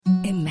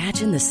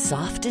Imagine the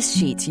softest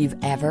sheets you've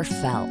ever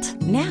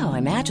felt. Now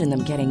imagine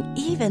them getting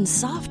even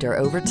softer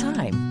over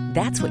time.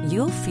 That's what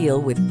you'll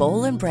feel with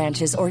Boll and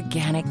Branch's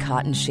organic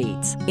cotton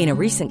sheets. In a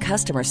recent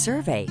customer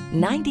survey,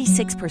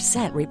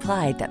 96%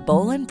 replied that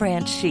Boll and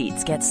Branch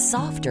sheets get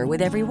softer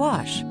with every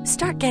wash.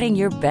 Start getting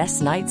your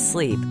best night's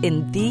sleep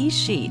in these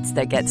sheets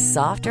that get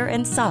softer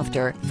and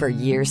softer for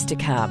years to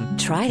come.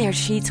 Try their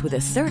sheets with a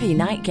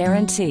 30-night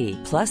guarantee.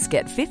 Plus,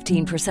 get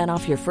 15%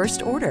 off your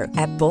first order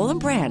at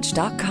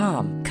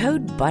bollandbranch.com.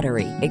 Code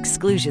BUTTERY.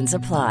 Exclusions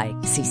apply.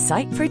 See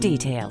site for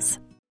details.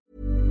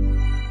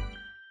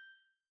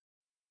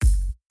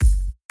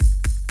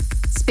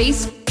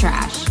 Space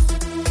trash.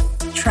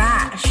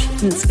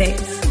 Trash in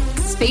space.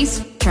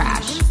 Space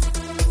trash.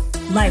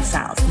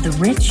 Lifestyles of the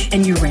rich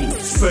and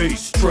Uranus.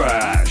 Space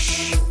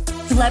trash.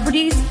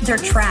 Celebrities, they're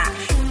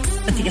trash,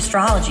 but the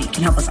astrology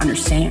can help us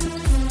understand.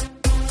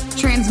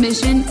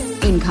 Transmission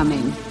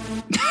incoming.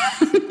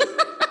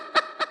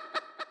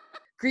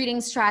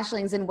 Greetings,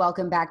 trashlings, and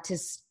welcome back to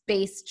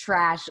Space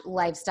Trash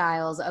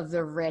Lifestyles of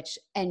the Rich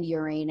and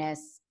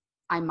Uranus.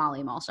 I'm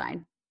Molly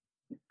Mulshine.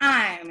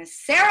 I'm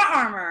Sarah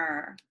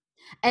Armour.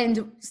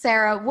 And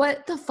Sarah,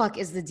 what the fuck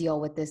is the deal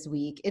with this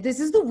week? This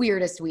is the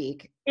weirdest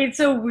week. It's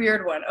a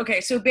weird one.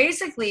 Okay, so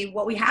basically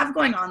what we have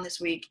going on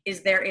this week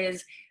is there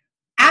is,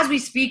 as we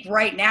speak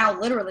right now,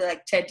 literally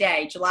like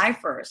today, July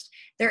 1st,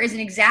 there is an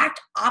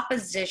exact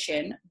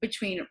opposition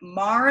between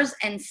Mars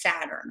and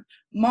Saturn.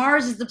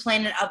 Mars is the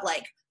planet of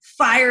like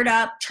fired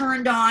up,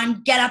 turned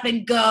on, get up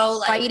and go.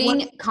 Like,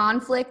 fighting,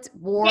 conflict,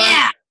 war.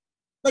 Yeah.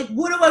 Like,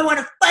 what do I want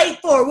to fight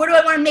for? What do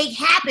I want to make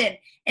happen?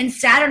 And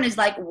Saturn is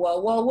like,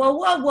 whoa, whoa, whoa,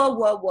 whoa, whoa,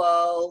 whoa,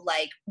 whoa.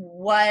 Like,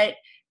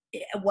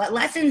 what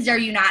lessons are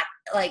you not,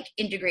 like,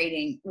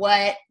 integrating?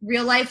 What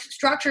real life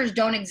structures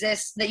don't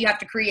exist that you have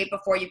to create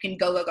before you can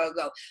go, go, go,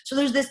 go? So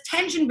there's this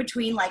tension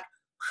between, like,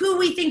 who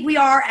we think we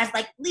are as,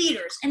 like,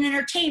 leaders and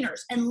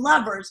entertainers and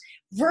lovers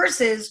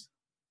versus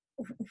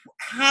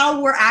how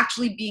we're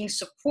actually being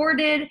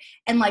supported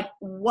and like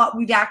what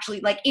we've actually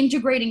like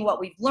integrating what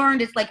we've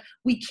learned. It's like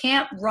we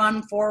can't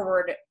run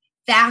forward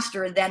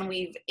faster than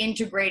we've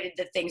integrated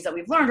the things that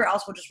we've learned, or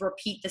else we'll just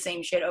repeat the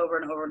same shit over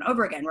and over and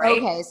over again,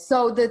 right? Okay,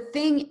 so the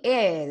thing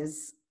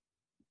is,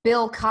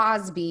 Bill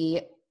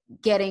Cosby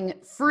getting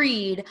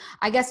freed,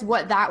 I guess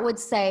what that would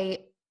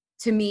say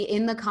to me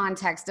in the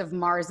context of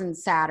Mars and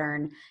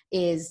Saturn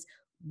is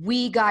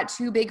we got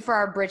too big for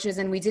our britches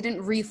and we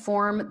didn't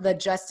reform the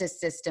justice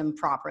system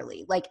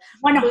properly. Like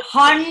 100.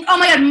 Oh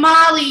my God,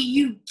 Molly,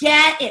 you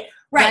get it.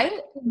 Right.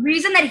 Right? The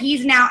reason that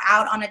he's now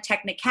out on a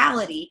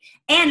technicality,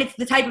 and it's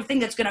the type of thing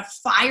that's going to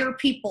fire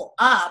people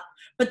up,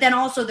 but then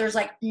also there's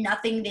like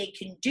nothing they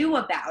can do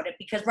about it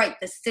because, right,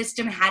 the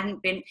system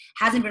hasn't been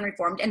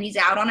reformed, and he's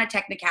out on a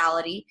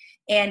technicality,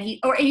 and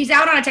he's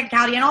out on a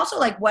technicality, and also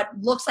like what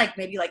looks like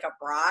maybe like a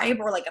bribe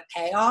or like a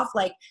payoff.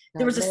 Like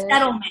there was a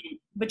settlement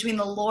between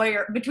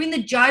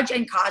the judge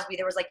and Cosby.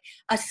 There was like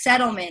a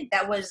settlement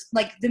that was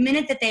like the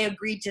minute that they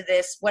agreed to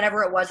this,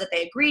 whatever it was that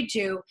they agreed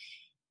to,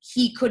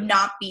 he could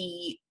not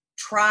be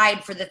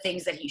tried for the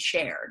things that he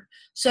shared.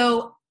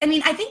 So, I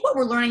mean, I think what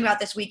we're learning about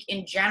this week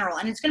in general,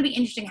 and it's going to be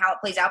interesting how it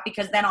plays out,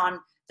 because then on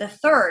the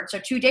 3rd, so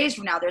 2 days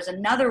from now, there's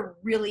another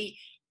really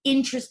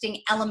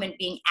interesting element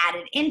being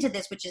added into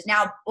this, which is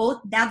now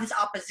this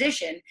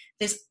opposition,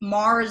 this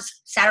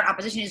Mars-Saturn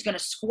opposition is going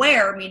to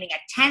square, meaning a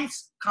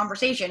tense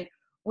conversation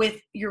with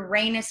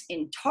Uranus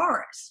in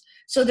Taurus.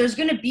 So there's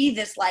going to be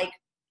this like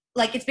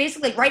it's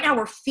basically like right now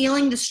we're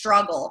feeling the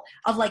struggle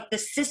of like the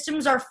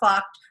systems are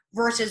fucked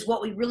versus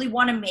what we really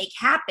want to make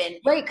happen.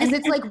 Right, because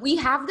it's like we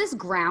have this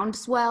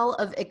groundswell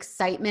of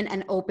excitement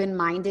and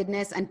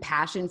open-mindedness and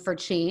passion for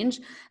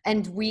change,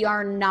 and we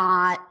are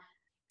not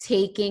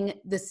taking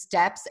the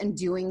steps and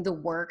doing the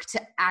work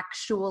to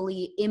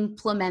actually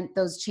implement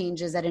those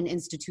changes at an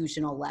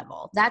institutional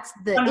level. That's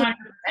the 100%.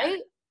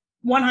 right?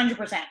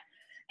 100%.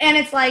 And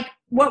it's like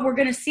what we're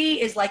going to see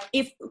is like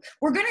if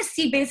we're going to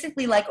see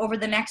basically like over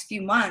the next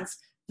few months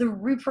the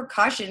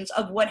repercussions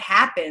of what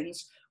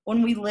happens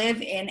when we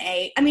live in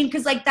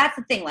because like that's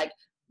the thing, like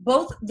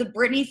both the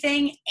Britney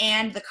thing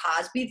and the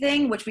Cosby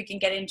thing, which we can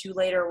get into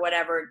later,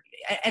 whatever,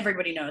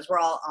 everybody knows, we're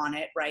all on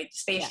it, right?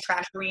 Space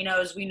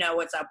Trasherinos, we know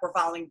what's up. We're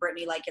following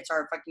Britney like it's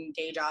our fucking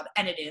day job,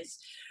 and it is.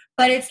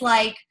 But it's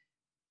like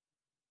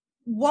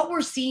what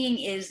we're seeing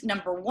is,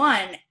 number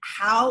one,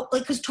 how,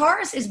 like, because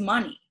Taurus is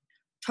money.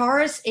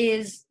 Taurus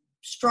is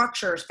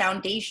structures,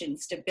 foundation,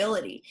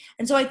 stability.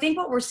 And so I think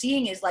what we're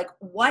seeing is like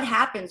what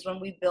happens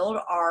when we build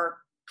our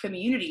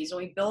communities,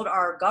 when we build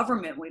our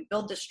government, when we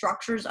build the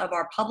structures of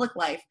our public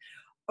life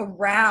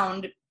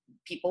around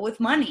people with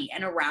money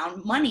and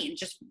around money and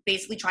just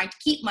basically trying to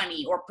keep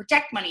money or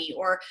protect money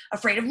or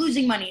afraid of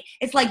losing money.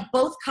 It's like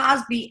both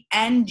Cosby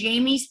and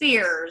Jamie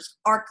Spears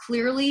are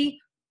clearly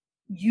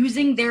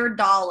using their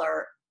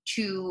dollar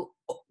to,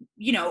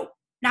 you know,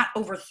 not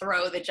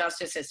overthrow the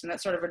justice system.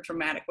 That's sort of a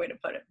dramatic way to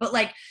put it, but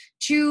like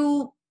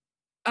to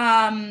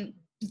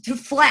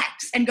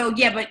flex and go,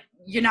 yeah, but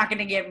you're not going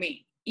to give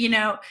me. you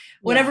know,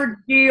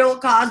 whatever deal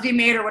Cosby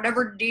made or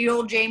whatever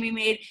deal Jamie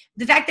made,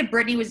 the fact that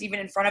Britney was even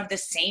in front of the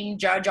same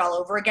judge all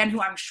over again,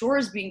 who I'm sure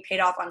is being paid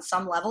off on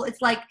some level.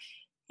 It's like,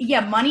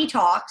 yeah, money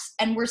talks,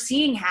 and we're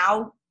seeing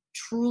how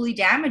truly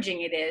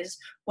damaging it is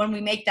when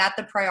we make that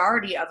the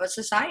priority of a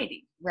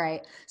society.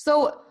 Right.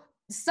 So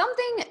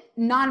something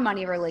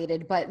non-money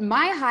related, but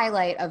my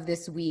highlight of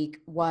this week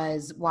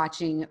was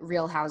watching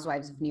Real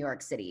Housewives of New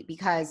York City,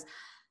 because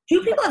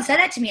two people have said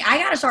that to me. I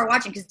got to start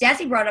watching, because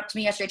Desi brought it up to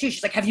me yesterday too.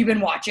 She's like, have you been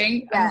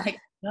watching? Yeah. I'm like,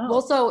 no.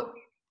 Well, so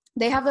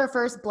they have their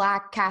first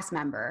Black cast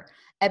member,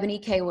 Ebony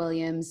K.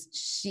 Williams.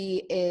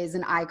 She is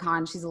an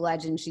icon. She's a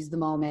legend. She's the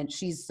moment.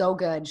 She's so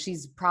good.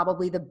 She's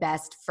probably the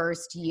best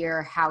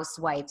first-year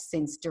housewife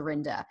since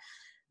Dorinda,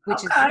 which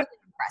is really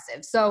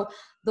impressive. So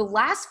the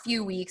last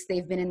few weeks,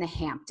 they've been in the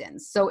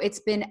Hamptons. So it's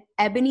been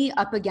Ebony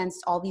up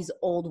against all these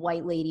old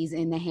white ladies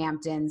in the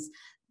Hamptons,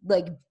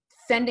 like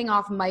fending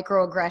off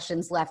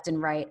microaggressions left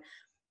and right.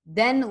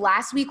 Then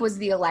last week was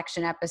the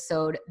election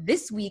episode.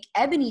 This week,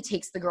 Ebony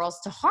takes the girls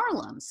to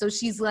Harlem. So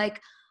she's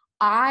like,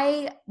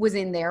 I was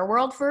in their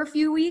world for a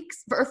few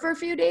weeks, for a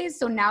few days.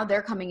 So now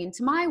they're coming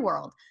into my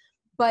world.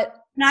 But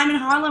and I'm in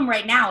Harlem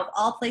right now, of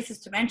all places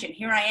to mention.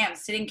 Here I am,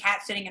 sitting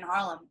in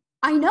Harlem.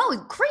 I know,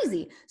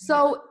 crazy.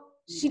 So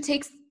she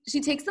takes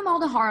them all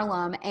to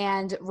Harlem,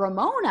 and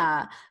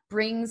Ramona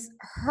brings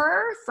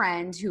her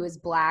friend who is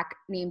Black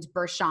named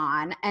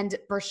Bershawn, and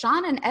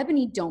Bershawn and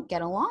Ebony don't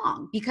get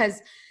along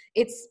because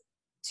it's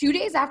 2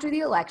 days after the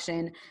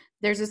election.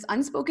 There's this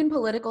unspoken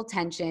political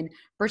tension.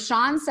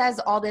 Bershawn says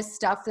all this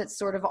stuff that's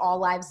sort of all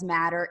lives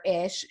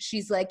matter-ish.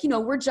 She's like, you know,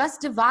 we're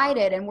just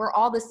divided and we're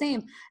all the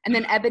same. And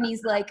then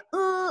Ebony's like,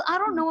 I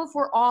don't know if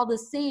we're all the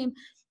same.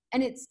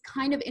 And it's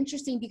kind of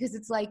interesting because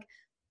it's like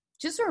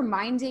just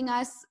reminding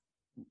us,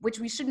 which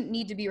we shouldn't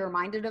need to be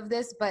reminded of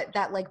this, but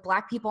that like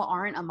Black people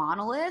aren't a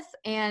monolith.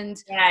 And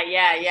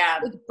yeah.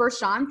 Like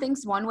Bershawn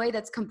thinks one way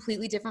that's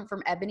completely different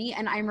from Ebony.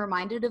 And I'm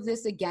reminded of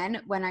this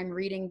again when I'm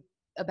reading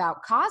about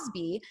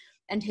Cosby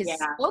and his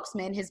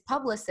spokesman, his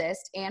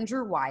publicist,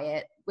 Andrew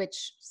Wyatt,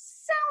 which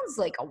sounds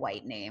like a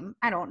white name.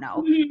 I don't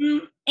know.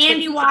 Mm-hmm.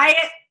 Andy Wyatt.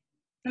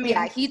 I mean,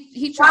 yeah,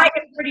 he tried.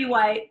 Wyatt, pretty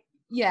white.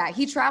 Yeah,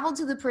 he traveled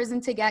to the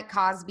prison to get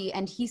Cosby,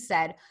 and he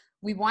said,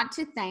 we want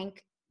to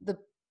thank the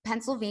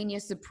Pennsylvania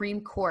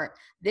Supreme Court.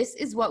 This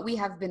is what we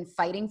have been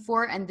fighting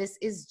for, and this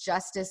is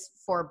justice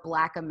for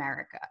Black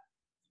America.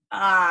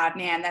 Ah,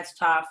 man, that's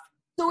tough.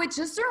 So it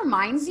just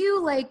reminds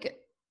you, like,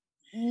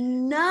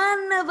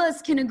 none of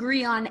us can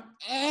agree on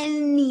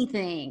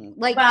anything.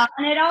 Like, well,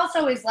 and it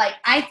also is like,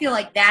 I feel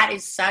like that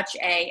is such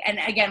a, and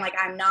again, like,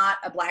 I'm not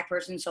a Black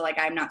person, so like,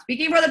 I'm not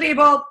speaking for the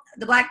people,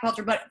 the Black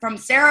culture, but from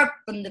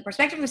the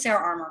perspective of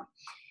Sarah Armour,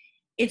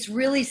 it's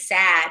really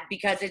sad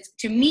because it's,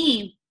 to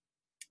me,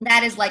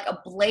 that is like a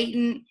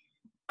blatant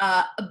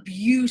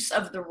abuse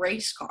of the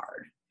race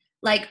card.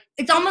 Like,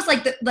 it's almost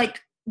like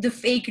the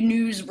fake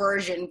news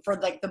version for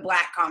like the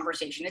Black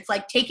conversation. It's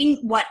like taking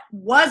what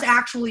was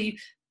actually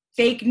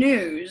fake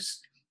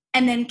news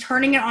and then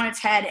turning it on its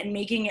head and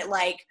making it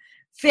like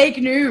fake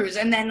news,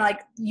 and then like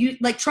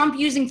Trump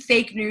using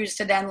fake news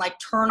to then like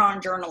turn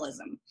on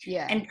journalism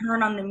and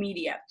turn on the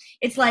media.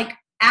 It's like,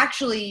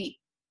 actually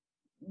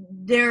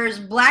there's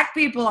Black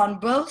people on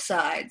both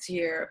sides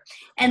here,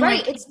 and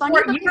right. Like, it's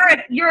funny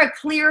you're a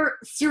clear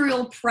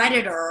serial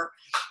predator,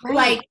 right.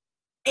 Like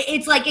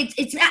it's like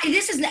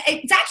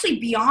it's actually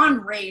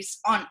beyond race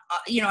on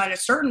at a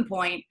certain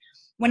point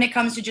when it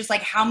comes to just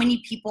like how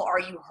many people are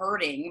you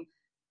hurting.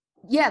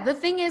 Yeah, the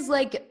thing is,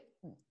 like,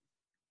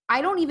 I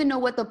don't even know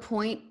what the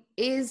point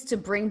is to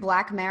bring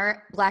Black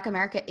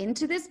America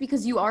into this,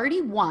 because you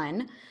already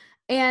won.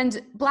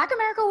 And Black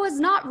America was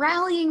not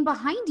rallying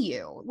behind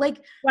you.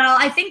 Like, well,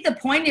 I think the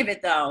point of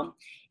it, though,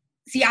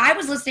 see, I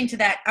was listening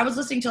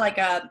to like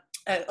a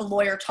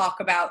lawyer talk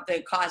about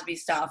the Cosby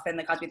stuff and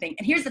the Cosby thing.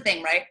 And here's the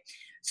thing, right?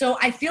 So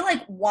I feel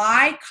like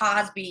why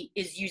Cosby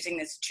is using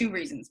this, two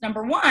reasons.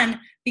 Number one,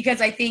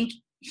 because I think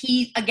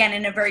he, again,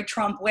 in a very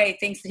Trump way,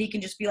 thinks that he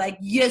can just be like,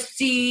 you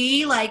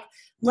see, like,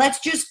 let's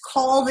just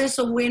call this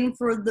a win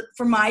for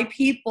my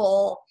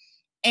people,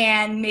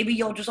 and maybe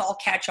you'll just all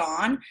catch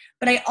on.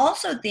 But I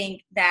also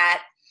think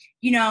that,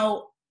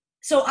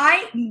 so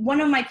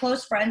one of my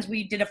close friends,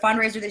 we did a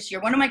fundraiser this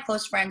year. One of my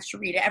close friends,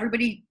 Sharita,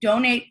 everybody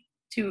donate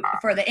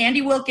for the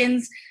Andy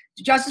Wilkins,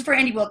 Justice for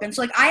Andy Wilkins.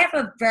 So like, I have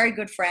a very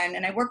good friend,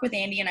 and I work with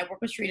Andy and I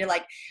work with Sharita,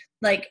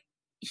 like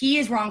he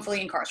is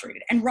wrongfully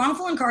incarcerated, and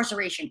wrongful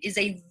incarceration is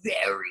a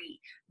very,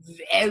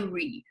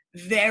 very,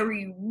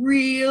 very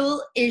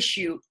real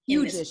issue.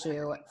 Huge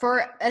issue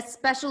for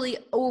especially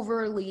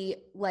overly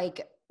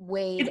like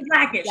way. It's a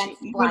Black issue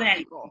more than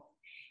people.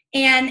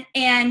 And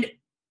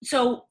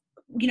so,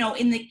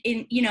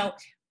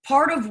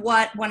 part of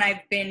what, when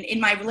I've been in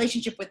my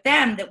relationship with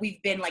them, that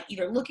we've been like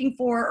either looking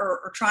for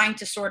or trying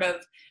to sort of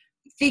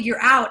figure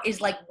out is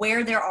like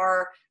where there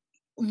are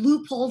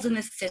loopholes in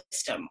the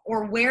system,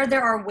 or where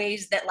there are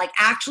ways that like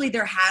actually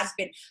there has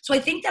been. So I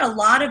think that a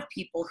lot of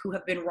people who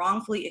have been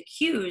wrongfully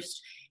accused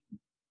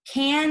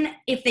can,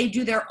 if they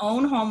do their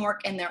own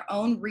homework and their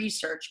own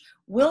research,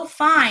 will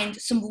find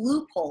some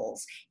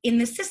loopholes in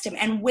the system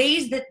and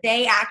ways that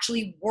they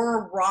actually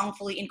were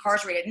wrongfully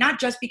incarcerated, not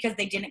just because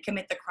they didn't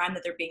commit the crime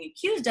that they're being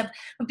accused of,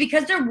 but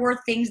because there were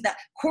things that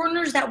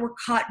corners that were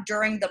cut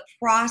during the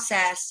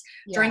process,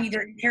 during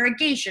either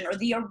interrogation or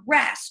the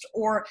arrest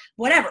or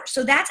whatever.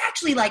 So that's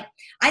actually like,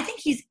 I think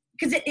he's,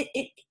 because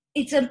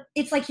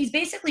it's like he's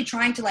basically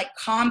trying to like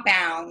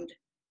compound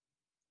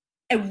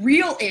a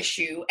real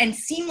issue and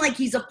seem like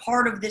he's a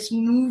part of this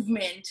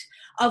movement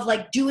of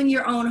like doing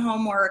your own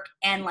homework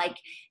and like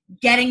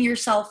getting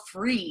yourself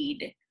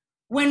freed,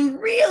 when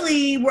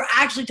really we're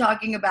actually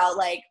talking about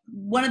like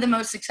one of the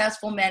most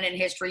successful men in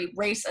history,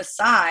 race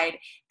aside,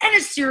 and a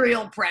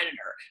serial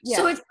predator. Yeah.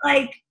 So it's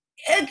like,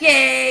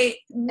 okay,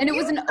 and it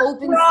was an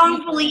open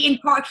wrongfully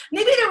incarcerated.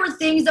 Maybe there were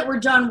things that were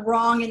done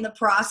wrong in the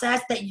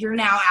process that you're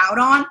now out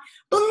on,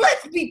 but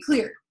let's be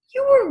clear,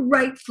 you were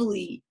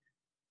rightfully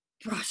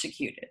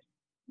prosecuted.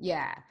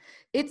 Yeah,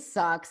 it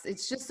sucks.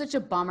 It's just such a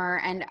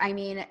bummer. And I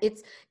mean,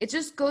 it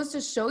just goes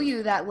to show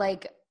you that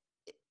like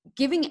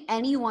giving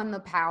anyone the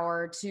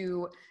power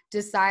to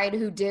decide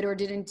who did or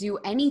didn't do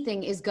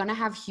anything is going to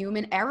have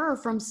human error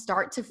from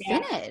start to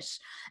finish.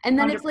 And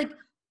then 100%. It's like,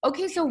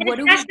 okay, so what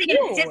do we do? Especially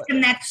in a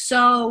system that's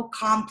so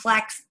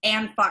complex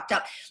and fucked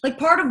up. Like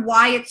part of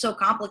why it's so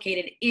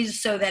complicated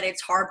is so that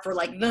it's hard for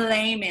like the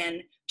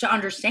layman to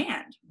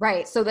understand.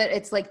 Right. So that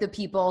it's like the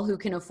people who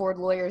can afford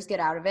lawyers get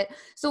out of it.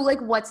 So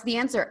like, what's the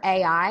answer?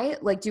 AI?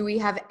 Like, do we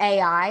have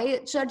AI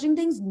judging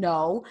things?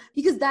 No,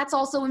 because that's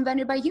also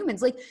invented by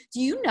humans. Like,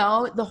 do you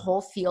know the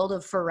whole field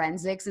of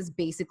forensics is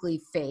basically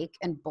fake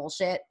and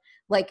bullshit?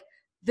 Like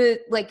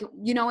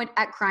you know,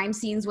 at crime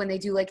scenes when they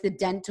do like the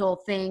dental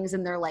things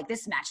and they're like,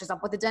 this matches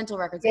up with the dental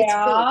records. Yeah. It's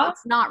fake.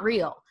 It's not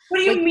real. What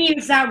do you mean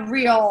it's not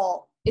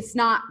real? It's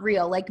not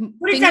real. Like,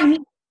 what does that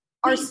mean?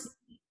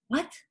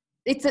 What?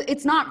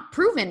 It's not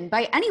proven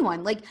by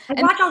anyone. Like,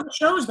 I watch all the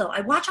shows though.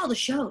 I watch all the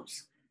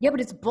shows. Yeah, but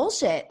it's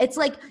bullshit. It's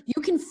like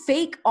you can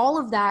fake all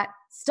of that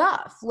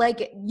stuff. Like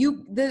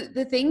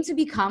the thing to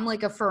become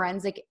like a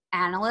forensic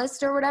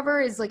analyst or whatever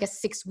is like a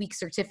 6-week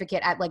certificate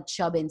at like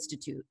Chubb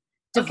Institute.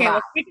 Okay,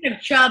 well, speaking of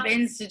Chubb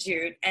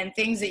Institute and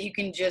things that you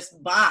can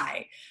just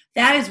buy,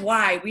 that is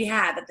why we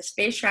have at the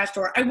Space Trash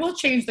store, I will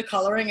change the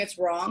coloring, it's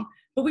wrong,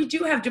 but we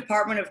do have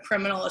Department of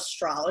Criminal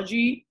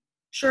Astrology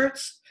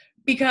shirts,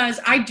 because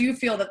I do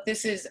feel that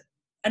this is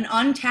an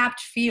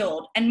untapped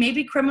field, and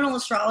maybe criminal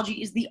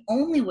astrology is the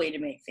only way to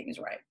make things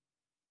right.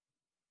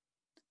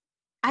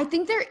 I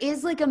think there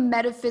is like a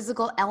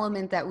metaphysical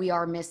element that we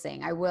are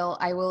missing. I will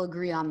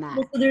agree on that.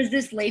 Well, so there's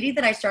this lady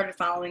that I started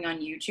following on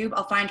YouTube.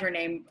 I'll find her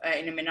name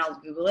in a minute. I'll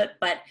Google it.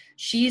 But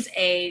she's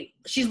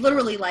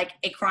literally like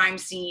a crime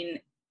scene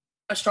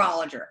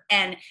astrologer.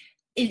 And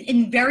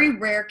in very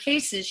rare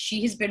cases,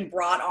 she has been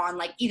brought on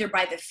like either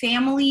by the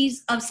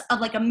families of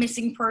like a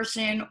missing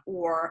person,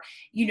 or,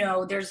 you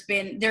know, there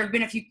have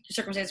been a few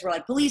circumstances where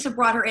like police have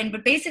brought her in.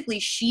 But basically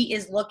she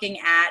is looking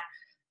at,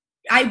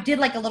 I did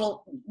like a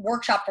little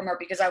workshop from her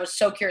because I was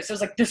so curious. I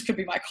was like, this could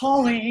be my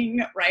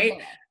calling, right?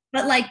 Yeah.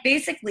 But like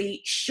basically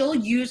she'll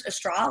use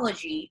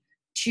astrology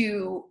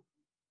to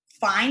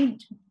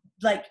find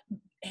like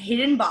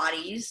hidden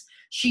bodies.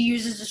 She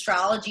uses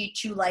astrology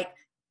to like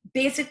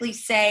basically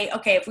say,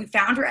 okay, if we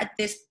found her at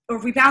this, or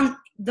if we found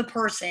the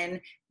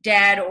person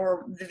dead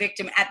or the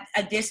victim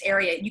at this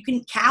area, you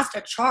can cast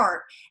a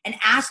chart and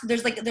ask,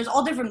 there's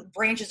all different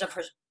branches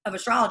of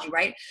astrology,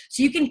 right?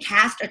 So you can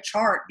cast a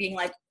chart being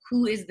like,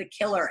 who is the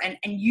killer, and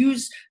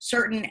use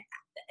certain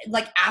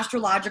like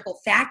astrological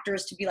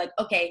factors to be like,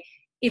 okay,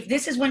 if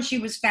this is when she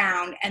was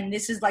found and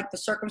this is like the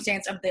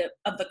circumstance of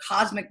the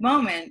cosmic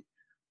moment,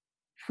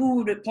 who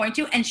would it point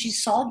to? And she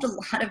solved a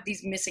lot of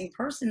these missing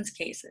persons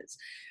cases.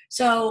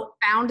 So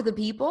found the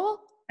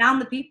people.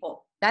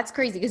 That's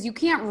crazy, because you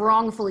can't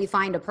wrongfully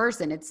find a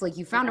person. It's like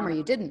you found them or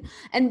you didn't.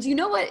 And you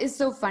know what is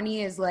so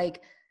funny is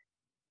like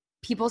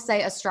people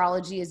say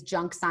astrology is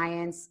junk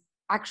science.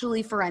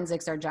 Actually,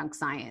 forensics are junk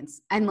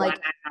science. And like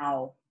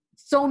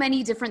so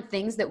many different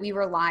things that we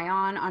rely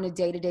on a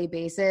day-to-day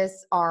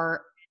basis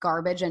are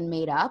garbage and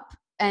made up.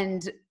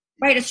 And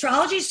right,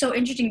 astrology is so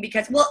interesting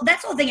because, well,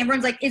 that's the whole thing.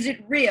 Everyone's like, is it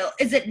real?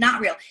 Is it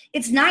not real?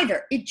 It's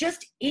neither. It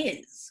just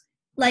is.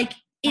 Like,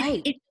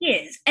 it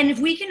is. And if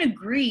we can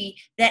agree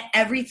that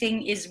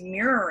everything is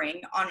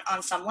mirroring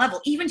on some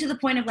level, even to the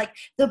point of like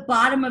the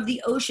bottom of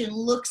the ocean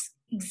looks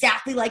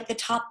exactly like the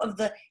top of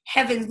the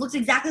heavens, looks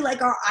exactly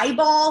like our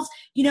eyeballs,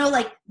 you know,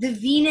 like the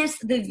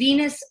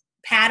Venus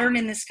pattern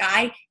in the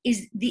sky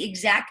is the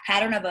exact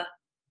pattern of a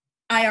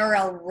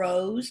IRL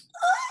rose.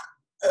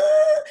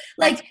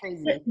 Like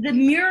the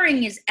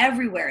mirroring is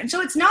everywhere. And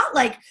so it's not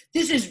like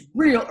this is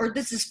real or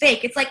this is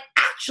fake. It's like,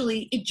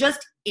 actually, it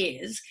just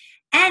is.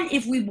 And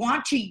if we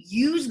want to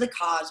use the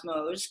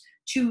cosmos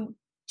to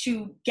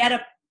get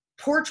a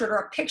portrait or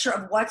a picture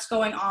of what's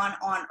going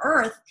on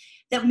Earth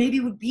that maybe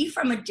would be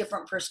from a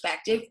different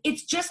perspective,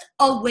 it's just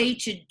a way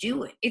to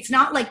do it. It's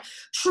not like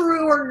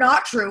true or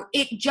not true.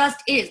 It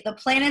just is. The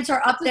planets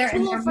are up there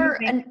and they're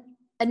moving.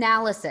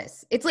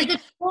 analysis. It's like a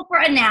tool for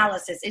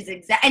analysis is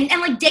exact and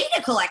like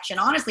data collection.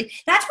 Honestly,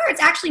 that's where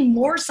it's actually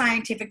more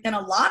scientific than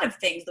a lot of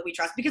things that we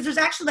trust, because there's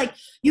actually like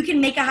you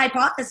can make a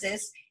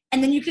hypothesis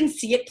and then you can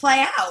see it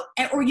play out,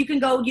 or you can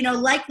go,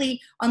 likely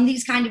on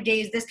these kind of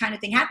days this kind of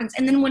thing happens,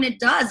 and then when it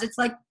does, it's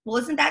like, well,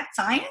 isn't that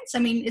science? I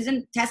mean,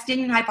 isn't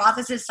testing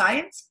hypothesis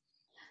science?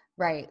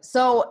 Right.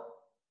 So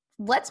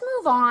let's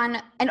move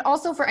on. And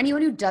also, for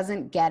anyone who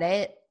doesn't get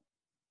it,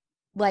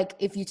 like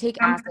if you take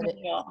acid,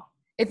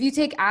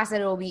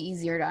 it'll be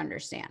easier to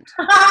understand.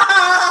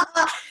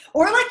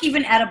 Or like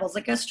even edibles,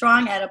 like a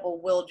strong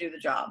edible will do the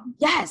job.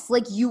 Yes.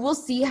 Like you will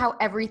see how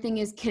everything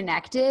is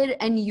connected,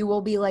 and you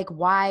will be like,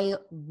 why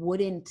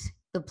wouldn't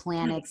the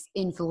planets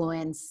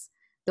influence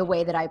the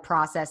way that I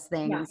process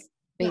things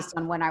based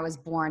on when I was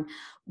born?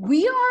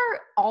 We are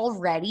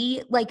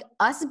already like,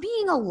 us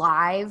being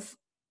alive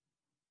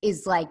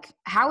is like,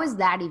 how is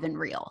that even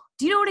real?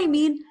 Do you know what I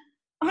mean?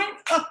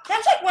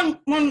 That's like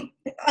when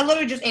I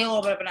literally just ate a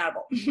little bit of an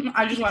edible.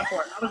 I just went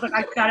for it. I was like,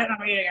 I got it and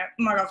I'm eating it.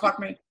 Oh my God, fuck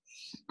me.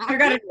 I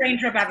got a train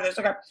trip after this.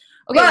 Okay.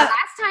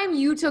 Last time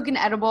you took an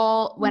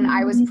edible when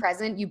I was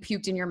present, you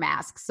puked in your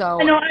mask.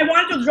 So I know, I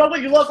wanted to joke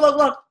with you.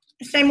 Look.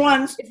 Same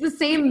ones. It's the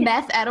same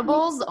meth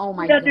edibles. Oh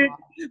my God. Dude,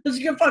 let's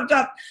get fucked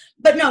up.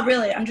 But no,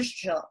 really, I'm just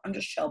chill.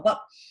 But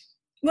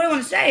what I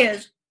want to say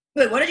is,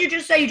 wait, what did you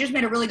just say? You just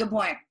made a really good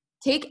point.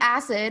 Take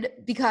acid,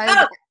 because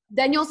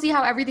then you'll see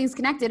how everything's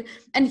connected.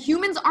 And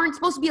humans aren't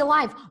supposed to be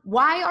alive.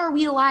 Why are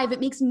we alive? It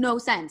makes no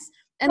sense.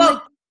 And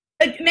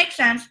it makes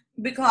sense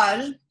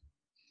because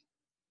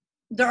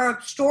there are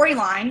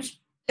storylines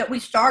that we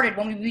started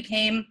when we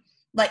became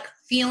like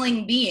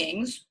feeling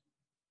beings,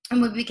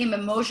 and we became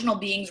emotional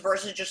beings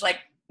versus just like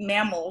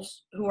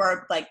mammals who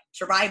are like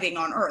surviving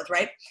on Earth,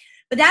 right?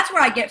 But that's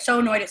where I get so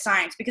annoyed at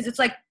science, because it's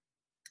like,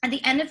 at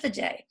the end of the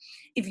day,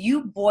 if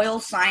you boil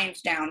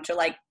science down to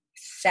like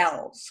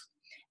cells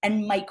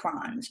and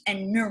microns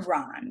and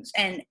neurons,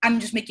 and I'm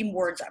just making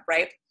words up,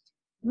 right?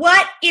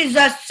 What is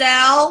a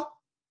cell?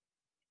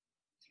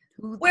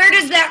 Where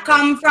does that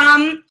come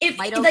from?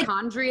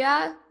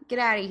 Mitochondria? Get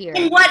out of here.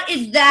 And what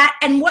is that?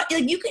 And what,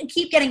 like, you can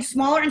keep getting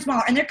smaller and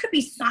smaller, and there could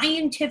be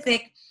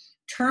scientific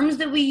terms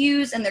that we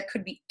use, and there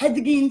could be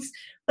evidence,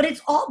 but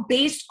it's all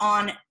based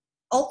on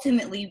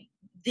ultimately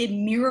the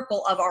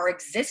miracle of our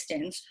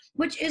existence,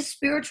 which is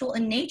spiritual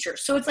in nature.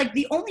 So it's like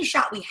the only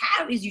shot we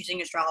have is using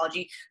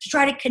astrology to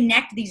try to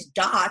connect these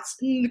dots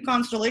in the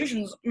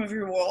constellations, if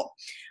you will,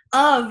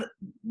 of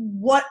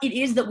what it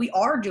is that we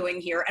are doing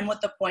here and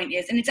what the point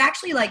is. And it's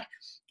actually like,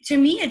 to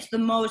me, it's the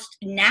most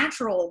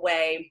natural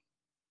way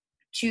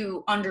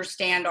to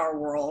understand our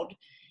world.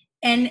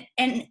 And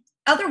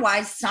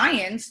otherwise,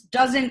 science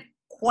doesn't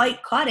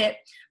quite cut it.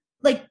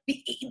 Like,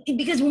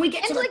 because when we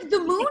get to like the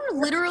moon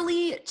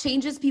literally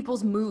changes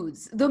people's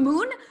moods. The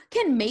moon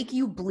can make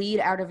you bleed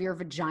out of your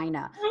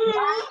vagina.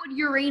 Why would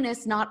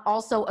Uranus not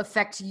also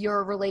affect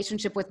your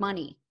relationship with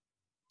money?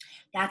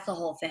 That's the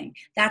whole thing.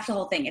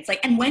 It's like,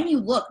 and when you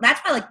look,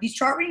 that's why like these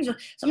chart readings,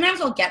 sometimes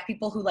I'll get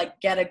people who like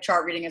get a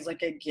chart reading as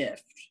like a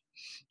gift,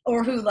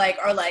 or who like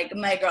are like,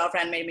 my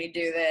girlfriend made me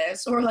do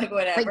this, or like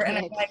whatever. And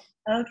I'm like,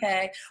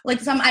 okay. Like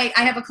I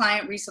have a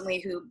client recently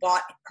who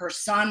bought her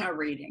son a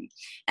reading,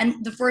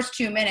 and the first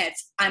 2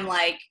 minutes I'm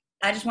like,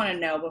 I just want to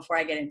know before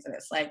I get into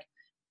this, like,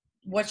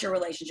 what's your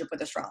relationship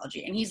with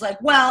astrology? And he's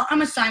like, well,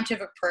 I'm a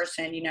scientific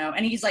person,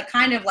 and he's like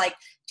kind of like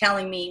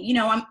telling me,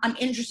 I'm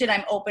interested,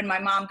 I'm open, my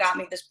mom got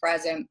me this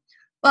present,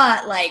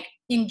 but like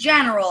in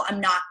general,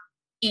 I'm not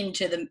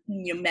into the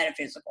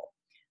metaphysical.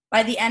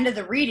 By the end of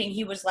the reading,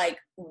 he was like,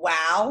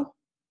 wow,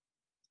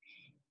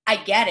 I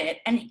get it.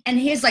 And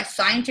his like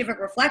scientific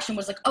reflection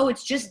was like, oh,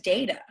 it's just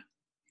data.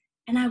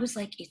 And I was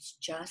like, it's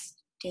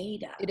just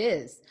data. It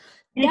is.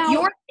 And it's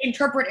yours to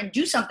interpret and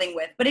do something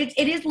with, but it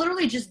is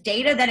literally just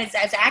data that is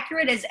as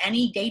accurate as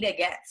any data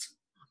gets.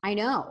 I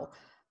know.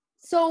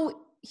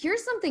 So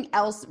here's something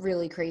else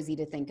really crazy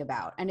to think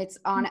about. And it's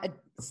on a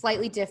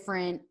slightly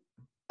different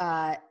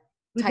type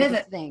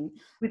of thing.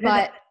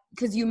 But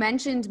because you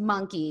mentioned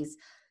monkeys.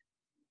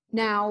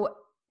 Now,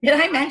 did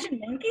I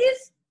mention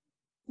monkeys?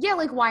 Yeah,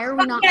 like why are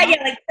we not? Yeah,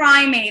 like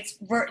primates.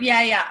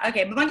 Yeah.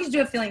 Okay, but monkeys do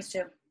have feelings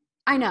too.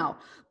 I know,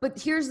 but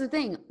here's the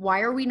thing: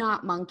 why are we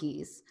not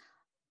monkeys?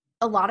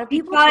 A lot of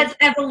people because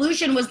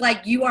evolution was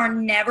like, you are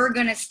never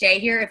gonna stay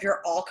here if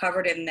you're all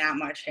covered in that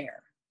much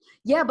hair.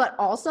 Yeah, but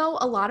also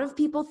a lot of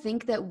people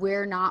think that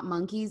we're not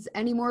monkeys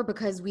anymore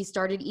because we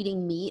started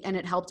eating meat and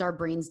it helped our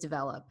brains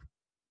develop.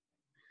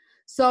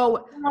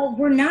 So no,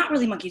 we're not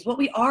really monkeys. What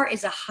we are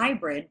is a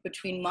hybrid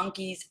between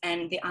monkeys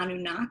and the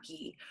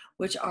Anunnaki,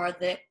 which are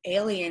the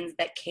aliens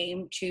that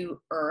came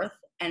to Earth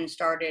and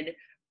started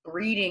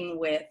breeding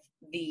with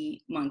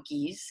the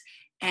monkeys.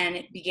 And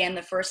it began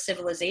the first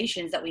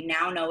civilizations that we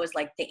now know as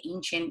like the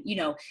ancient,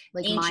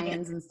 like ancient,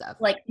 Mayans and stuff.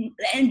 Like,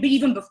 but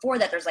even before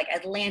that, there's like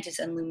Atlantis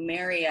and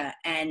Lemuria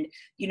and,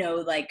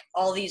 like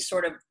all these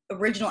sort of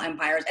original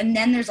empires. And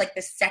then there's like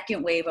the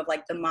second wave of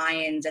like the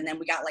Mayans. And then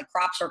we got like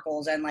crop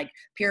circles and like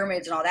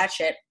pyramids and all that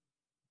shit.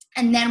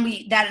 And then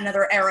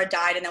another era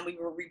died, and then we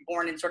were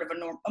reborn in sort of a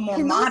more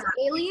Can modern.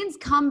 those aliens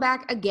come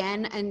back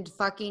again and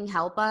fucking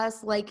help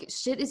us? Like,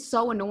 shit is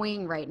so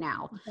annoying right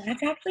now.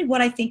 That's actually what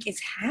I think is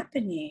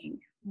happening.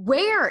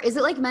 Where? Is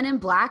it like Men in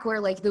Black where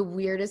like the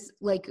weirdest,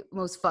 like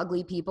most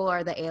fugly people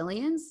are the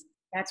aliens?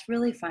 That's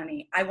really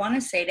funny. I want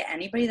to say to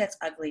anybody that's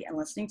ugly and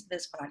listening to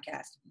this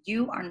podcast,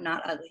 you are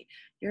not ugly.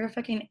 You're a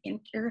fucking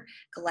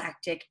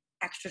intergalactic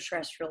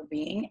extraterrestrial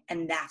being,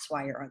 and that's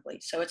why you're ugly.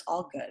 So it's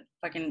all good.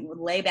 Fucking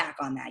lay back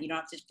on that. You don't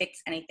have to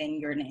fix anything.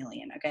 You're an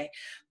alien, okay?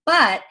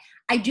 But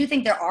I do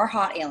think there are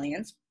hot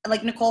aliens.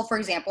 Like Nicole, for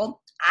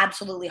example,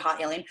 absolutely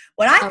hot alien.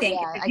 What I think,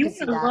 if you want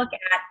to look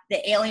at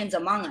the aliens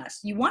among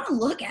us, you want to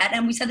look at,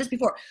 and we said this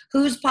before,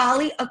 who's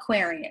poly?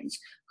 Aquarians.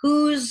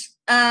 Who's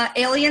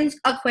aliens?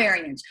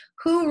 Aquarians.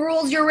 Who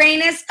rules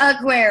Uranus?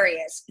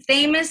 Aquarius.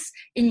 Famous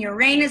in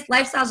Uranus,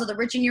 lifestyles of the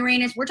rich in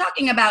Uranus. We're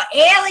talking about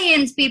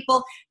aliens,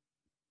 people.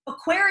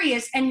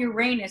 Aquarius and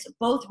Uranus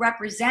both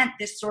represent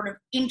this sort of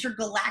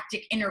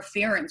intergalactic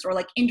interference, or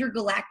like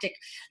intergalactic,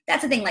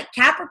 that's the thing, like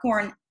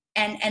Capricorn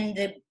and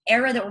the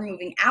era that we're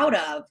moving out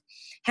of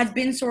has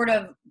been sort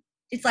of,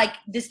 it's like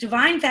this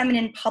divine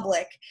feminine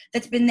public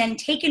that's been then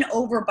taken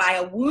over by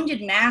a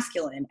wounded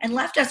masculine and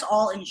left us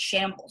all in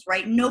shambles,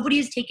 right? Nobody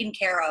is taken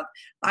care of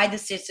by the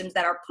systems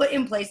that are put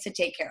in place to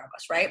take care of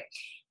us, right?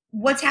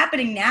 What's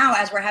happening now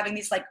as we're having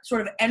this like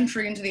sort of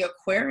entry into the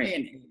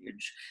Aquarian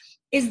age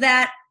is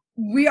that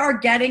we are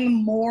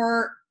getting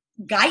more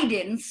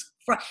guidance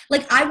from,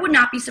 like, I would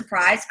not be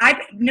surprised.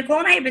 Nicole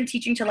and I have been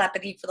teaching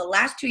telepathy for the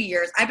last 2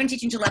 years. I've been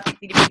teaching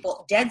telepathy to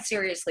people dead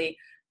seriously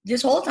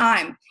this whole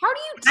time. How do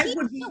you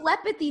teach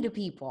telepathy to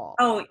people?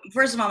 Oh,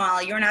 first of all,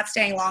 Molly, you're not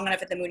staying long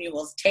enough at the Moon. You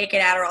will take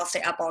it out or I'll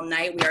stay up all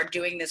night. We are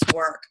doing this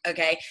work,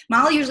 okay?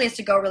 Molly usually has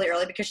to go really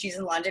early because she's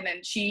in London,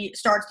 and she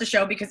starts the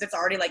show because it's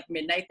already like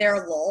midnight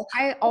there, lol.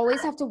 I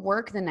always have to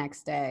work the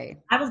next day.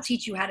 I will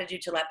teach you how to do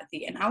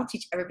telepathy, and I will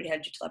teach everybody how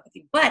to do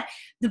telepathy. But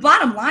the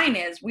bottom line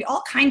is we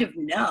all kind of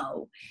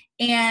know,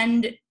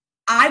 and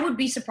I would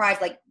be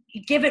surprised, like,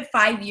 give it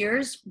 5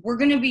 years, we're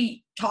going to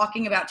be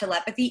talking about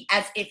telepathy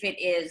as if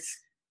it is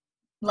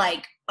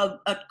like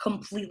a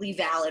completely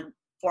valid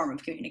form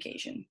of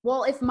communication.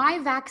 Well, if my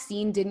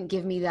vaccine didn't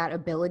give me that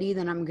ability,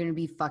 then I'm going to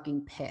be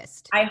fucking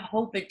pissed. I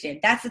hope it did.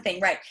 That's the thing,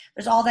 right?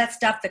 There's all that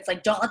stuff that's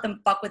like, don't let them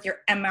fuck with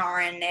your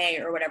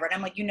mRNA or whatever. And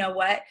I'm like, you know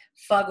what?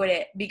 Fuck with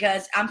it,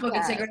 because I'm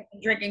smoking cigarettes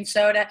and drinking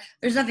soda.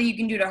 There's nothing you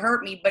can do to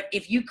hurt me. But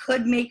if you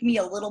could make me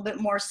a little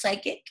bit more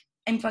psychic,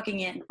 I'm fucking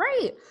in.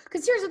 Right.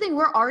 Because here's the thing.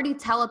 We're already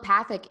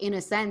telepathic in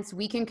a sense.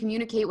 We can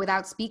communicate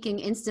without speaking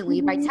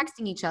instantly by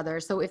texting each other.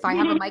 So if I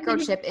have a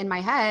microchip in my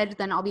head,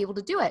 then I'll be able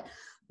to do it.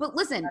 But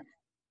listen,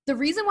 the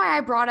reason why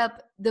I brought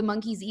up the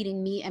monkeys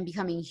eating meat and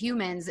becoming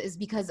humans is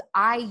because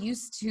I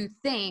used to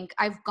think,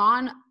 I've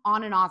gone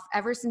on and off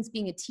ever since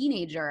being a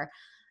teenager,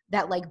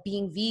 that like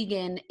being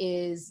vegan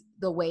is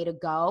the way to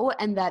go.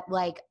 And that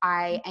like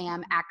I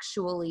am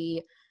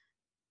actually,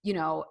 you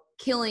know,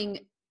 killing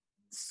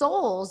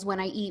souls when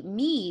I eat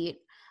meat,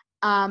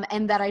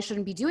 and that I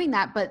shouldn't be doing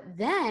that. But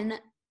then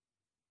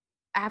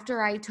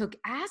after I took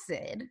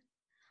acid,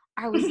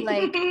 I was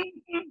like,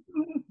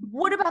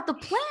 what about the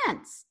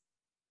plants?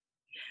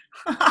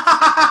 What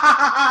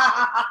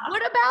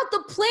about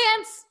the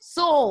plants'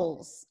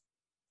 souls?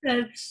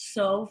 That's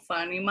so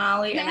funny,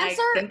 Molly. And I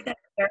think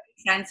that's very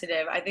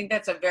sensitive. I think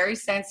that's a very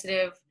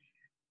sensitive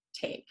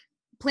take.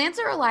 Plants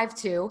are alive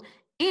too.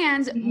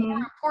 And more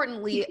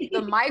importantly,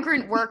 the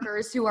migrant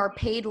workers who are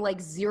paid like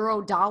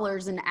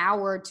 $0 an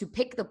hour to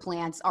pick the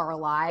plants are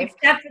alive.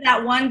 Except for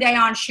that one day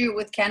on shoot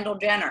with Kendall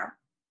Jenner.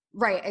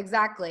 Right,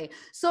 exactly.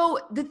 So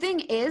the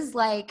thing is,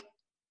 like,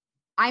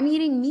 I'm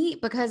eating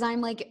meat because I'm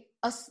like,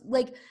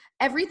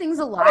 everything's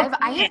alive.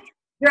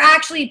 You're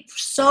actually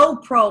so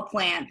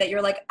pro-plant that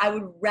you're like, I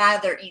would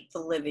rather eat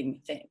the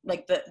living thing,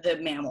 like the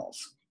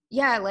mammals.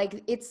 Yeah,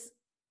 like it's,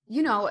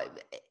 you know,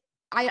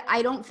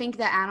 I don't think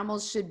that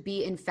animals should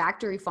be in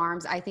factory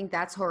farms. I think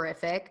that's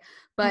horrific.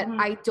 But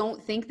I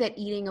don't think that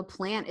eating a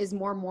plant is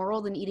more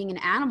moral than eating an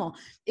animal.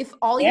 If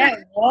all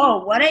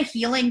whoa, what a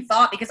healing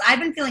thought, because I've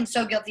been feeling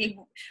so guilty.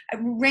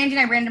 Randy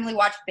and I randomly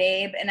watched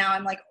Babe, and now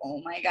I'm like,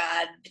 oh my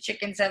God, the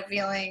chickens have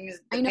feelings.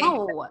 I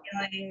know.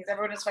 Feelings.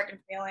 Everyone has fucking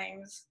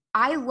feelings.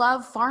 I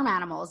love farm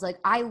animals. Like,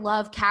 I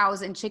love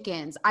cows and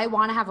chickens. I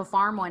want to have a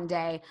farm one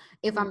day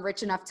if I'm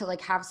rich enough to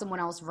like have someone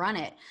else run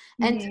it.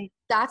 And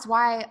that's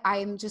why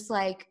I'm just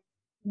like,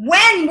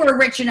 when we're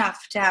rich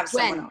enough to have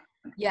someone else.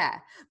 Yeah.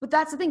 But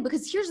that's the thing,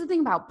 because here's the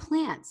thing about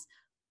plants.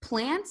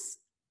 Plants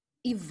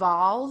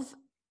evolve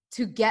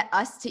to get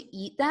us to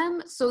eat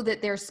them so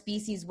that their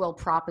species will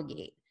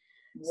propagate.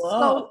 Whoa.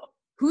 So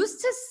who's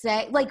to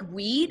say, like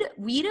weed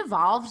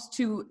evolved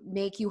to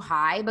make you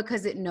high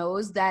because it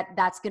knows that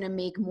that's going to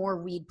make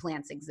more weed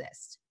plants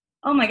exist.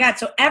 Oh my God.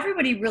 So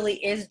everybody really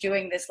is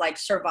doing this like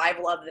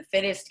survival of the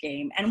fittest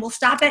game, and we'll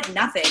stop at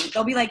nothing.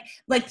 They'll be like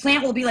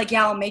plant will be like,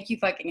 yeah, I'll make you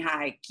fucking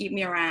high. Keep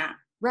me around.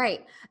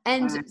 Right.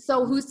 And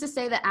so who's to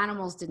say that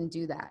animals didn't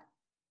do that?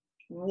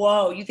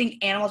 Whoa. You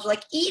think animals are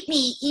like, eat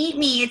me.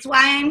 It's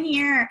why I'm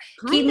here.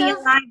 Keep me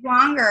alive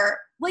longer.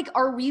 Like,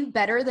 are we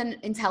better than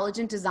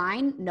intelligent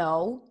design?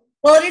 No.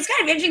 Well, it is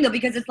kind of interesting though,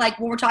 because it's like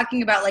when we're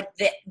talking about like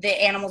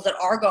the animals that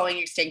are going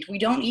extinct, we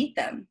don't eat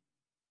them.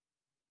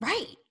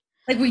 Right.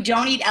 Like we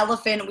don't eat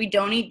elephant, we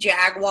don't eat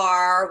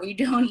jaguar, we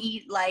don't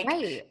eat like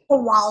Right.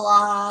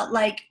 koala.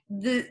 Like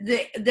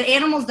the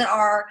animals that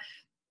are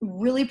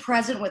really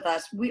present with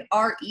us, we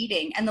are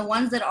eating, and the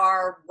ones that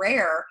are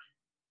rare,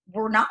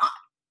 we're not.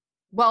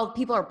 Well,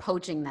 people are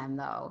poaching them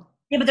though.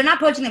 Yeah, but they're not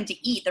poaching them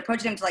to eat. They're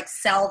poaching them to like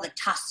sell the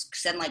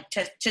tusks and like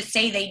to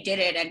say they did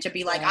it and to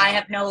be like, I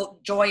have no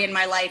joy in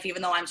my life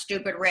even though I'm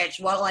stupid rich.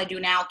 What will I do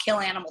now? Kill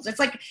animals. It's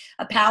like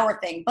a power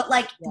thing. But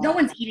like no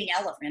one's eating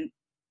elephant.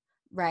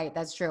 Right,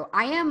 that's true.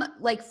 I am,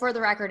 like, for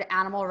the record,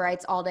 animal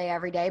rights all day,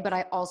 every day, but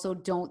I also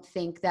don't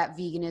think that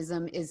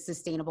veganism is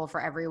sustainable for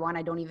everyone.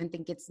 I don't even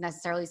think it's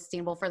necessarily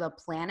sustainable for the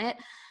planet.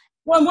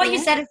 Well, and what you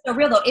said is so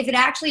real, though. If it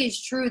actually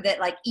is true that,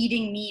 like,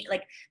 eating meat,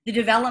 like, the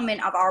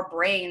development of our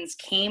brains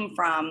came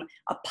from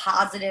a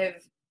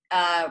positive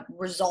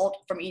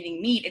result from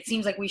eating meat, it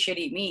seems like we should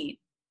eat meat.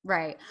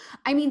 Right.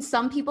 I mean,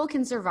 some people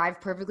can survive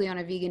perfectly on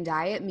a vegan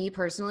diet. Me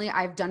personally,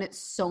 I've done it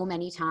so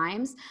many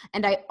times,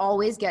 and I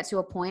always get to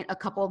a point a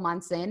couple of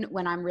months in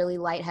when I'm really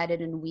lightheaded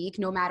and weak.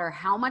 No matter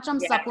how much I'm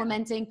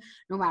supplementing,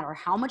 no matter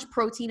how much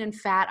protein and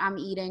fat I'm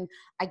eating,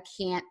 I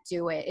can't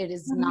do it. It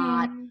is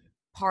not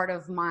part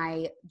of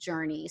my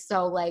journey.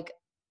 So like,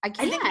 I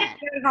can't. I think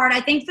it's very hard.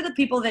 I think for the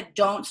people that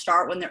don't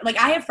start when they're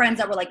like, I have friends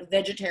that were like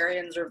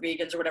vegetarians or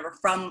vegans or whatever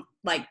from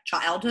like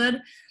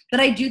childhood. But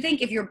I do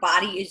think if your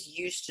body is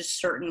used to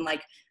certain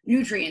like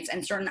nutrients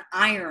and certain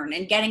iron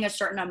and getting a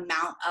certain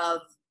amount of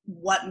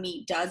what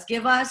meat does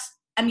give us,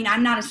 I mean,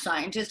 I'm not a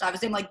scientist,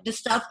 obviously. I'm like the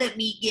stuff that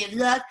meat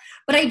gives us,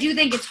 but I do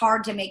think it's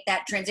hard to make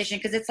that transition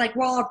because it's like,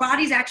 well, our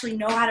bodies actually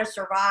know how to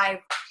survive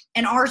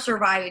and are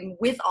surviving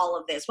with all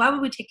of this. Why would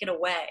we take it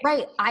away?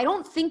 Right. I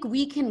don't think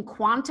we can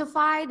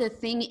quantify the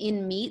thing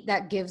in meat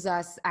that gives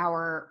us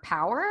our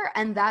power,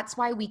 and that's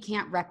why we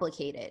can't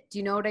replicate it. Do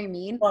you know what I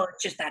mean? Well,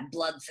 it's just that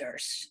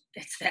bloodthirst.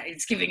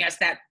 It's giving us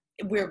that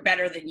we're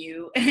better than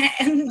you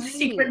and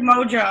secret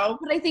mojo.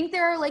 But I think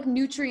there are like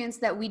nutrients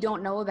that we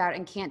don't know about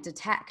and can't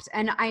detect.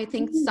 And I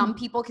think some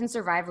people can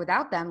survive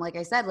without them. Like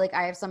I said, like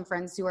I have some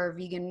friends who are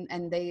vegan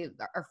and they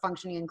are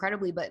functioning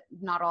incredibly, but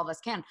not all of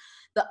us can.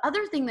 The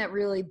other thing that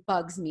really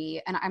bugs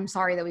me, and I'm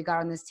sorry that we got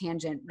on this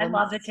tangent. I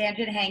love the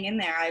tangent. Hang in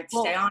there. I'd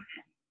stay on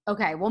it.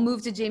 Okay. We'll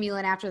move to Jamie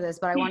Lynn after this,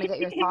 but I want to get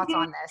your thoughts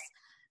on this.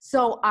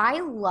 So I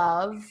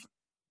love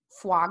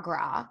foie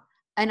gras.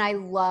 And I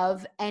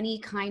love any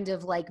kind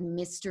of like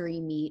mystery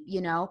meat, you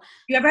know?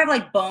 You ever have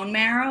like bone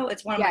marrow?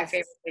 It's one of my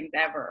favorite things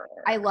ever.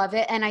 I love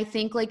it. And I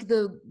think like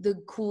the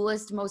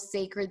coolest, most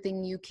sacred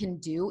thing you can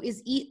do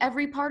is eat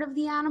every part of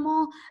the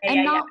animal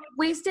and not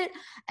waste it.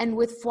 And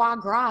with foie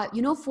gras,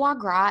 you know, foie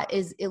gras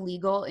is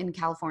illegal in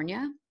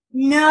California.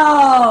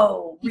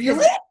 No.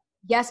 Really?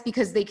 Yes,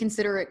 because they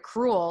consider it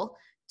cruel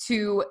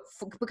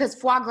because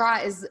foie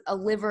gras is a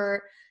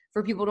liver.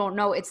 For people who don't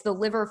know, it's the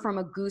liver from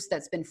a goose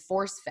that's been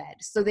force fed.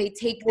 So they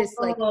take this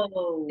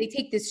they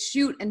take this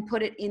shoot and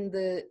put it in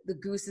the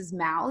goose's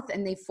mouth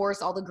and they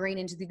force all the grain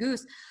into the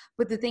goose.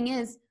 But the thing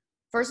is,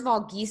 first of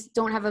all, geese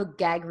don't have a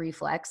gag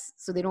reflex,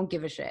 so they don't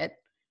give a shit.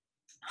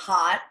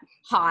 Hot.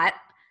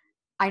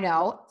 I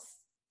know.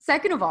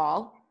 Second of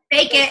all,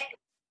 fake it.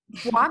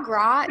 Foie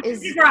gras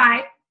is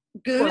cry.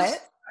 Goose.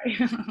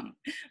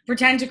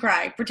 Pretend to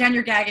cry. Pretend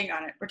you're gagging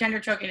on it. Pretend you're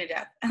choking to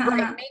death.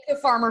 Right. Make the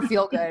farmer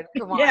feel good.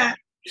 Come on. Yeah.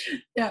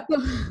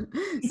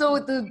 So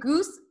the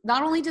goose,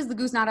 not only does the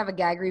goose not have a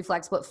gag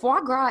reflex, but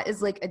foie gras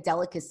is like a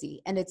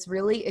delicacy and it's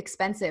really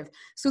expensive.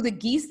 So the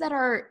geese that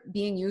are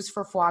being used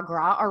for foie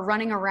gras are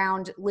running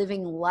around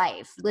living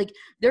life. Like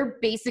they're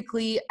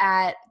basically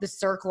at the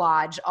Cirque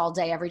Lodge all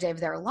day, every day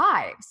of their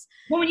lives.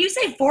 Well, when you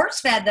say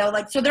force fed though,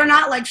 like, so they're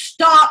not like,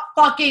 stop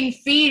fucking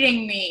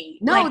feeding me.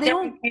 No, like, they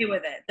don't. Okay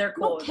with it. They're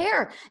cool. Don't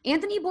care.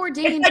 Anthony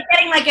Bourdain. It's like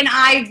getting like an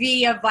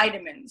IV of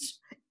vitamins.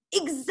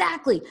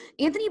 Exactly.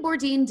 Anthony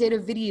Bourdain did a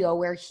video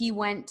where he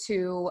went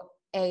to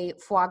a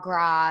foie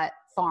gras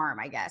farm,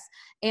 I guess,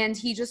 and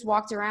he just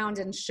walked around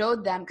and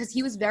showed them because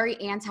he was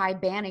very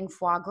anti-banning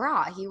foie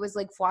gras. He was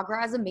like, foie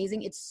gras is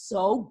amazing. It's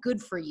so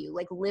good for you.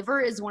 Like liver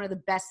is one of the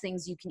best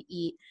things you can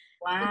eat.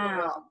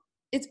 Wow.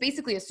 It's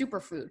basically a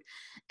superfood.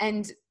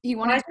 And he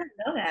wanted to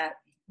know that.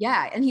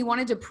 Yeah, and he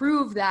wanted to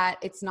prove that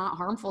it's not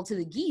harmful to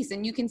the geese.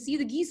 And you can see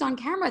the geese on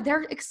camera.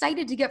 They're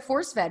excited to get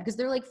force-fed because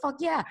they're like, fuck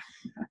yeah.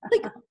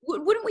 Like,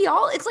 wouldn't we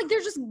all? It's like they're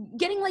just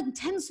getting like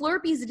 10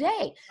 Slurpees a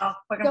day. Oh,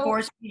 fucking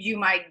force feed you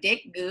my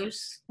dick,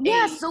 goose.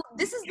 Yeah, so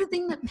this is the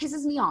thing that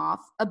pisses me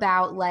off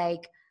about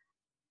like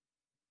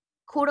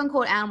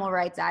quote-unquote animal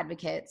rights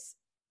advocates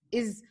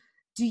is,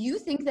 do you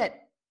think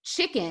that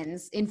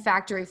chickens in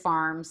factory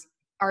farms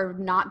are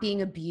not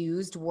being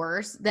abused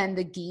worse than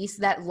the geese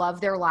that love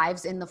their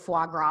lives in the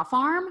foie gras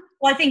farm?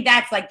 Well, I think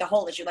that's like the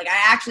whole issue. Like,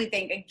 I actually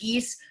think a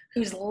geese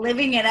who's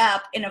living it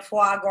up in a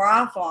foie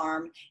gras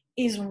farm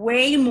is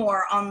way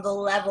more on the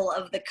level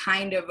of the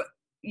kind of,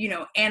 you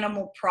know,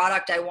 animal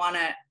product I want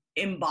to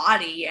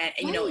embody and,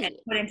 you know, and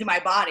put into my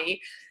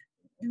body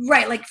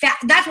Right, like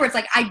that's where it's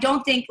like I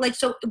don't think like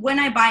so when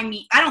I buy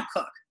meat, I don't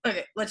cook.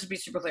 Okay, let's just be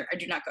super clear. I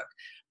do not cook.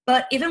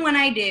 But even when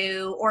I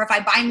do, or if I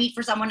buy meat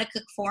for someone to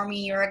cook for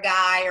me or a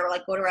guy or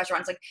like go to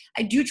restaurants, like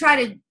I do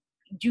try to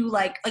do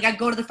like I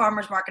go to the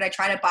farmer's market, I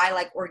try to buy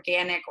like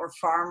organic or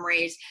farm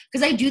raised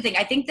because I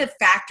think the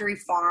factory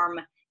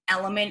farm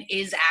element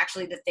is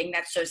actually the thing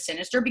that's so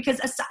sinister because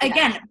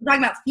again, we're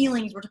talking about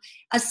feelings.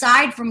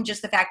 Aside from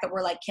just the fact that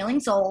we're like killing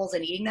souls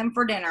and eating them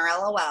for dinner,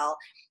 LOL.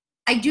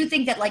 I do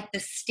think that like the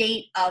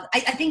state of, I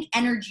think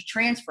energy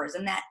transfers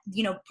and that,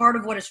 you know, part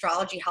of what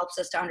astrology helps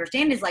us to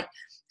understand is like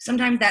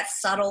sometimes that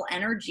subtle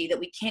energy that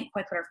we can't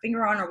quite put our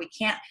finger on or we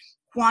can't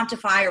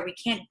quantify or we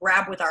can't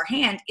grab with our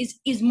hand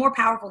is more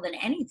powerful than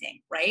anything,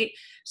 right?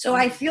 So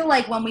I feel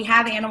like when we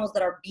have animals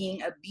that are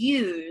being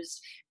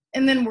abused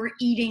and then we're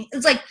eating,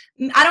 it's like,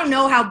 I don't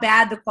know how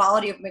bad the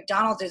quality of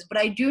McDonald's is, but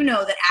I do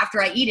know that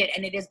after I eat it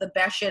and it is the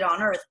best shit on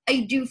earth,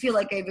 I do feel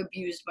like I've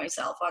abused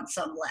myself on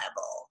some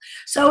level.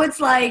 So it's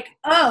like,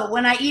 oh,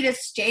 when I eat a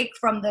steak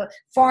from the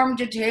farm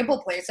to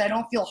table place, I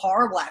don't feel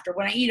horrible after.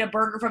 When I eat a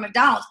burger from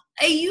McDonald's,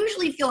 I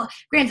usually feel,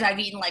 granted I've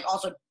eaten like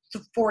also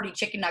 40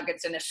 chicken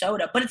nuggets and a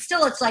soda, but it's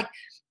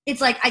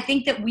like, I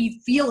think that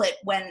we feel it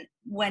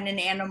when an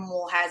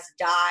animal has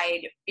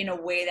died in a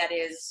way that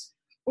is,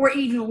 or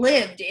even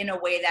lived in a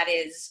way that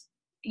is,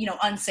 you know,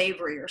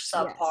 unsavory or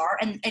subpar. Yeah.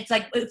 And it's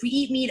like, if we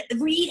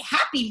eat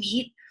happy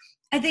meat,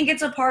 I think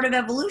it's a part of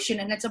evolution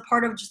and it's a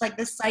part of just like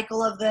this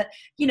cycle of the,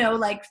 you know,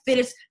 like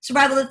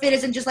survival of the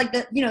fittest and just like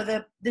the, you know,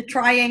 the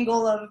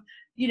triangle of,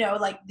 you know,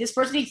 like this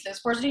person eats,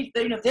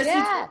 you know, this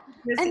eats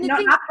this,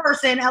 not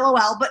person,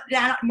 LOL, but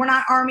we're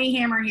not Army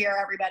Hammer here,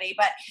 everybody.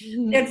 But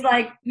it's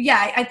like,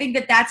 yeah, I think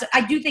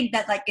I do think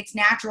that like it's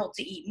natural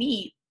to eat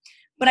meat,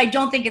 but I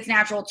don't think it's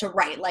natural to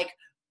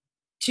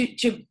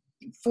to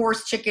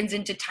force chickens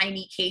into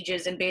tiny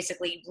cages and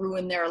basically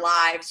ruin their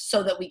lives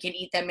so that we can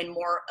eat them in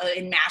more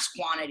in mass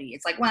quantity.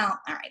 It's like, well,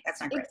 all right,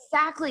 that's not great.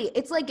 Exactly.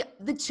 It's like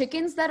the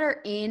chickens that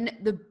are in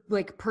the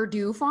like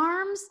Purdue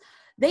farms,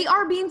 they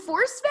are being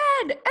force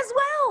fed as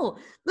well.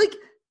 Like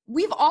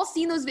we've all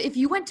seen those. If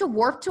you went to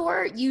Warped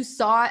Tour, you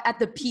saw at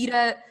the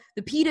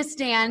PETA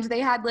stand, they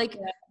had like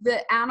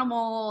the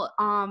animal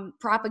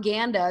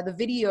propaganda, the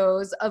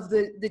videos of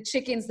the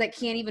chickens that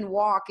can't even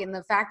walk in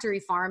the factory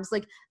farms.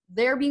 Like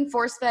they're being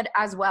force fed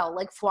as well.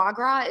 Like foie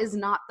gras is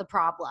not the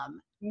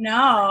problem.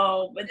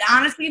 No, but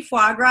honestly,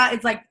 foie gras,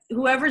 it's like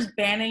whoever's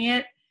banning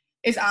it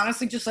is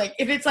honestly just like,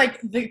 if it's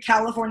like the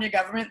California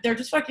government, they're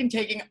just fucking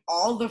taking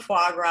all the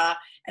foie gras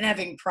and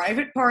having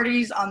private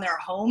parties on their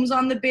homes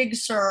on the Big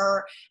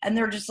Sur. And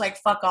they're just like,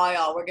 fuck all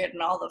y'all, we're getting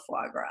all the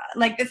foie gras.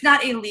 Like it's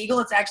not illegal.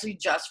 It's actually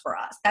just for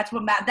us. That's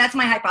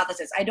my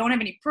hypothesis. I don't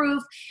have any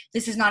proof.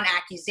 This is not an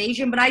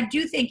accusation, but I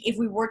do think if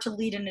we were to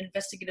lead an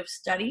investigative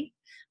study,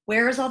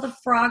 where is all the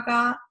foie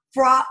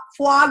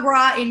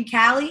gras in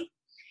Cali?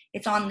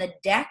 It's on the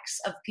decks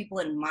of people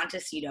in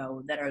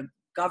Montecito that are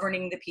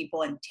governing the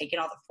people and taking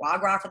all the foie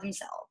gras for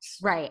themselves.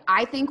 Right.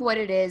 I think what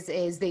it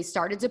is they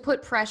started to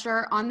put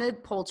pressure on the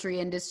poultry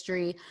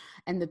industry,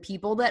 and the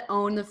people that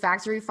own the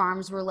factory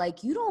farms were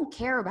like, you don't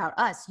care about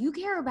us. You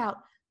care about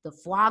the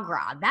foie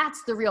gras.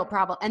 That's the real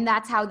problem. And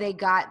that's how they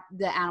got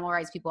the animal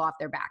rights people off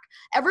their back.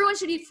 Everyone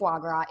should eat foie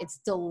gras. It's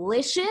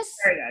delicious.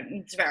 Very good.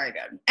 It's very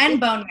good. And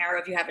bone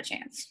marrow if you have a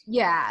chance.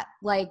 Yeah.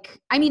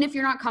 Like, I mean, if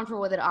you're not comfortable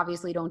with it,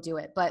 obviously don't do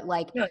it. But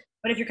like, good.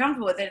 But if you're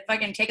comfortable with it,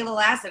 fucking take a little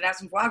acid, have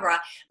some foie gras.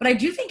 But I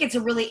do think it's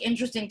a really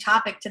interesting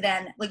topic to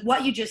then, like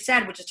what you just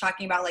said, which is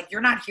talking about like,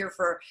 you're not here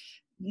for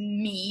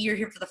me, you're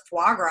here for the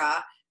foie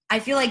gras. I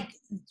feel like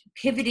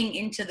pivoting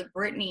into the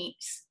Britney,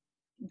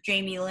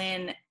 Jamie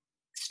Lynn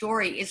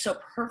story is so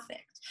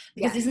perfect.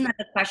 Because isn't that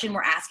the question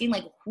we're asking?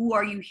 Like, who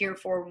are you here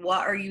for?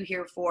 What are you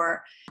here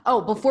for?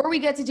 Oh, before we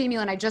get to Jamie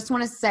Lynn, I just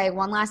want to say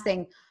one last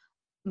thing.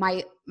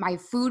 My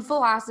food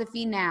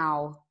philosophy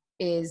now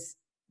is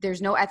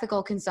there's no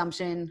ethical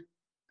consumption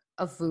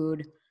of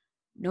food,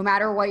 no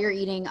matter what you're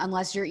eating,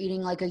 unless you're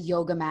eating like a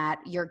yoga mat,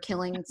 you're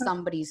killing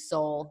somebody's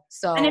soul.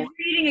 So, and if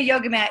you're eating a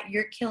yoga mat,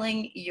 you're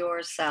killing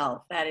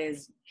yourself. That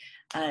is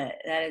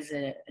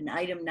an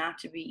item not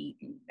to be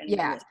eaten.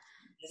 Yeah.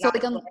 So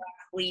like a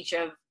bleach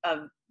of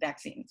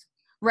vaccines.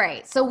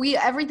 Right. So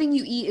everything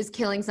you eat is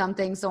killing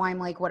something. So I'm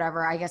like,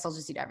 whatever, I guess I'll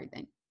just eat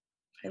everything.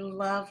 I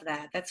love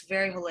that. That's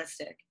very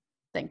holistic.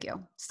 Thank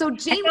you. So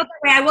Jamie,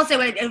 I will say,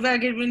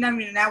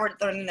 now we're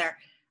throwing in there.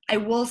 I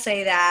will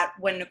say that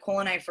when Nicole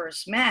and I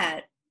first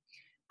met,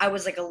 I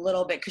was like a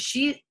little bit, because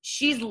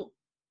she's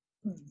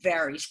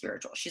very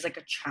spiritual. She's like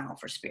a channel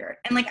for spirit.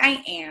 And like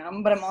I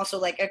am, but I'm also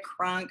like a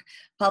crunk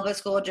public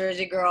school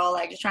Jersey girl,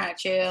 like just trying to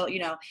chill, you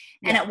know.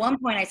 And at one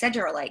point I said to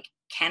her, like,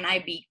 can I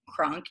be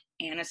crunk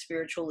and a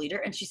spiritual leader?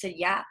 And she said,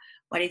 yeah.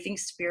 Why do you think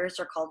spirits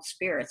are called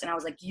spirits? And I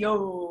was like,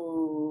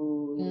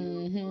 yo.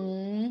 Mm-hmm.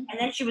 And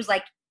then she was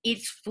like,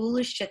 it's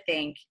foolish to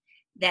think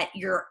that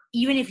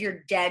even if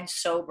you're dead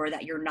sober,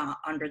 that you're not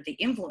under the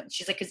influence.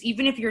 She's like, because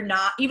even if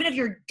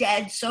you're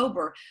dead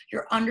sober,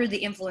 you're under the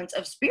influence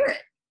of spirit.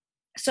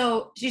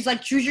 So she's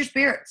like, choose your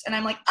spirits. And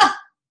I'm like,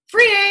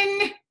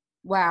 freeing.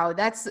 Wow.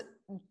 That's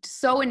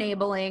so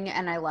enabling,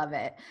 and I love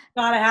it.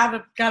 Gotta have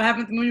it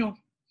with the mule.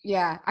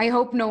 Yeah, I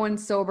hope no one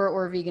sober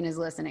or vegan is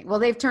listening. Well,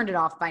 they've turned it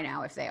off by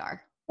now if they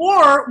are.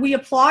 Or we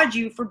applaud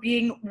you for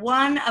being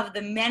one of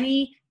the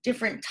many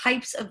different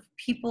types of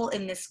people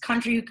in this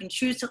country who can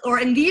choose to, or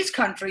in these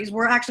countries,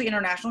 we're actually an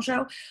international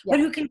show, but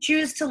who can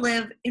choose to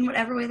live in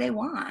whatever way they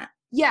want.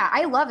 Yeah,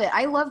 I love it.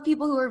 I love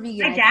people who are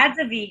vegan. My dad's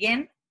a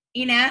vegan,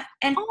 you know,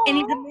 and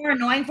he's more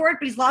annoying for it,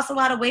 but he's lost a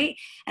lot of weight.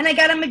 And I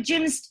got him a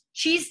Jim's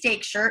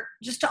cheesesteak shirt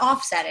just to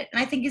offset it.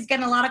 And I think he's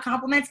getting a lot of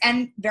compliments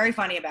and very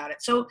funny about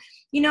it. So,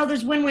 you know,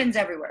 there's win-wins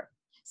everywhere.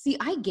 See,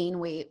 I gain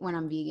weight when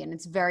I'm vegan.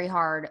 It's very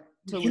hard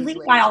to lose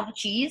weight. Buy all the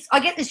cheese? I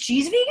get this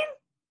cheese vegan?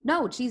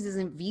 No, cheese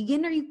isn't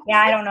vegan. Are you? Yeah,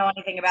 I don't know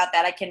anything about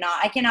that. I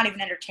cannot even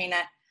entertain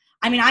that.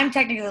 I mean, I'm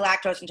technically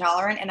lactose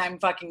intolerant, and I'm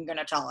fucking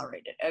gonna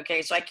tolerate it.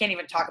 Okay, so I can't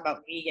even talk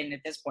about vegan at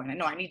this point. I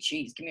know I need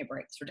cheese. Give me a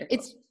break. It's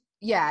ridiculous.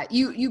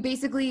 You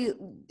basically,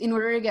 in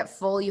order to get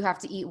full, you have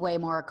to eat way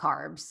more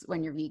carbs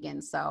when you're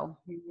vegan. So.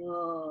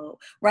 Whoa.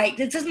 Right.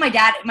 This is my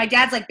dad. My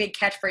dad's like big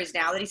catchphrase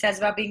now that he says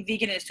about being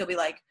vegan is to be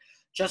like,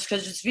 just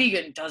because it's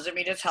vegan doesn't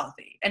mean it's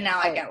healthy. And now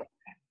I go.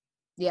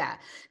 Yeah,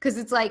 because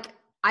it's like,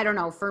 I don't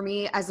know, for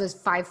me as a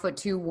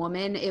 5'2"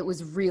 woman, it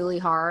was really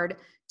hard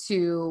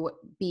to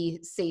be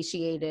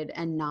satiated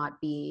and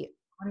not be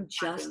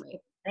unjust.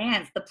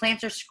 The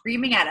plants are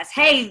screaming at us.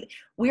 Hey,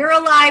 we're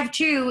alive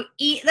too.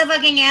 Eat the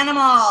fucking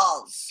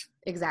animals.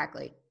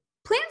 Exactly.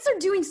 Plants are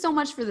doing so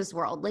much for this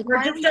world. Like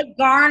we're just a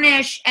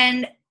garnish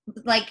and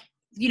like,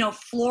 you know,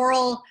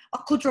 floral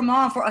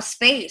accoutrement for a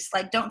space.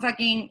 Like don't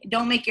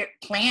make it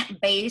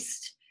plant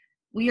based.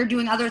 We are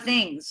doing other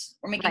things.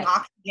 We're making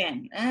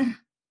oxygen.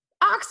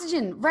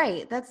 Oxygen,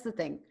 right. That's the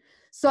thing.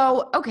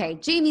 So, okay,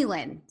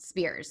 Lynn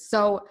Spears.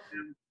 So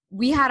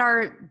we had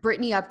our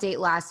Britney update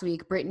last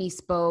week. Britney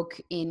spoke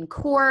in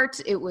court.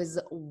 It was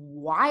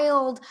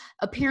wild.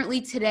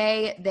 Apparently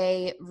today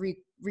they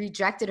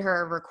rejected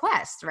her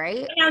request,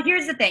 right? Now,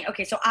 here's the thing.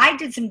 Okay, so I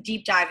did some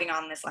deep diving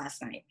on this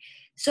last night.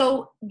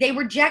 So they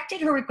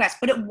rejected her request,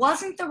 but it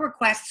wasn't the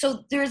request.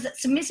 So there's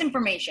some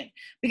misinformation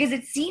because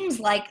it seems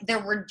like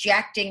they're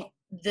rejecting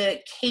the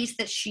case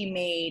that she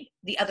made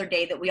the other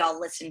day that we all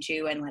listened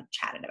to and like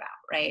chatted about,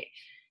 right?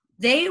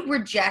 They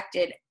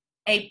rejected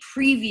a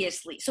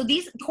previously, so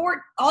these court,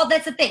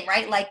 that's the thing,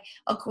 right? Like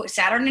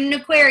Saturn in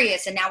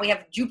Aquarius, and now we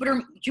have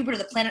Jupiter,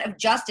 the planet of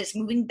justice,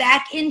 moving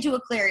back into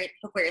Aquarius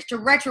to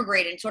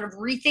retrograde and sort of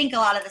rethink a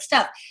lot of the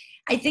stuff.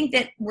 I think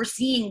that we're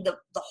seeing the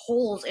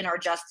holes in our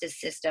justice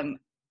system,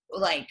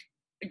 like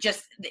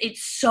just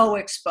it's so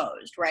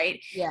exposed, right?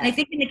 Yeah. And I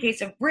think in the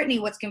case of Britney,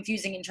 what's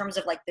confusing in terms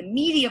of like the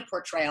media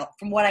portrayal,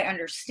 from what I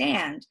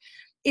understand,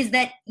 is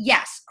that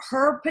yes,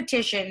 her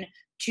petition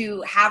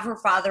to have her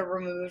father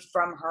removed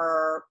from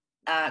her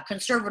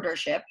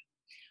conservatorship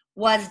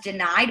was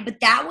denied, but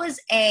that was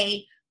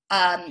a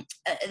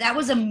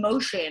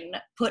motion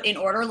put in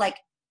order like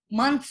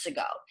months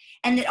ago,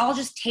 and it all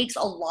just takes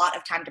a lot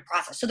of time to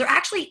process. So there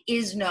actually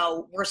is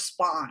no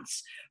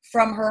response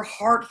from her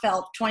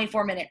heartfelt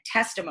 24-minute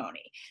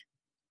testimony.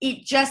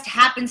 It just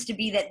happens to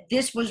be that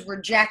this was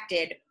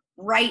rejected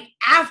right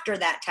after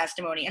that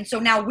testimony. And so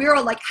now we're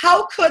all like,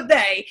 how could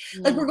they?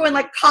 Like we're going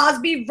like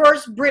Cosby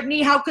versus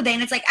Britney, how could they?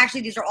 And it's like,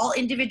 actually, these are all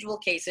individual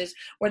cases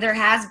where there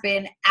has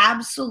been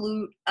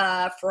absolute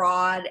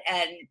fraud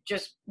and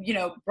just, you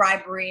know,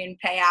 bribery and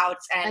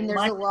payouts. And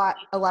there's a lot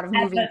of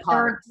moving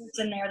parts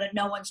in there that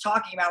no one's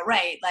talking about,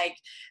 right? Like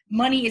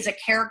money is a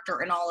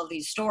character in all of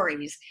these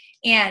stories.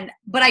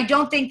 But I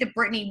don't think that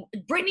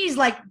Britney's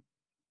like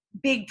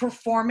big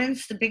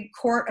performance, the big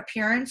court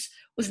appearance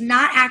was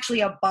not actually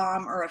a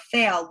bomb or a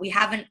fail.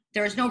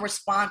 There is no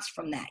response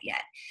from that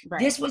yet.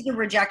 Right. This was a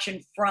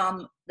rejection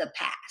from the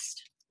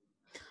past.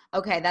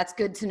 Okay, that's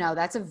good to know.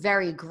 That's a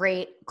very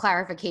great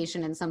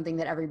clarification and something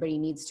that everybody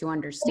needs to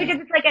understand.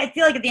 Because it's like, I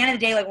feel like at the end of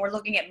the day, like we're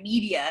looking at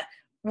media,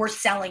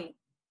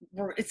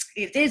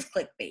 it is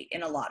clickbait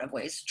in a lot of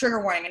ways.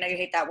 Trigger warning, I know you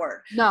hate that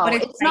word. No, but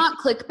it's not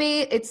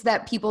clickbait. It's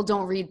that people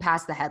don't read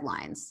past the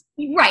headlines.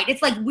 Right.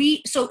 It's like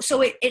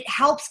it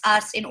helps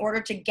us in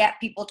order to get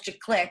people to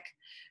click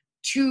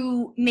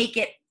to make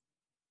it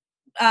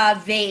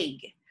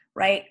vague,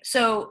 right?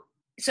 So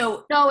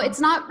no,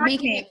 it's not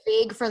making it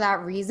vague for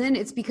that reason.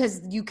 It's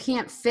because you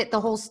can't fit the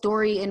whole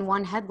story in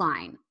one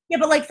headline. Yeah,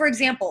 but like, for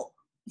example,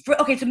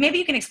 so maybe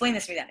you can explain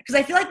this to me then. Because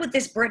I feel like with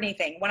this Britney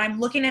thing, when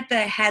I'm looking at the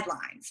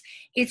headlines,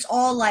 it's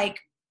all like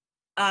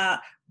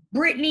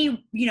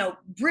Britney's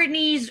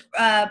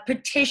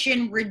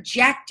petition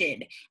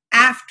rejected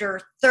after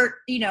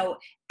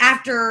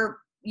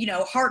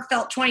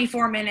heartfelt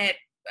 24-minute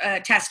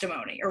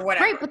testimony or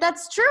whatever. Right, but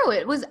that's true.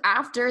 It was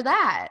after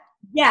that.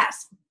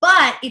 Yes,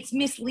 but it's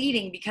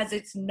misleading because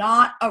it's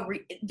not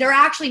they're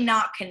actually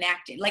not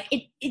connected. Like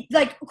it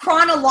like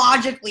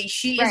chronologically,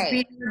 she is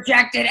being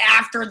rejected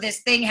after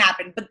this thing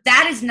happened, but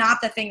that is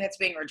not the thing that's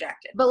being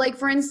rejected. But like,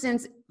 for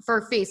instance,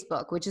 for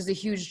Facebook, which is a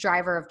huge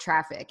driver of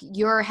traffic,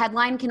 your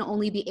headline can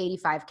only be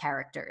 85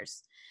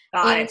 characters.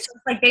 Got it. So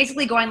it's like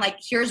basically going like,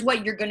 here's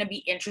what you're going to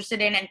be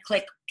interested in and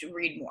click to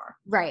read more.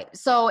 Right.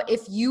 So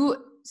if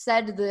you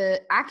said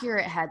the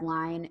accurate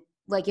headline,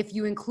 like if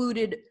you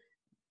included,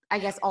 I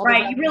guess, all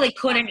right, you really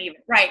couldn't even.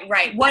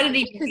 Right. What did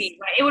it be?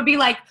 Right. It would be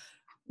like,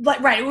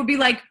 it would be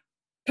like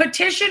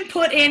petition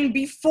put in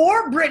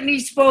before Britney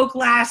spoke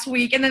last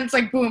week, and then it's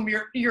like, boom,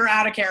 you're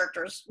out of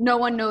characters. No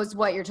one knows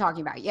what you're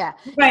talking about. Yeah.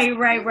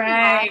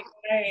 Right.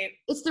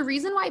 It's the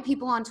reason why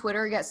people on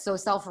Twitter get so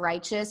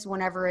self-righteous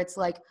whenever it's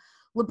like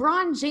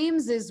LeBron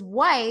James's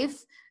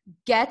wife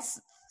gets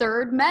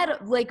third medal,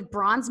 like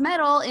bronze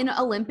medal in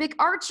Olympic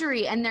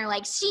archery, and they're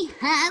like, she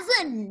has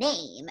a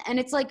name, and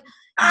it's like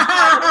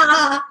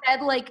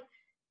said like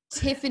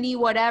Tiffany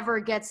whatever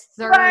gets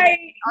third. Right,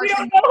 we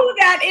don't know who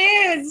that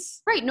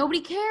is. Right,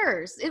 nobody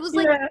cares. It was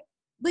like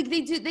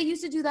they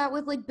used to do that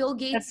with like Bill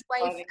Gates'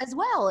 wife as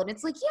well, and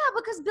it's like, yeah,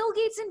 because Bill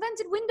Gates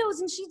invented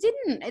Windows and she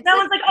didn't. It's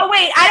like, oh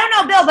wait, I don't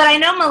know Bill, but I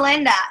know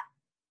Melinda.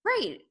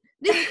 Right.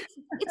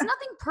 It's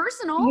nothing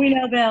personal. We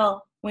know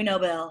Bill.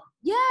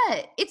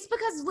 Yeah, it's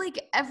because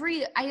like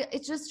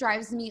it just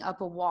drives me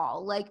up a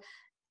wall. Like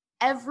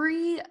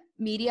every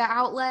media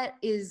outlet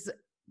is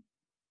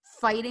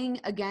fighting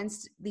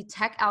against the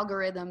tech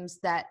algorithms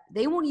that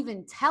they won't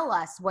even tell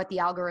us what the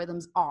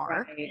algorithms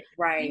are.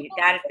 Right.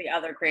 That is the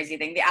other crazy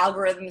thing. The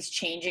algorithm is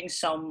changing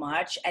so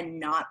much and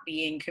not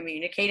being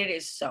communicated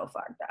is so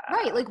fucked up.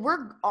 Right. Like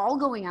we're all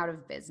going out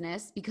of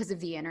business because of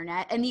the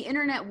internet, and the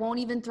internet won't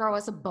even throw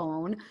us a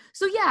bone.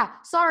 So yeah,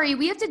 sorry,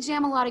 we have to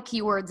jam a lot of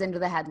keywords into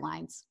the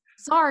headlines.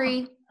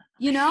 Sorry.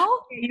 You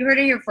know? You heard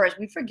it here first.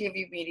 We forgive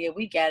you, media.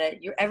 We get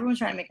it. Everyone's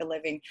trying to make a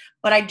living.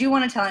 But I do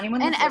want to tell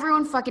anyone. And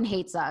everyone fucking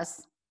hates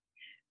us.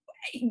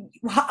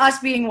 Us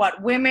being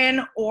what?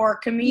 Women or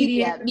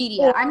comedians?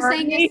 Media. I'm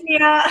saying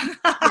media.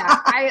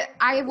 Yeah,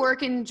 I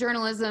work in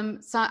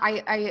journalism. So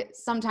I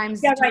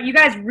sometimes. Yeah, right. You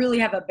guys really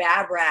have a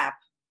bad rap.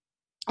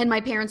 And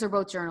my parents are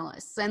both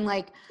journalists, and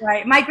like.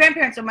 Right. My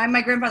grandparents are.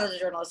 My grandfather's a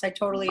journalist. I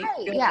totally.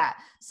 Right, yeah.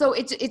 So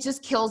it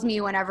just kills me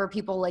whenever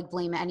people like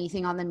blame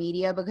anything on the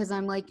media, because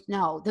I'm like,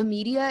 no, the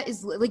media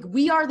is like,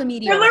 we are the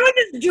media. They're literally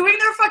just doing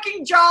their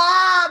fucking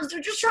jobs.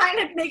 They're just trying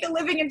to make a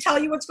living and tell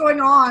you what's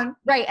going on.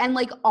 Right. And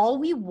like all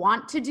we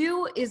want to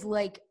do is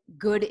like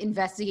good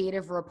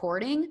investigative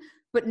reporting,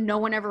 but no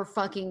one ever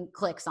fucking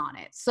clicks on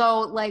it. So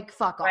like,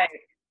 fuck off.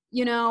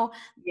 You know?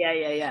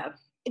 Yeah.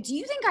 Do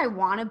you think I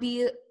want to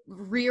be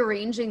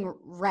rearranging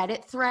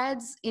Reddit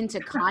threads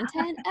into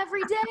content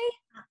every day?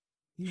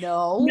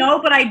 No,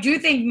 but I do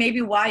think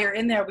maybe while you're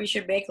in there, we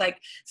should make like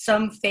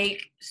some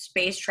fake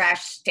space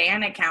trash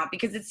stan account,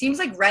 because it seems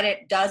like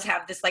Reddit does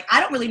have this, like,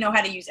 I don't really know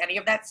how to use any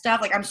of that stuff.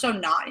 Like I'm so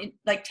not in,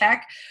 like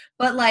tech,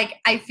 but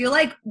like, I feel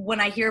like when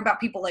I hear about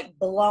people like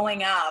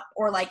blowing up,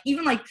 or like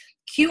even like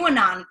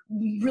QAnon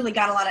really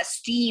got a lot of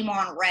steam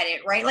on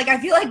Reddit, right? Like I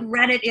feel like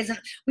Reddit isn't,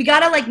 we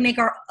gotta like make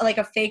our like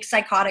a fake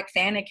psychotic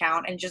fan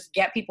account and just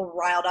get people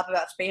riled up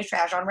about space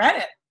trash on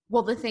Reddit.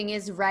 Well, the thing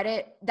is,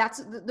 Reddit,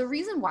 that's the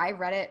reason why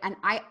Reddit, and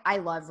I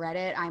love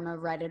Reddit. I'm a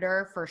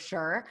Redditor for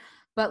sure.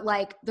 But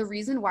like the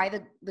reason why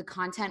the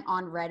content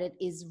on Reddit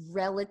is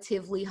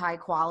relatively high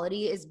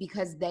quality is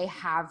because they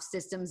have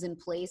systems in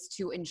place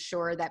to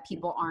ensure that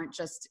people aren't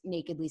just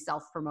nakedly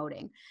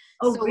self-promoting.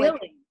 Oh, so, really?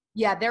 Like,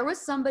 yeah, there was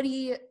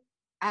somebody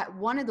at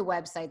one of the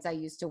websites I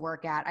used to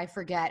work at, I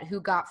forget, who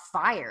got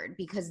fired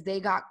because they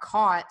got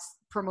caught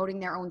promoting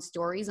their own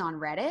stories on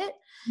Reddit.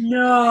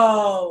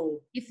 No.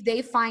 If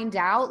they find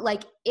out,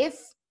 like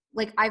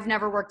I've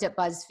never worked at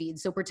BuzzFeed,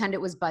 so pretend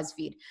it was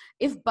BuzzFeed.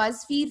 If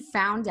BuzzFeed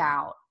found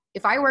out,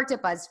 if I worked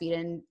at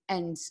BuzzFeed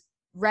and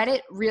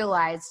Reddit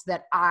realized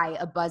that I,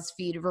 a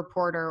BuzzFeed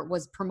reporter,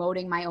 was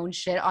promoting my own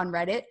shit on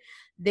Reddit,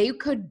 they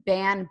could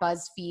ban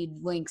BuzzFeed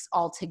links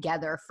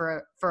altogether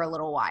for a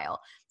little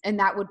while. And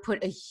that would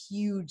put a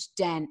huge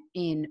dent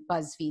in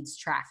BuzzFeed's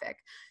traffic.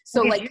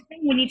 So like, you're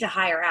saying we need to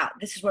hire out.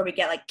 This is where we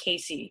get like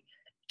Casey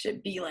to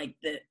be like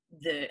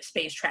the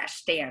space trash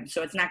stand.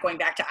 So it's not going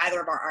back to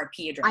either of our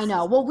RP addresses. I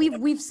know. Well,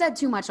 we've said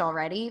too much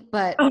already,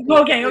 but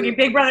okay.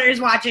 Big Brother is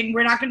watching.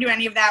 We're not going to do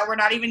any of that. We're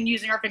not even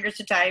using our fingers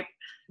to type.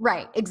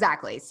 Right,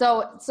 exactly.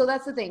 So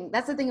that's the thing.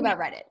 That's the thing about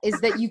Reddit,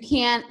 is that you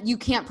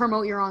can't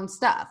promote your own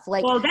stuff.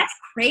 Like, well, that's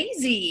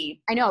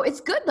crazy. I know. It's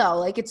good though.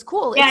 Like, it's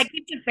cool. Yeah, it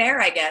keeps it fair,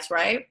 I guess,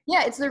 right?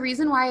 Yeah, it's the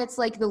reason why it's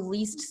like the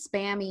least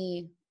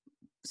spammy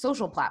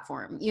social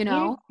platform, you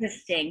know?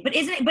 Interesting. But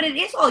it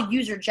is all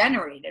user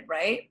generated,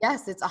 right?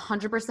 Yes, it's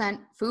 100%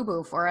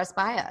 FUBU for us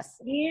by us.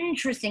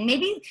 Interesting.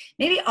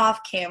 Maybe off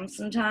cam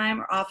sometime,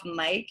 or off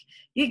mic,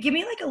 you give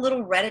me like a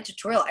little Reddit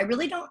tutorial. I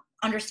really don't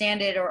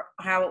understand it or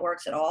how it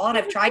works at all, and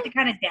I've tried to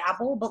kind of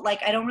dabble, but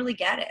like I don't really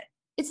get it.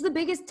 It's the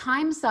biggest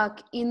time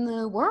suck in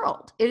the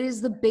world. It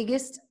is the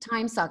biggest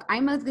time suck.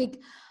 I'm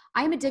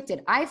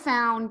addicted. I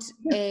found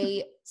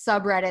a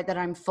subreddit that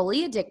I'm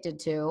fully addicted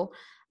to.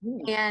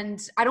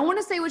 And I don't want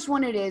to say which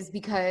one it is,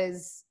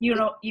 because you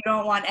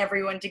don't want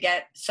everyone to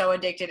get so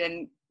addicted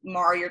and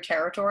mar your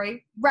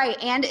territory. Right.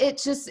 And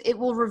it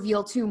will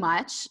reveal too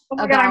much. Oh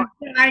my God,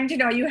 I'm dying to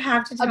know. You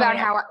have to tell about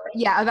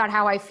me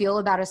how I feel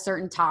about a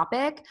certain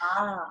topic.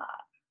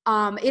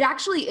 It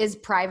actually is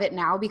private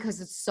now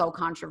because it's so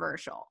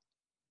controversial.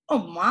 Oh,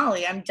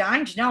 Molly, I'm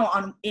dying to know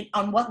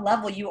on what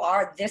level you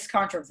are this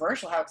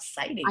controversial. How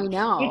exciting. I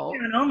know.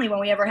 Patreon only when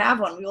we ever have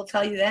one. We will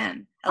tell you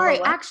then. All right,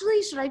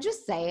 actually, should I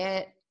just say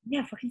it?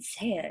 Yeah, fucking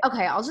say it.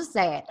 Okay, I'll just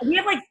say it. We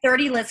have like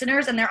 30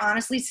 listeners, and they're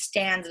honestly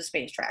stands of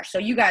space trash. So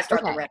you guys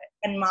start the Reddit,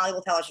 and Molly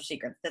will tell us your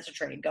secret. That's a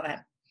trade. Go ahead.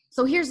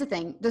 So here's the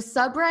thing. The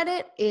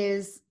subreddit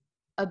is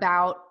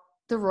about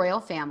the royal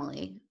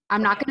family.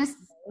 I'm not going to...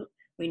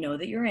 We know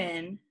that you're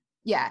in.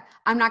 Yeah,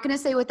 I'm not going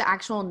to say what the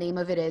actual name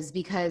of it is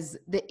because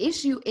the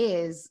issue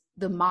is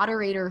the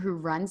moderator who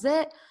runs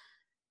it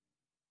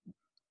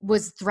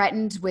was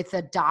threatened with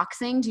a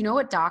doxing. Do you know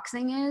what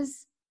doxing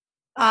is?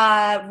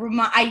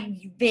 I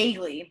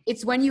vaguely.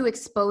 It's when you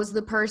expose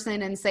the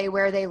person and say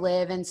where they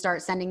live and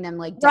start sending them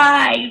like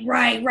right.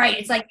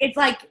 It's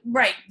like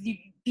right.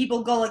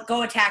 People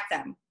go attack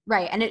them.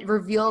 Right, and it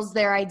reveals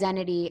their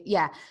identity.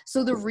 Yeah.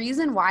 So the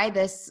reason why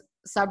this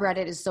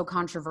subreddit is so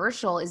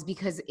controversial is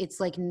because it's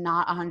like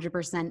not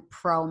 100%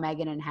 pro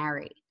Meghan and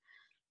Harry.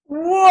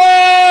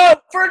 Whoa!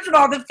 First of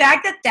all, the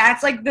fact that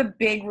that's like the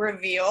big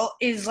reveal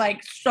is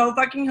like so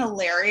fucking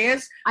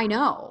hilarious. I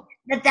know.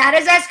 That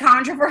is as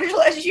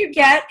controversial as you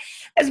get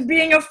as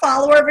being a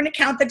follower of an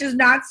account that does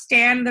not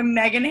stand the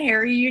Meghan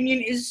Harry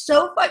union is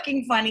so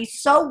fucking funny,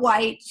 so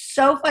white,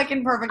 so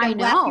fucking perfect. I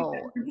know.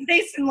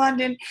 Based in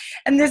London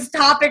and this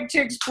topic to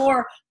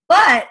explore.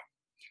 But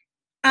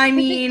I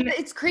mean,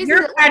 it's crazy.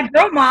 You're a bad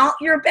girl, Mal.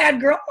 You're a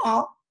bad girl,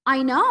 Mal.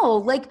 I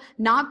know. Like,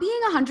 not being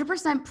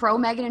 100% pro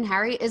Meghan and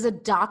Harry is a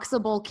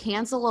doxable,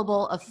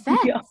 cancelable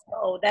offense.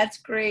 Oh, that's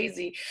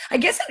crazy. I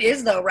guess it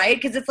is, though, right?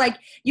 Because it's like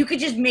you could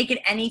just make it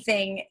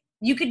anything.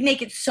 You could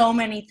make it so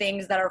many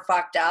things that are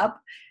fucked up,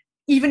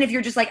 even if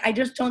you're just like, I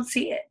just don't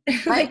see it.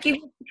 Right. Like,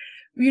 if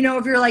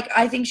you're like,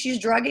 I think she's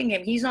drugging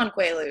him. He's on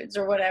Quaaludes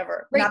or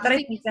whatever. Right. Not that I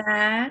think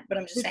that, but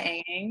I'm just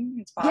saying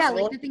it's possible. Yeah,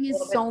 like the thing is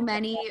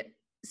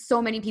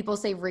so many people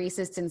say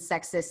racist and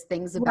sexist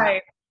things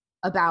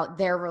about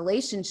their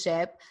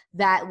relationship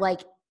that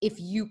like if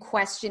you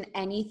question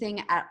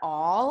anything at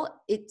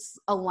all, it's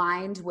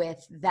aligned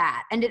with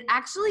that. And it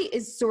actually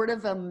is sort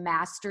of a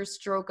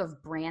masterstroke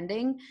of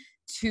branding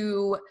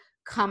to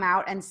come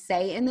out and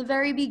say in the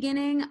very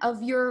beginning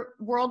of your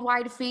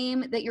worldwide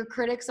fame that your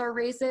critics are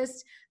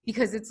racist,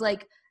 because it's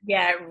like,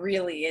 yeah, it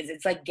really is.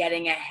 It's like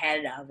getting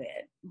ahead of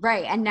it.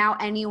 Right. And now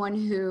anyone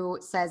who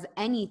says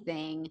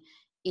anything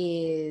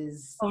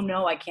is, oh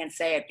no, I can't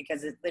say it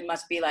because it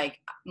must be like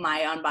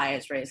my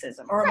unbiased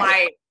racism or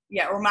my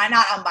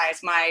not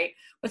unbiased, my,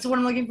 what's the word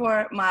I'm looking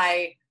for?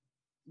 My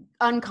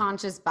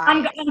unconscious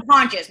bias.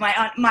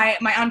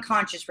 My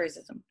unconscious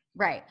racism.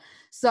 Right.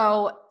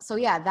 So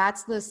yeah,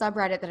 that's the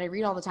subreddit that I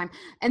read all the time.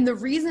 And the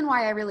reason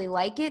why I really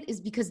like it is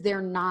because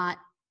they're not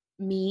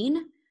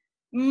mean.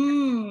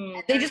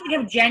 They just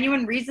have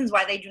genuine reasons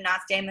why they do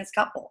not stand this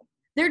couple.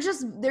 They're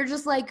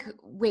just like,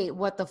 wait,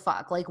 what the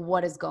fuck? Like,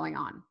 what is going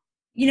on?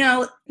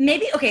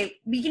 Maybe, okay,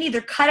 we can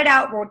either cut it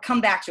out or come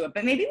back to it,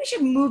 but maybe we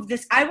should move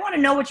this. I want to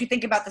know what you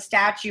think about the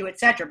statue,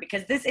 etc.,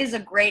 because this is a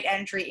great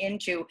entry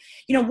into,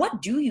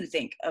 what do you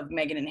think of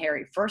Meghan and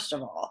Harry, first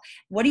of all?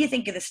 What do you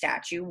think of the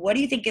statue? What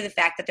do you think of the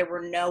fact that there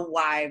were no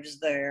wives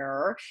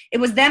there? It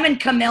was them and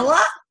Camilla?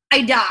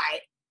 I died.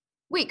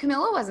 Wait,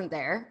 Camilla wasn't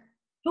there.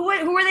 Who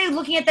were they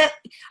looking at that?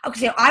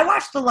 Okay, so I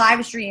watched the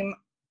live stream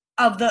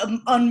of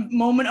the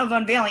moment of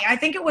unveiling. I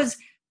think it was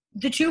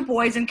the two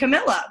boys and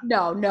Camilla.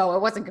 No,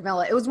 it wasn't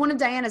Camilla. It was one of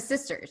Diana's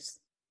sisters.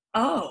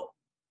 Oh.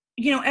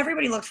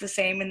 Everybody looks the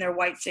same in their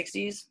white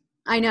 60s.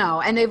 I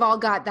know. And they've all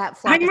got that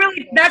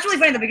that's really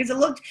funny though, because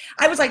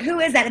I was like, who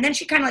is that? And then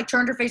she kind of like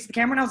turned her face to the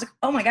camera and I was like,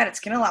 oh my God, it's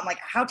Camilla. I'm like,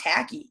 how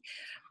tacky.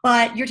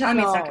 But you're telling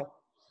me it's not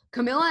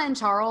Camilla and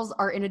Charles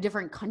are in a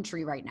different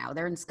country right now.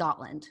 They're in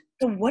Scotland.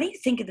 So what do you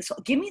think of this?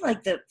 Give me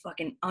like the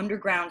fucking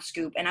underground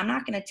scoop. And I'm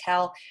not going to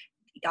tell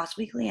Us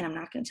Weekly, and I'm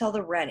not going to tell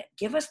the Reddit.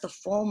 Give us the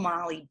full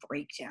Molly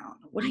breakdown.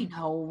 I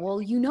know. Well,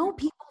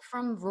 people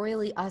from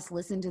Royally Us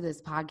listen to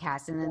this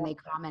podcast, and then they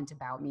comment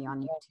about me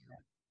on YouTube.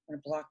 I'm going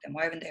to block them.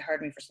 Why haven't they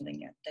hired me for something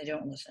yet? They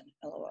don't listen.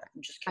 LOL.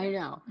 I'm just kidding. I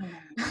know.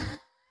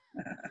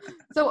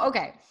 So,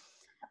 okay.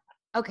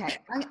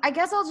 I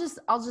guess I'll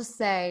just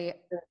say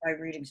my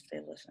readings if they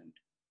listened.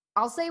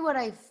 I'll say what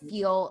I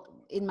feel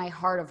in my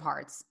heart of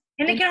hearts.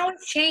 And it can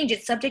always change.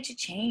 It's subject to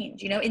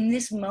change. In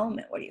this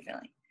moment, what are you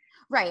feeling?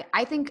 Right.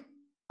 I think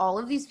all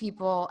of these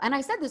people, and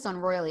I said this on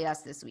Royally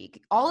Us this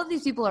week, all of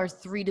these people are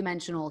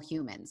three-dimensional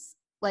humans.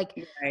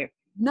 Like,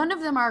 none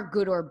of them are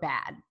good or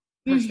bad,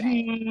 per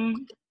se.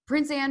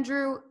 Prince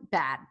Andrew,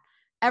 bad.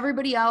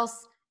 Everybody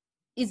else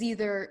is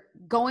either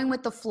going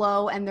with the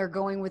flow and they're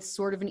going with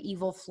sort of an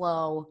evil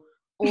flow,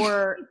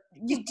 or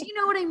do you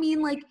know what I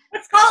mean? Like,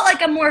 let's call it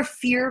like a more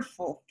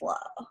fearful flow.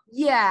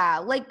 Yeah,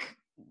 like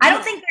I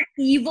don't think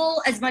they're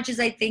evil as much as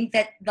I think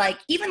that like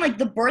even like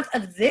the birth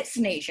of this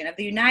nation, of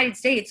the United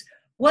States,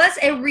 was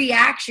a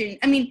reaction.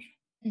 I mean,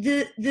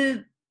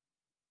 the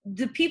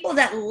people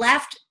that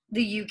left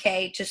the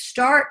UK to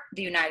start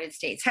the United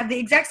States have the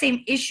exact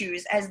same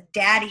issues as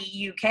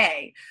Daddy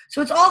UK.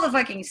 So it's all the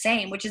fucking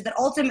same, which is that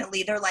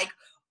ultimately they're like,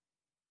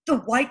 the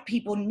white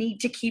people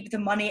need to keep the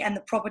money and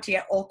the property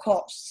at all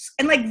costs.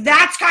 And like,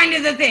 that's kind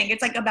of the thing.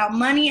 It's like about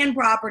money and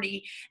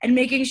property and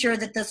making sure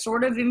that the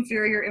sort of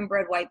inferior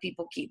inbred white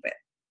people keep it.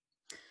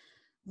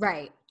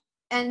 Right.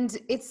 And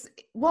it's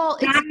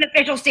not an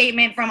official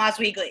statement from Us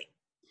Weekly.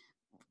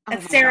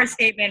 That's Sarah's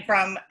statement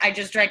from I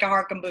just drank a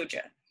hard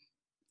kombucha.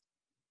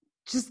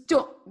 Just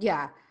don't,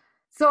 yeah.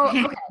 So,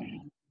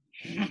 okay.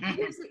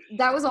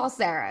 That was all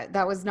Sarah.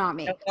 That was not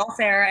me. That was all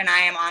Sarah, and I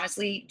am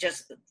honestly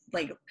just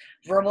like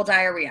verbal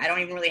diarrhea. I don't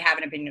even really have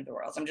an opinion of the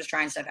royals. I'm just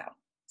trying stuff out.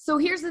 So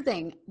here's the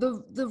thing.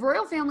 The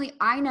royal family,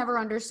 I never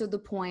understood the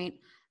point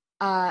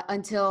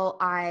until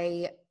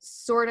I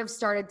sort of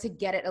started to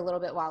get it a little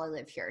bit while I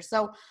live here.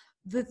 So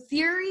the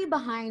theory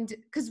behind,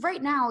 because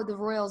right now the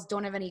royals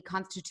don't have any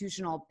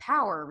constitutional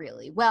power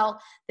really.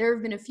 Well, there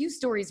have been a few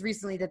stories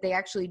recently that they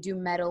actually do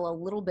meddle a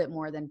little bit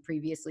more than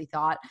previously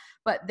thought,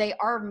 but they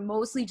are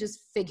mostly just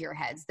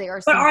figureheads.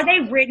 But are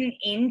they written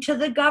into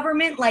the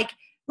government? Like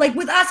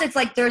with us, it's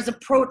like there's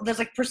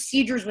like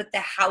procedures with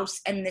the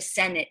House and the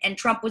Senate, and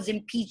Trump was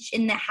impeached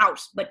in the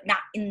House, but not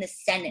in the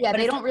Senate. Yeah, but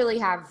they don't really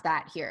have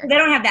that here. They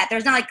don't have that.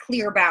 There's not like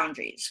clear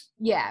boundaries.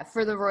 Yeah,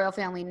 for the royal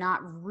family, not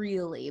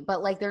really,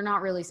 but like they're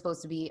not really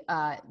supposed to be.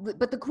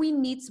 But the Queen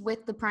meets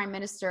with the Prime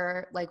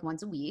Minister like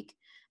once a week,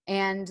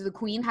 and the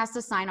Queen has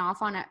to sign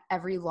off on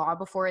every law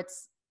before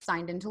it's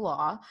signed into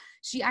law.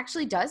 She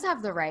actually does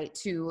have the right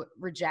to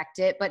reject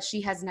it, but she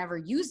has never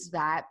used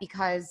that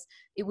because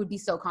it would be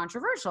so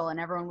controversial and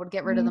everyone would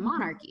get rid of the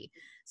monarchy.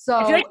 So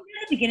I feel like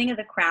at the beginning of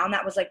The Crown,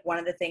 that was like one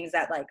of the things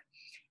that like,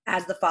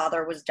 as the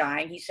father was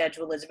dying, he said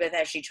to Elizabeth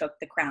as she took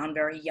the crown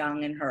very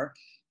young in her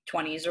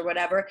 20s or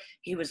whatever,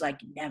 he was like,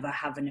 never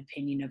have an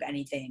opinion of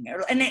anything.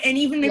 And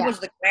even it was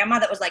the grandma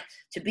that was like,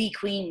 to be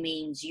queen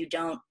means you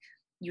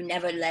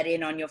never let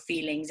in on your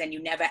feelings and you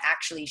never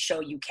actually show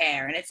you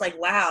care. And it's like,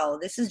 wow,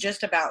 this is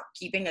just about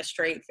keeping a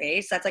straight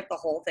face. That's like the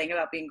whole thing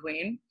about being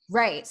queen.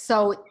 Right.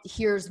 So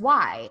here's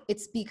why.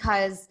 It's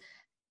because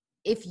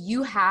if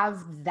you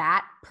have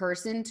that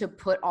person to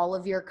put all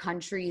of your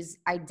country's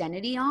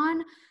identity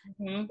on,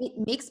 it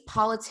makes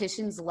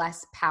politicians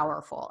less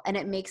powerful, and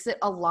it makes it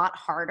a lot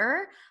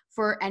harder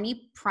for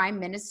any prime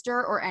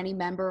minister or any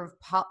member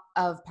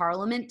of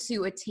parliament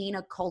to attain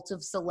a cult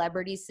of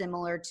celebrity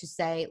similar to,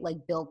 say, like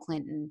Bill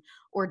Clinton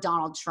or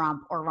Donald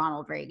Trump or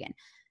Ronald Reagan.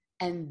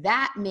 And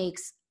that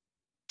makes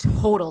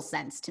total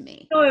sense to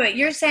me. So wait,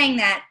 you're saying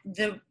that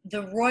the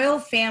royal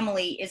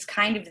family is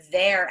kind of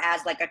there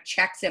as like a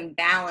checks and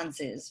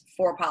balances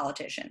for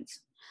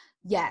politicians.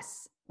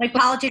 Yes. Like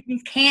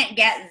politicians can't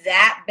get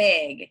that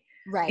big.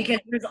 Right. Because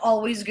there's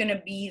always going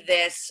to be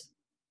this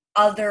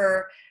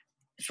other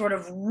sort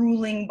of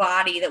ruling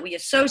body that we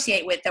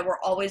associate with that we're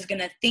always going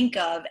to think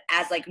of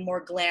as like more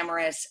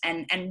glamorous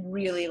and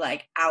really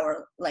like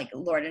our like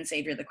Lord and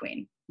Savior, the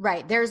Queen.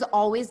 Right. There's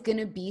always going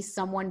to be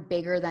someone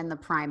bigger than the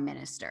prime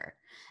minister.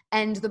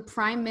 And the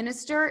prime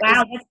minister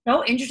Wow, that's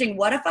so interesting.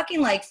 What a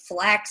fucking like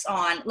flex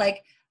on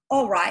like,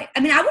 all right. I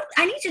mean,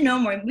 I need to know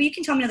more. You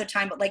can tell me another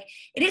time, but like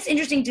it is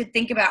interesting to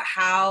think about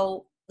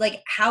how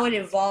it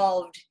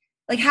evolved,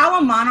 like how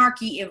a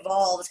monarchy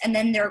evolves, and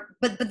then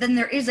but then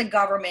there is a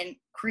government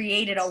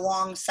created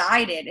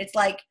alongside it. It's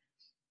like,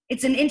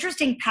 it's an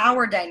interesting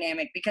power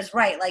dynamic because,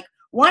 right, like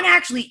one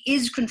actually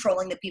is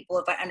controlling the people,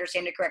 if I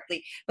understand it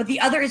correctly, but the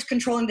other is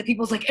controlling the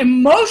people's like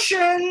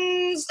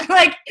emotions.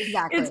 Like,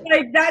 exactly. It's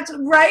like, that's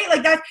right.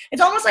 Like that,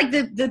 it's almost like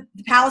the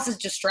palace is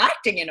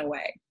distracting in a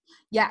way.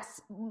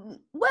 Yes.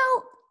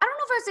 Well, I don't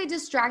know if I say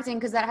distracting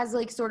because that has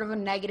like sort of a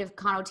negative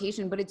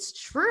connotation, but it's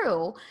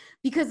true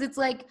because it's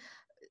like,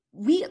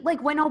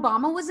 when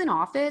Obama was in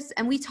office,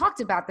 and we talked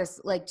about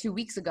this like 2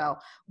 weeks ago,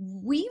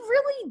 we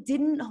really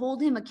didn't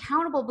hold him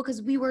accountable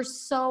because we were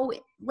so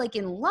like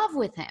in love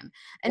with him.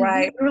 And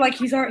right. We were like,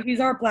 he's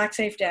our black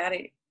safe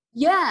daddy.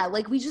 Yeah.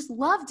 Like we just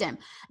loved him.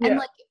 Yeah. And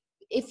like,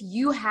 if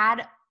you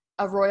had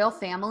a royal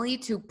family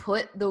to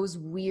put those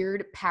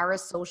weird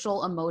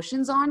parasocial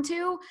emotions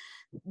onto,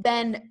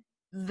 then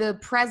the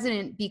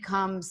president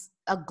becomes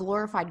a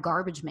glorified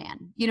garbage man.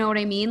 You know what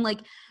I mean? Like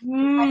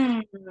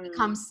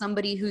becomes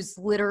somebody who's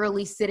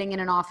literally sitting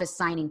in an office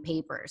signing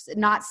papers,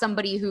 not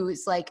somebody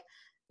who's like,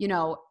 you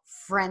know,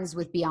 friends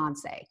with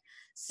Beyonce.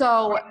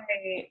 So,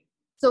 right.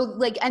 So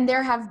like, and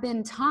there have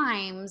been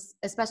times,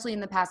 especially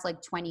in the past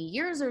like 20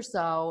 years or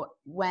so,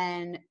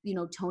 when, you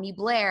know, Tony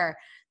Blair,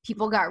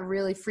 people got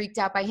really freaked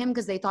out by him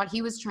because they thought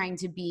he was trying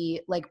to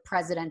be like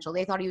presidential.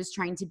 They thought he was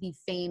trying to be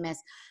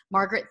famous.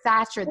 Margaret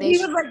Thatcher. He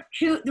was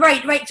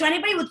like right. So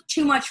anybody with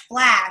too much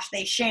flash,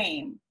 they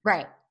shame.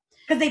 Right.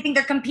 Because they think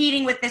they're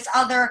competing with this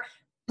other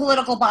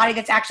political body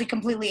that's actually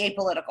completely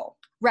apolitical.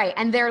 Right.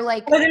 And they're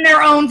like within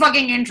their own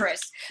fucking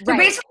interests. So right.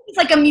 Basically it's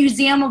like a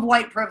museum of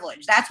white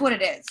privilege. That's what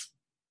it is.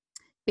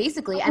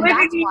 Basically. And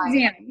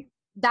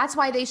that's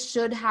why they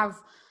should have.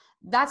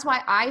 That's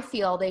why I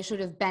feel they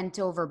should have bent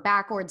over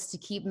backwards to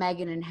keep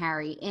Meghan and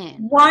Harry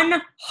in.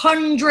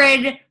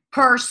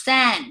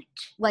 100%.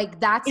 Like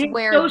that's it's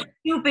where so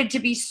stupid to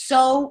be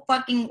so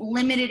fucking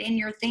limited in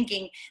your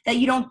thinking that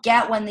you don't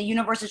get when the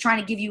universe is trying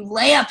to give you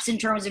layups in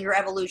terms of your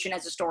evolution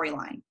as a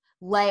storyline.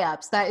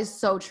 layups. That is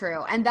so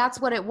true. And that's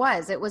what it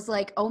was. It was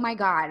like, oh my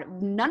God,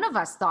 none of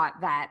us thought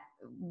that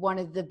one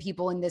of the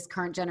people in this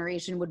current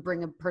generation would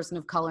bring a person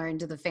of color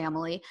into the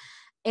family.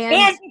 And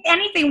if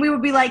anything, we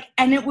would be like,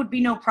 and it would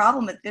be no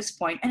problem at this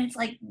point. And it's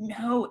like,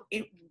 no,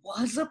 it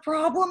was a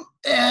problem.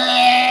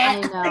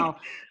 I know.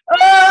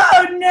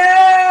 Oh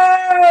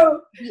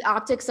no. The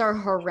optics are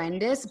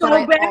horrendous.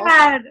 So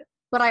bad.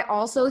 But I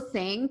also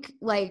think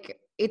like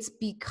it's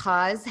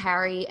because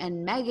Harry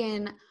and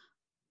Meghan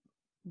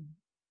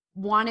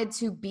wanted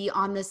to be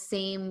on the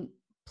same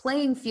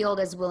playing field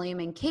as William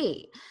and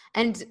Kate.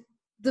 And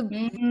the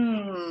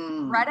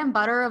bread and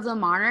butter of the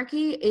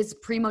monarchy is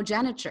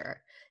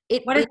primogeniture.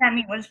 What does that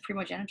mean? What is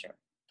primogeniture?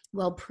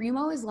 Well,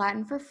 primo is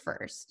Latin for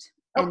first.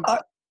 And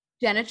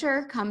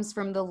geniture comes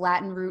from the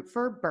Latin root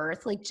for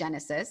birth, like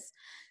Genesis.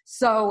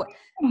 So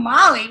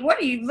Molly, what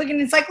are you looking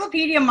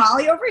Encyclopedia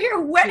Molly over here?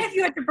 What have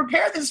you had to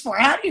prepare this for?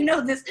 How do you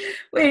know this?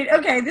 Wait,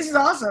 okay, this is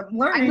awesome.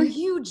 Learning. I'm a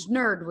huge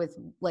nerd with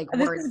like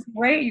words. This is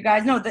great, you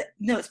guys.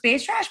 No,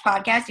 Space Trash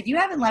Podcast. If you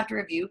haven't left a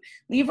review,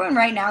 leave one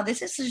right now.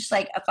 This is just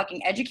like a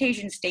fucking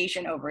education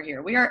station over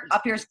here. We are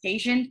up here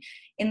stationed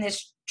in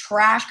this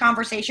trash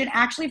conversation,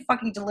 actually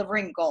fucking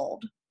delivering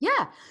gold.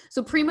 Yeah.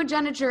 So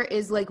primogeniture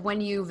is like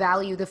when you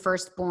value the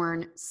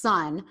firstborn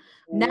son.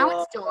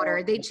 Now it's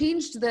daughter. They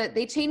changed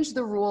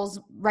the rules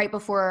right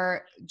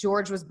before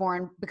George was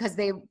born because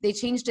they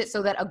changed it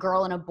so that a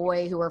girl and a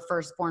boy who were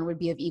firstborn would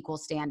be of equal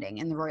standing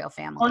in the royal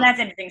family. Oh, that's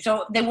interesting.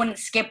 So they wouldn't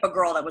skip a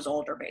girl that was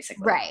older,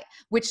 basically. Right.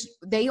 Which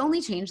they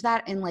only changed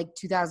that in like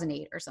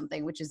 2008 or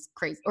something, which is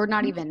crazy. Or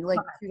not even, like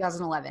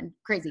 2011.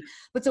 Crazy.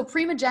 But so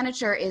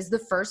primogeniture is the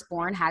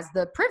firstborn has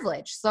the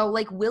privilege. So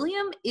like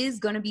William is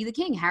going to be the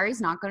king. Harry's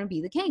not going to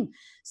be the king.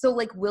 So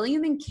like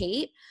William and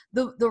Kate,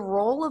 the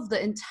role of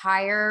the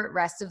entire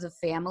rest of the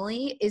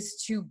family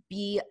is to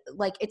be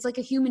like, it's like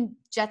a human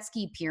jet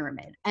ski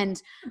pyramid, and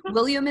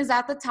William is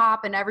at the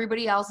top and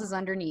everybody else is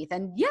underneath.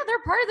 And yeah,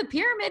 they're part of the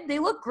pyramid. They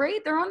look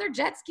great. They're on their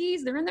jet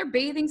skis. They're in their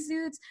bathing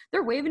suits.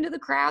 They're waving to the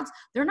crowds.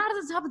 They're not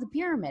at the top of the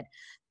pyramid.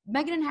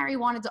 Meghan and Harry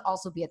wanted to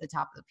also be at the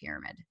top of the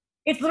pyramid.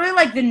 It's literally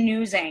like the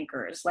news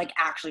anchors, like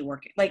actually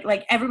working.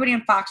 Like everybody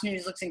on Fox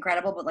News looks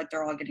incredible, but like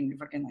they're all getting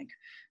fucking like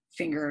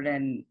fingered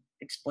and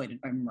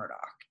exploited by Murdoch.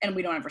 And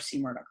we don't ever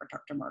see Murdoch or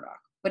talk to Murdoch.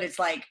 But it's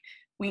like,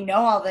 we know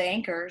all the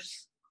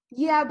anchors.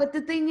 Yeah, but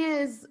the thing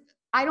is,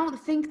 I don't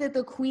think that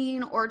the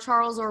Queen or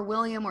Charles or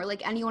William or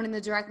like anyone in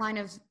the direct line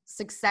of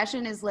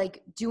succession is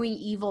like doing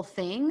evil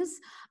things.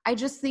 I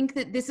just think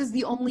that this is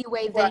the only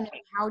way they know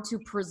how to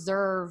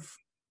preserve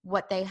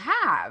what they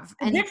have.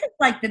 And this is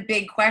like the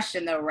big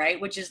question though,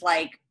 right? Which is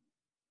like,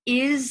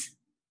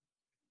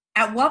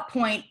 at what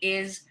point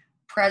is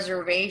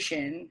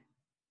preservation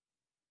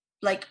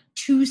like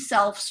too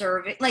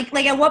self-serving? Like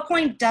at what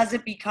point does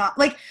it become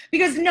like,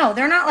 because no,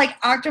 they're not like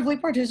actively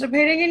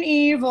participating in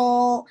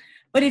evil,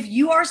 but if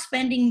you are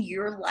spending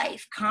your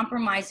life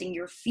compromising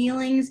your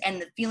feelings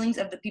and the feelings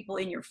of the people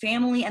in your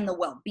family and the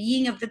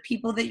well-being of the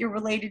people that you're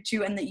related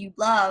to and that you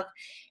love,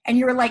 and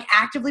you're like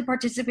actively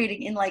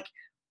participating in like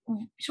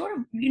sort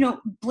of, you know,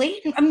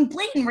 blatant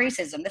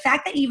racism, the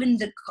fact that even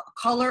the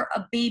color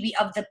of baby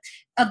of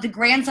the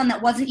grandson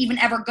that wasn't even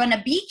ever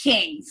gonna be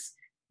king's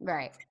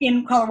right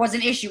skin color was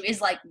an issue is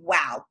like,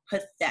 wow,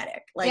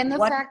 pathetic. Like,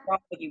 what's wrong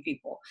with you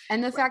people?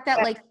 And the fact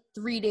that like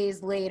 3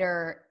 days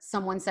later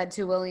someone said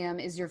to William,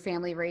 is your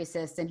family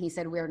racist? And he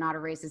said, we're not a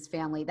racist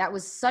family. That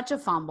was such a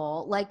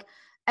fumble. Like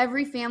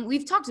every family,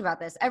 we've talked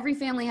about this, every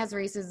family has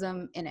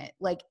racism in it.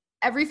 Like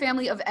every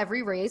family of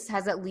every race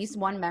has at least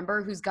one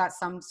member who's got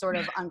some sort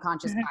of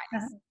unconscious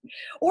bias.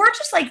 Or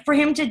just like for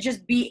him to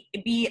just be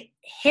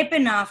hip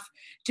enough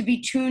to be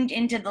tuned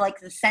into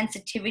the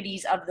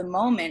sensitivities of the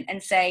moment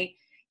and say,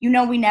 you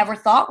know, we never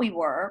thought we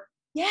were.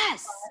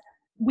 Yes.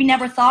 We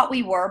never thought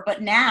we were, but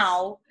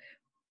now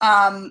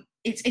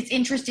it's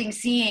interesting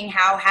seeing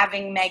how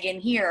having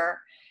Meghan here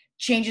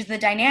changes the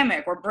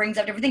dynamic or brings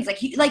up different things.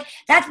 Like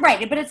that's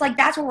right. But it's like,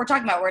 that's what we're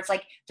talking about, where it's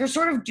like, they're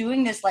sort of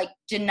doing this like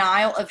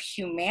denial of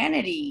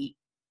humanity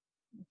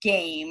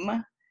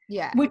game.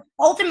 Yeah. Which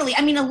ultimately,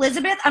 I mean,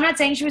 Elizabeth, I'm not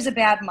saying she was a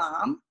bad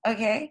mom.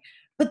 Okay.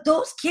 But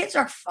those kids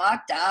are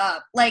fucked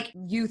up. Like,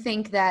 you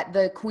think that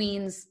the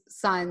Queen's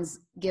sons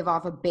give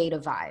off a beta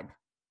vibe?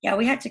 Yeah,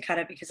 we had to cut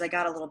it because I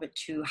got a little bit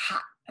too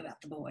hot about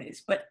the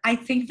boys. But I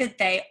think that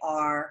they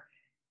are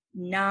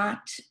not,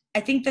 I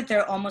think that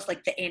they're almost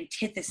like the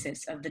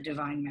antithesis of the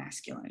divine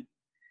masculine.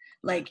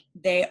 Like,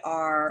 they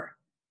are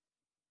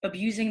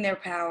abusing their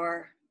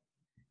power.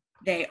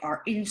 They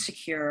are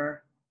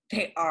insecure.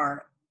 They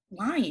are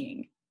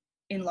lying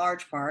in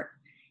large part.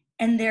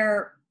 And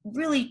they're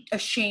really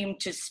ashamed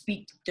to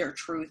speak their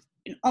truth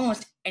in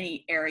almost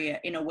any area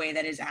in a way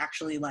that is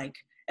actually like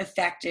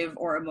effective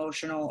or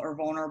emotional or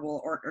vulnerable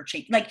or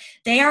change. Like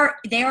they are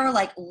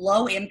like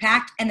low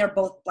impact, and they're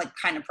both like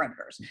kind of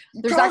predators.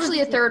 There's actually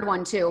a third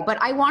one too, but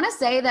I want to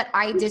say that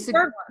I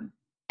disagree.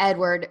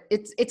 Edward.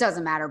 It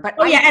doesn't matter. But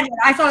Edward.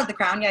 I thought of the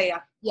crown. Yeah.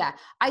 Yeah.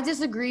 I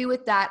disagree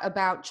with that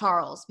about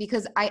Charles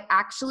because I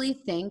actually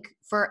think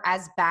for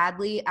as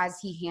badly as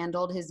he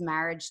handled his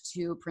marriage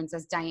to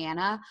Princess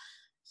Diana,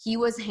 he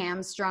was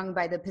hamstrung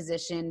by the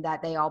position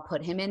that they all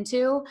put him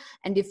into.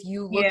 And if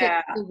you look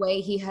at the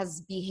way he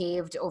has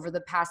behaved over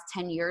the past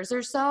 10 years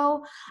or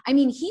so, I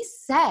mean, he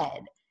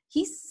said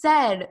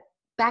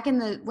back in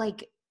the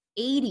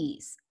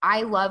 80s,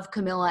 I love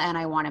Camilla and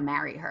I want to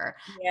marry her.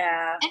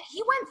 Yeah. And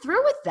he went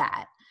through with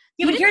that.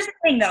 Yeah, but here's the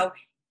thing though.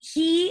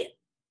 He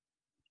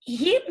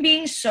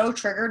being so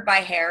triggered by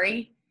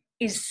Harry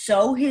is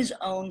so his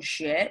own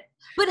shit.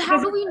 But how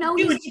do we know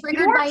he's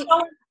triggered by...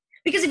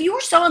 Because if you were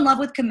so in love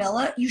with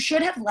Camilla, you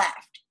should have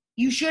left.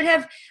 You should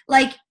have,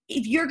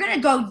 if you're going to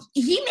go,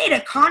 he made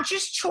a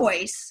conscious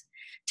choice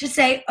to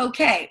say,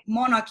 okay,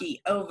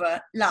 monarchy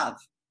over love.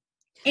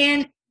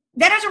 And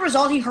then as a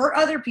result, he hurt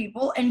other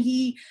people. And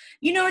he,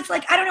 it's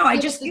I don't know. I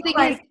just feel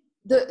like.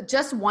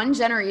 Just one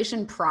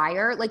generation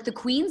prior, the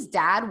Queen's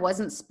dad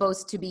wasn't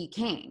supposed to be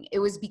king. It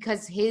was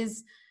because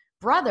his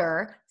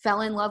brother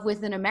fell in love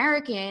with an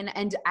American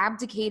and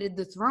abdicated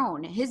the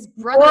throne. His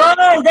brother.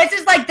 Whoa, this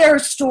is their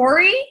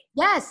story?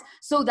 Yes.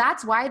 So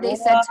that's why they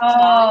said to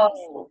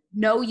Charles,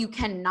 no, you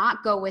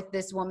cannot go with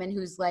this woman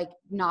who's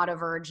not a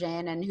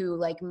virgin and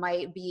who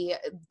might be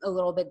a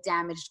little bit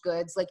damaged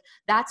goods.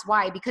 That's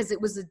why, because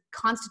it was a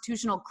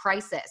constitutional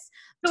crisis.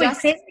 So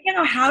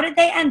how did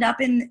they end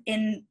up in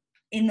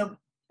the,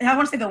 I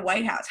want to say the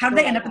White House. How did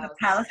they end up in the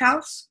Palace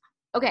House?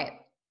 Okay.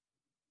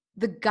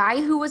 The guy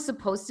who was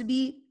supposed to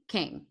be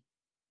king,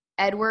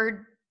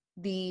 Edward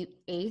the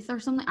Eighth or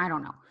something. I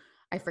don't know.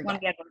 I forget. One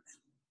of the Edwards.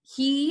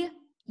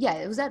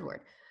 It was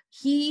Edward.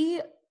 He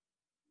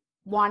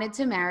wanted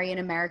to marry an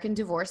American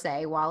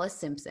divorcee, Wallis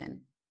Simpson.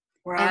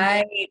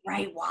 Right.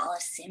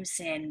 Wallis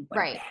Simpson.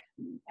 Right.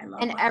 I love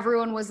and Wallis.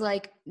 Everyone was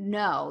like,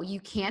 no, you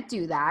can't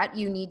do that.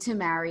 You need to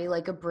marry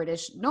a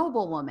British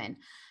noblewoman.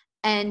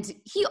 And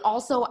he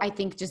also, I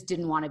think, just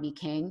didn't want to be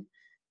king.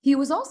 He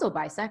was also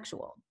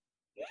bisexual.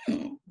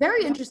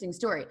 Very interesting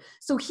story.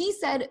 So he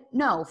said,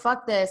 no,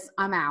 fuck this,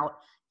 I'm out.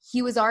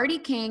 He was already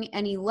king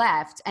and he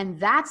left. And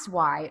that's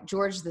why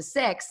George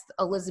VI,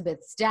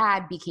 Elizabeth's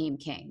dad, became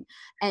king.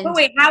 And but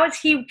wait, how is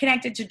he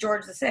connected to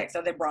George VI?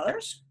 Are they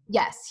brothers?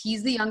 Yes,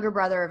 he's the younger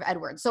brother of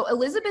Edward. So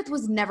Elizabeth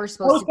was never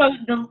supposed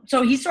to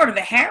So he's sort of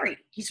a Harry.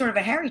 He's sort of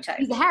a Harry type.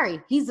 He's a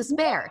Harry. He's the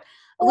spare.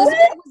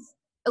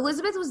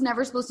 Elizabeth was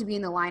never supposed to be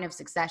in the line of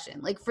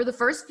succession. For the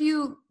first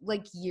few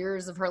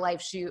years of her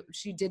life,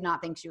 she did not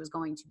think she was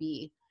going to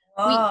be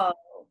queen.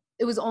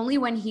 It was only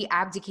when he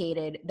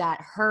abdicated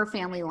that her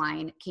family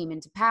line came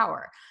into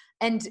power.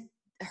 And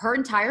her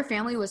entire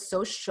family was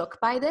so shook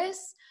by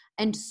this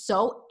and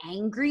so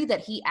angry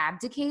that he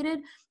abdicated.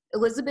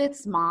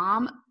 Elizabeth's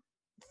mom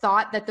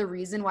thought that the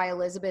reason why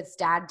Elizabeth's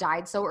dad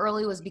died so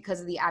early was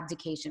because of the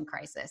abdication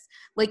crisis.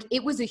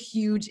 It was a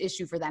huge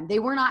issue for them. They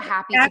were not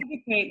happy.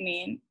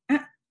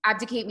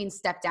 Abdicate means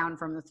step down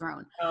from the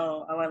throne. I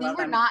love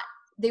that.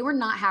 They were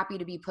not happy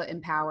to be put in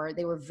power.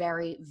 They were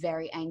very,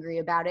 very angry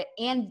about it.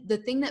 And the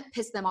thing that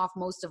pissed them off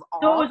most of all.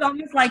 So it was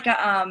almost like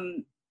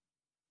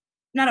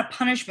not a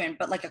punishment,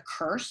 but a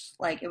curse.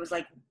 It was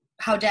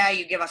how dare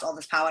you give us all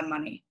this power and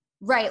money?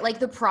 Right.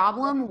 The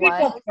problem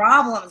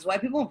was.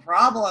 White people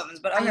problems.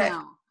 But okay. I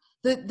know.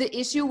 The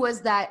issue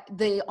was that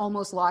they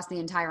almost lost the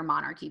entire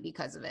monarchy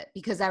because of it.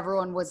 Because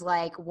everyone was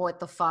like, what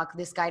the fuck?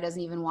 This guy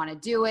doesn't even want to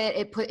do it.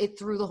 It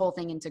threw the whole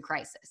thing into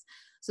crisis.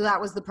 So that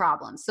was the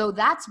problem. So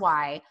that's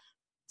why.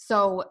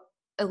 So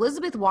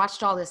Elizabeth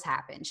watched all this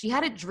happen. She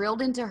had it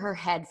drilled into her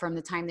head from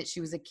the time that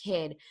she was a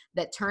kid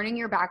that turning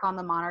your back on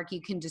the monarchy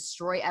can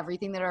destroy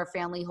everything that our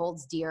family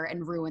holds dear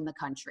and ruin the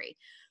country.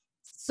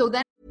 So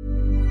then.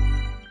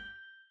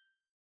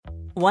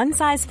 One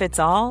size fits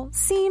all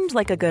seemed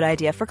like a good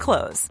idea for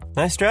clothes.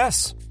 Nice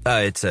dress.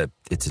 It's a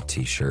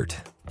t-shirt.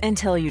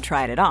 Until you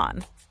tried it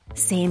on.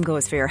 Same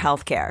goes for your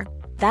healthcare.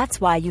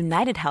 That's why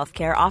United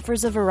Healthcare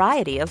offers a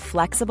variety of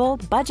flexible,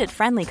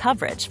 budget-friendly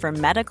coverage for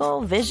medical,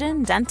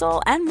 vision,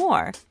 dental, and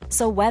more.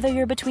 So whether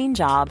you're between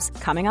jobs,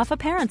 coming off a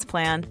parent's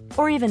plan,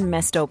 or even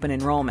missed open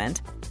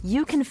enrollment,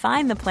 you can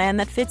find the plan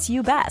that fits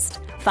you best.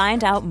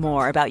 Find out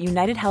more about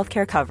United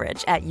Healthcare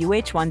coverage at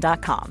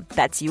uh1.com.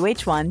 That's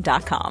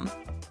uh1.com.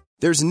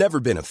 There's never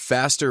been a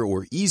faster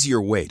or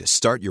easier way to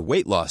start your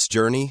weight loss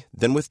journey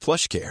than with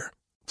PlushCare.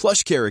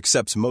 PlushCare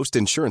accepts most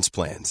insurance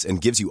plans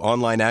and gives you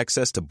online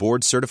access to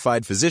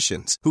board-certified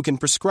physicians who can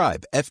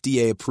prescribe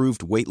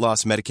FDA-approved weight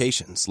loss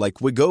medications like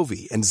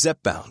Wegovy and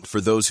Zepbound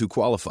for those who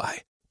qualify.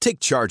 Take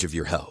charge of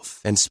your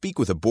health and speak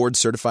with a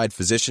board-certified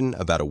physician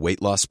about a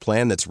weight loss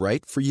plan that's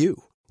right for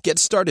you. Get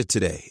started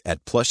today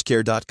at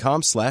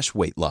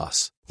plushcare.com/weight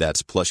loss.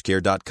 That's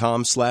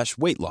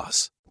plushcare.com/weight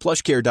loss.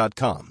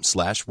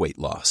 plushcare.com/weight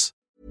loss.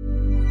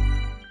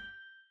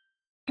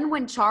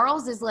 When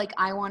Charles is like,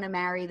 I want to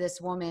marry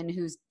this woman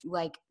who's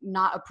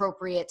not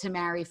appropriate to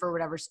marry for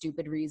whatever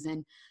stupid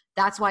reason,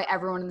 that's why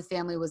everyone in the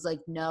family was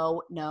like,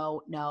 no,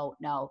 no, no,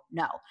 no,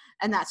 no.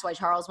 And that's why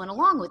Charles went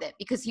along with it,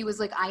 because he was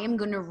like, I am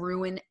going to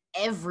ruin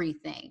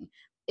everything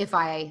if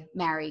I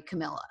marry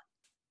Camilla.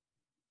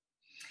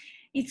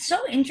 It's so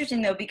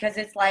interesting though, because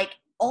it's like,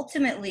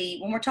 ultimately,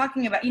 when we're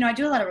talking about, I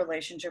do a lot of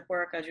relationship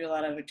work, I do a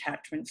lot of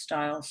attachment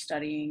style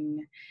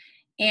studying,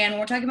 and when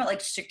we're talking about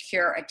like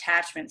secure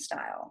attachment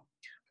style,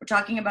 we're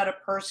talking about a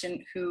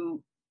person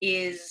who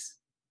is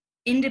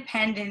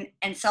independent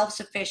and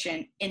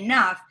self-sufficient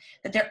enough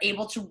that they're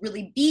able to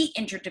really be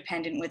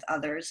interdependent with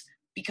others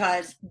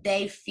because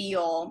they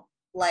feel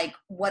like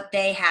what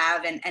they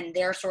have and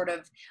their sort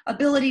of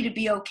ability to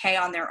be okay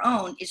on their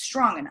own is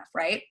strong enough,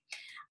 right?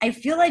 I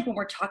feel like when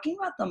we're talking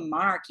about the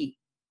monarchy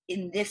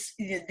in this,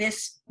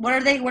 what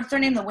are they? What's their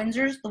name? The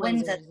Windsors? The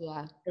Windsors.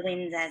 Yeah. The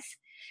Windsors.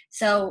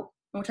 So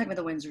when we're talking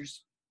about the Windsors,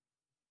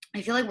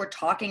 I feel like we're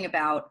talking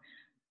about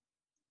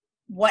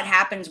what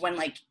happens when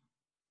like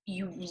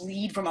you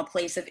lead from a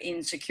place of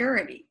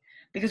insecurity.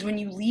 Because when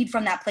you lead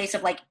from that place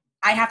of like,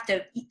 I have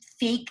to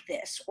fake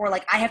this, or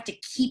like I have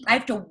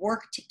to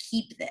work to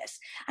keep this.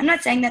 I'm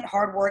not saying that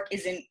hard work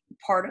isn't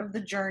part of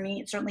the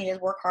journey. It certainly is.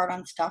 Work hard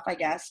on stuff, I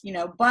guess,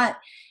 but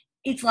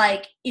it's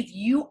like,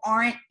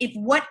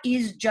 what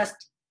is just,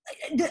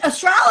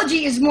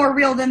 astrology is more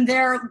real than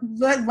their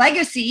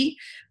legacy,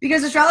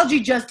 because astrology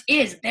just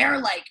is. They're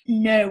like,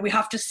 no, we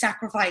have to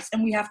sacrifice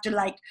and we have to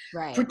like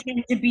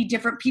pretend to be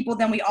different people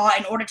than we are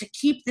in order to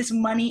keep this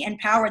money and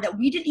power that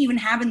we didn't even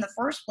have in the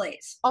first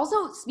place.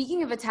 Also,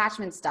 speaking of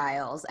attachment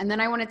styles, and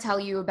then I want to tell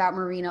you about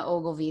Marina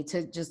Ogilvy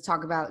to just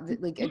talk about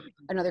like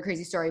another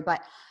crazy story,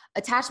 but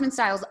attachment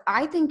styles,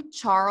 I think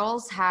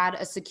Charles had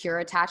a secure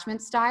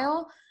attachment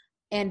style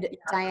and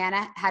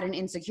Diana had an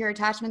insecure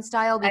attachment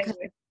style, because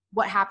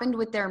what happened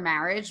with their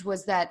marriage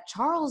was that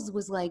Charles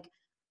was like,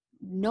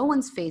 no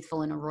one's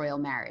faithful in a royal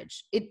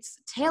marriage. It's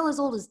tale as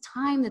old as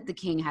time that the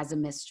king has a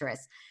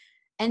mistress.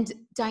 And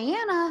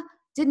Diana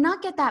did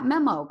not get that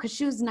memo because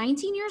she was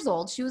 19 years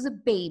old. She was a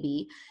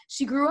baby.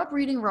 She grew up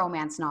reading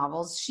romance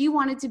novels. She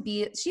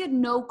had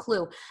no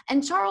clue.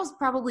 And Charles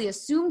probably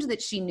assumed that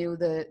she knew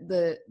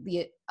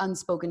the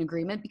unspoken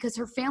agreement because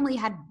her family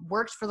had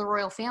worked for the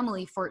royal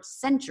family for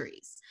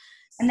centuries.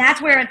 And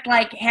that's where it's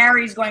like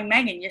Harry's going,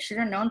 Meghan, you should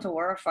have known to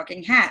wear a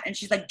fucking hat. And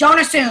she's like, don't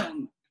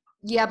assume.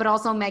 Yeah, but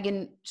also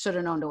Meghan should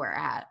have known to wear a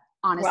hat,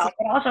 honestly. Well,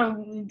 but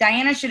also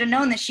Diana should have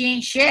known that she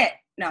ain't shit.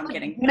 No, I'm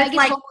kidding. Meghan's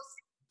like almost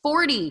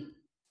 40.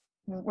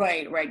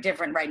 Right,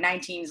 different. Right,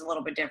 19 is a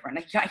little bit different.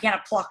 He kind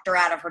of plucked her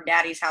out of her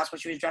daddy's house where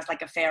she was dressed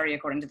like a fairy,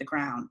 according to the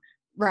Crown.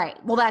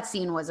 Right. Well, that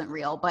scene wasn't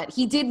real, but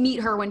he did meet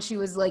her when she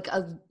was like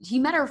he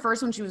met her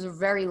first when she was a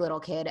very little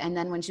kid, and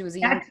then when she was a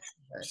young kid.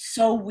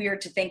 So weird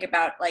to think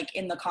about, like,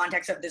 in the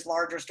context of this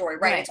larger story,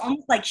 right? It's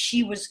almost like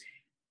she was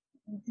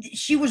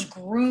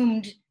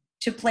groomed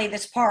to play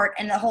this part,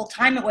 and the whole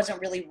time it wasn't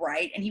really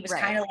right, and he was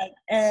kind of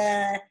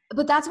like,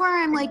 But that's where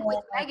I'm like, with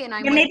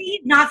Meghan, maybe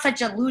he's not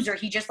such a loser.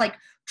 He just like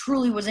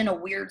truly was in a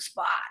weird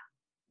spot.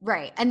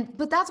 Right.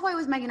 But that's why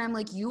with Meghan, I'm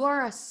like, you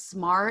are a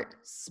smart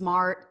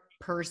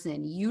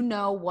person. You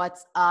know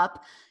what's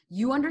up.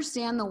 You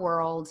understand the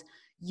world.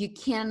 You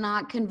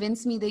cannot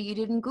convince me that you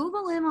didn't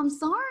Google him. I'm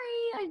sorry.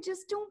 I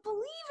just don't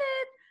believe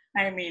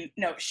it. I mean,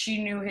 no,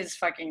 she knew his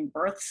fucking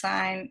birth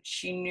sign.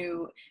 She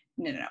knew,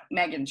 no.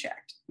 Meghan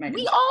checked.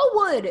 We all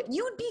would.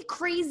 You'd be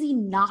crazy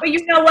not. But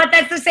you know what?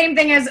 That's the same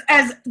thing as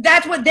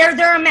that's what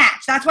they're a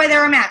match. That's why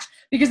they're a match.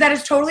 Because that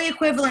is totally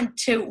equivalent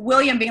to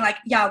William being like,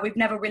 yeah, we've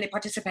never really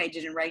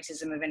participated in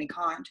racism of any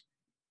kind.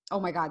 Oh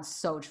my God,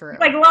 so true.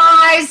 Like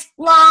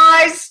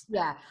lies.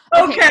 Yeah.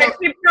 Okay, so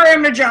keep your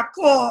image up.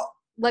 Cool.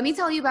 Let me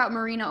tell you about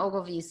Marina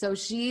Ogilvy. So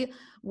she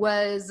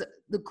was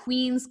the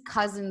Queen's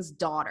cousin's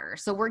daughter.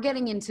 So we're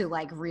getting into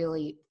like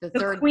really the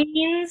third.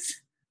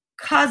 Queen's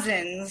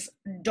cousin's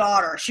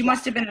daughter. She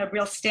must have been a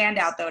real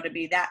standout though to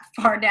be that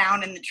far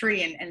down in the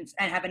tree and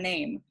have a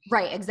name.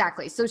 Right,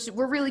 exactly. So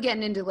we're really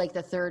getting into like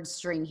the third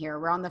string here.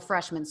 We're on the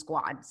freshman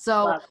squad.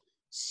 So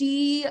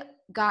she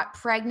got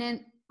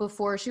pregnant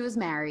before she was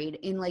married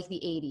in like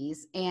the 80s,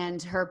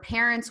 and her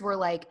parents were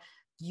like,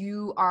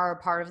 you are a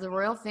part of the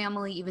royal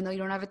family, even though you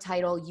don't have a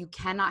title, you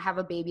cannot have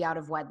a baby out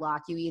of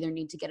wedlock. You either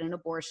need to get an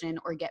abortion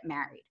or get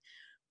married.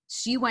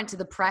 She went to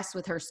the press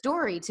with her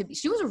story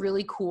she was a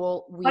really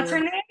cool, weird. What's her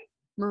name?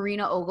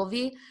 Marina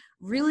Ogilvy,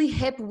 really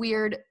hip,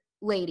 weird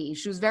lady.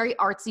 She was very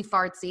artsy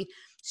fartsy.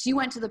 She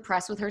went to the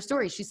press with her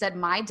story. She said,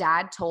 my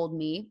dad told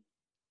me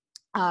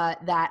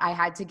that I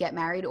had to get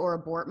married or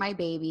abort my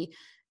baby,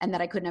 and that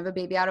I couldn't have a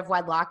baby out of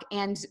wedlock.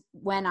 And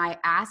when I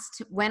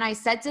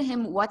said to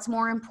him, what's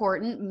more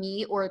important,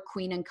 me or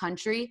queen and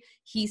country?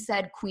 He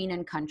said queen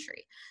and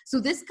country. So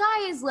this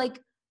guy is like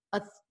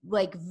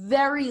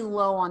very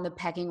low on the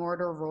pecking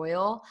order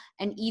royal.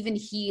 And even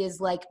he is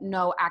like,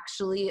 no,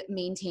 actually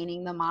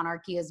maintaining the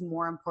monarchy is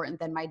more important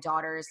than my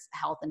daughter's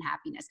health and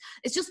happiness.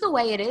 It's just the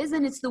way it is.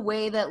 And it's the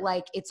way that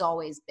like, it's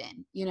always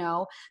been,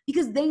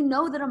 because they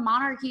know that a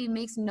monarchy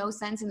makes no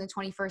sense in the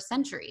 21st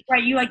century.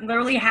 Right. You like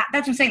literally that's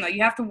what I'm saying though.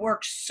 You have to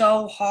work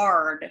so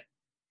hard.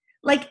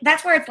 Like,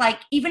 that's where it's like,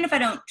 even if I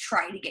don't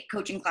try to get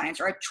coaching clients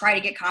or I try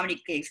to get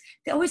comedy gigs,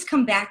 they always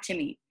come back to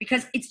me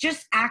because it's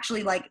just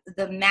actually like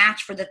the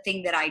match for the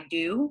thing that I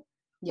do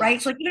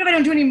right? So like, even if I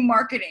don't do any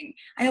marketing,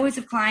 I always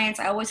have clients,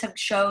 I always have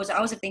shows, I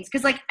always have things,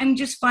 because like I'm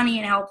just funny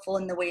and helpful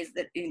in the ways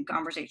that in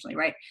conversationally,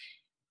 right?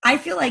 I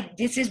feel like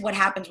this is what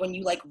happens when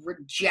you like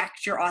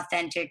reject the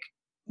authentic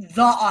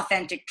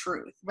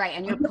truth. Right.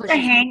 And you're pushing to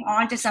hang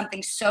on to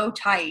something so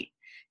tight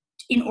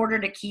in order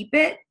to keep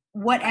it.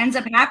 What ends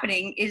up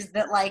happening is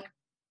that like,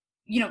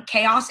 you know,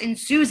 chaos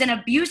ensues and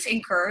abuse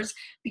incurs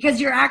because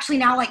you're actually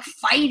now like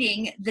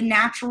fighting the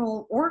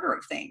natural order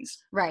of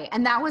things. Right.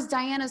 And that was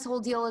Diana's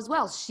whole deal as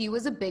well. She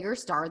was a bigger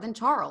star than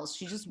Charles.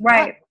 She just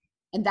right. was.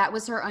 And that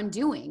was her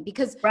undoing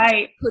because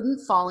right. she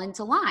couldn't fall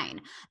into line.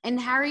 And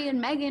Harry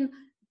and Meghan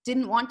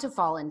didn't want to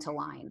fall into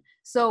line.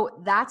 So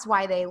that's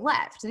why they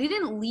left. They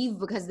didn't leave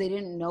because they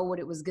didn't know what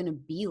it was going to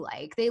be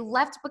like. They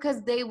left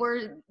because they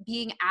were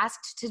being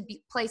asked to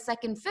play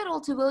second fiddle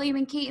to William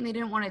and Kate, and they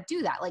didn't want to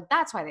do that. Like,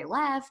 that's why they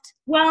left.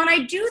 Well, and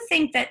I do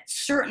think that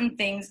certain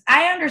things,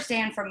 I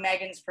understand from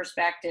Meghan's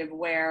perspective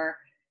where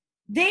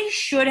they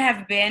should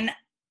have been,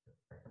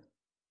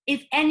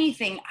 if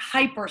anything,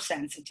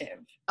 hypersensitive.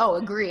 Oh,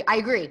 agree. I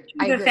agree.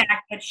 The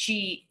fact that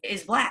she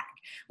is Black.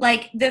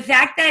 Like, the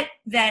fact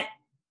that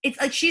it's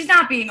like she's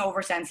not being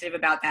oversensitive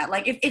about that.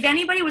 Like if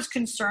anybody was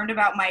concerned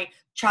about my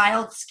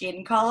child's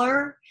skin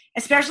color,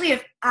 especially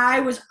if I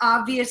was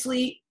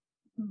obviously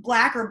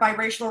Black or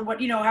biracial or what,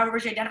 you know,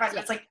 however she identifies,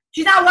 it's like,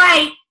 she's not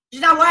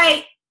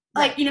white.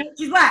 Like, you know,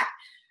 she's Black.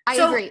 I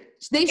agree.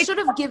 They should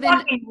have given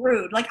fucking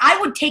rude. Like I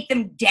would take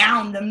them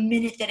down the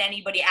minute that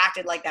anybody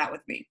acted like that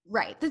with me.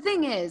 Right. The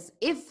thing is,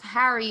 if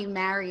Harry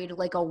married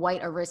like a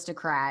white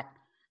aristocrat,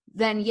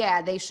 then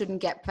yeah, they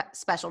shouldn't get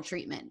special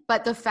treatment.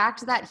 But the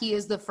fact that he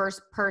is the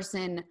first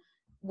person,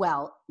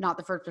 well, not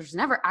the first person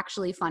ever,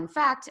 actually, fun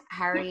fact,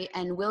 Harry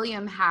and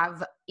William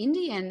have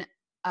Indian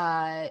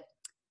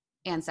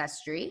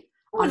ancestry.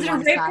 Was it a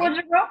rape or was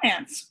it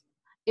romance?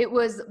 It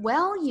was,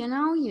 well, you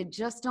know, you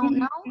just don't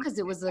know because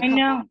it was a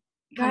couple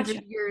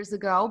hundred years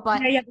ago.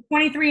 But yeah, the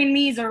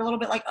 23andMe's are a little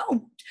bit like,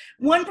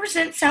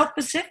 1% South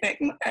Pacific.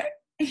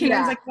 You know,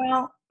 it's like,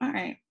 well, all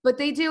right. But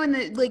they do, and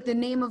the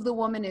name of the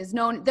woman is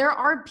known. There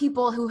are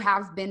people who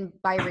have been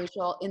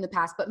biracial in the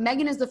past, but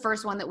Meghan is the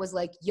first one that was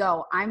like,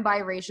 yo, I'm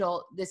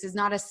biracial. This is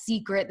not a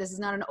secret. This is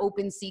not an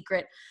open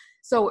secret.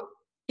 So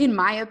in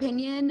my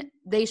opinion,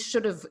 they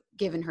should have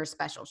given her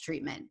special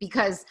treatment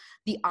because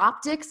the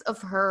optics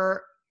of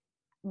her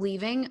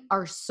leaving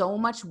are so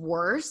much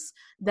worse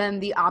than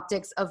the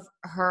optics of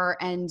her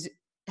and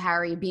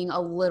Harry being a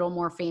little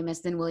more famous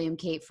than William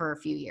Kate for a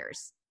few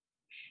years.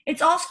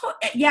 It's also,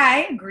 yeah,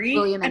 I agree.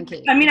 William and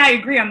Kate. I mean, I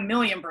agree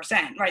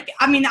 1,000,000%, right?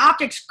 I mean, the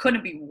optics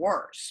couldn't be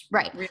worse.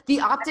 Right.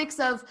 The optics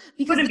of,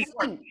 because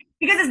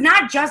it's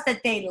not just that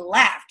they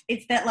left.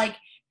 It's that, like,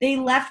 they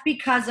left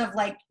because of,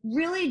 like,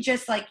 really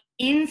just, like,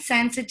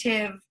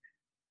 insensitive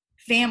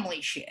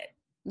family shit.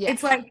 Yeah.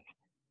 It's like.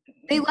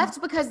 They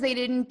left because they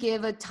didn't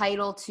give a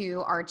title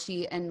to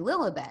Archie and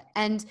Lilibet.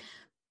 And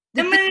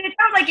I mean, it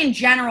sounds like in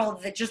general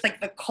that just, like,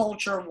 the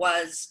culture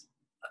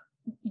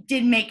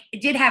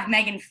did have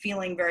Meghan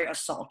feeling very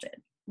assaulted.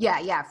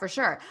 Yeah, for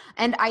sure.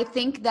 And I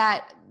think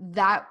that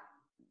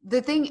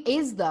the thing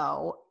is,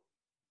 though,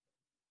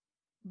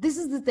 this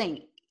is the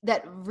thing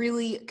that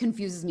really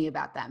confuses me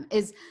about them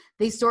is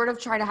they sort of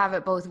try to have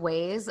it both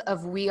ways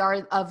of we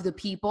are of the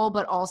people,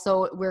 but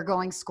also we're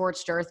going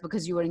scorched earth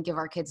because you wouldn't give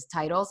our kids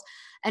titles.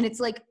 And it's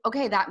like,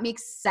 okay, that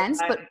makes sense,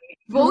 but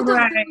both of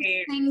those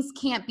things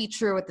can't be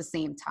true at the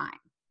same time.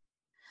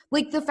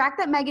 Like the fact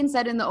that Meghan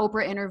said in the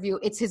Oprah interview,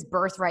 it's his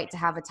birthright to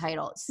have a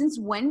title. Since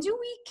when do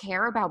we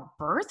care about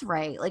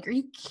birthright? Like, are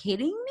you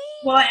kidding me?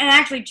 Well, and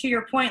actually to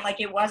your point,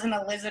 like it wasn't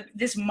Elizabeth,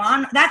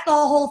 that's the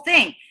whole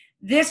thing.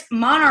 This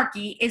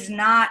monarchy is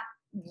not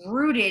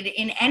rooted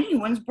in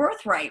anyone's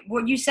birthright.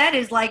 What you said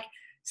is like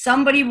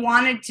somebody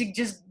wanted to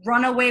just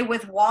run away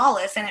with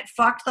Wallace and it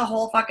fucked the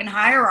whole fucking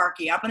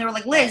hierarchy up. And they were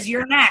like, Liz,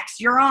 you're next,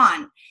 you're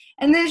on.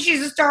 And then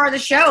she's a star of the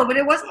show, but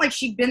it wasn't like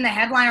she'd been the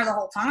headliner the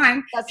whole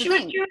time. That's she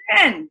was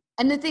in.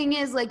 And the thing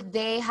is, like,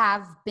 they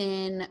have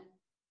been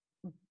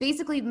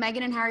basically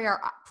Meghan and Harry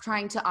are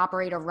trying to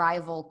operate a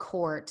rival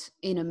court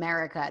in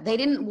America. They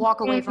didn't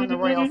walk away from the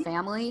royal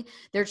family.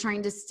 They're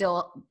trying to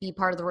still be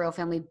part of the royal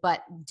family,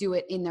 but do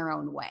it in their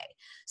own way.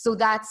 So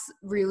that's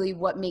really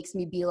what makes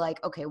me be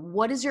like, okay,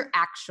 what is your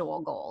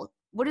actual goal?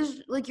 What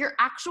is like your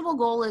actual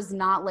goal is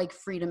not like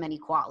freedom and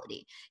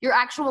equality. Your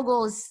actual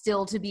goal is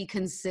still to be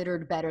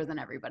considered better than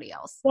everybody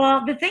else.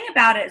 Well, the thing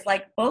about it is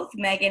like both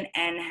Meghan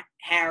and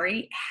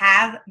Harry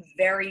have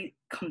very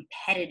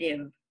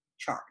competitive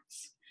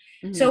charts.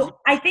 Mm-hmm. So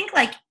I think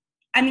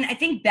I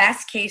think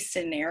best case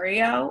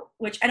scenario,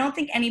 which I don't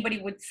think anybody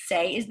would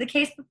say is the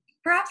case, but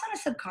perhaps on a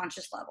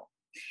subconscious level.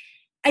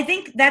 I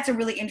think that's a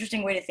really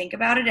interesting way to think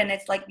about it. And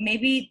it's like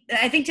maybe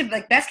I think to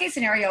like best case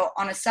scenario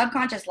on a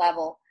subconscious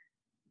level,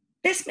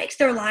 this makes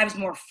their lives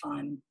more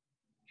fun.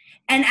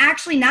 And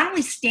actually not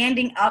only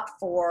standing up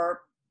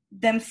for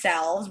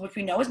themselves, which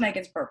we know is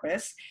Meghan's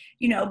purpose,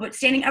 you know, but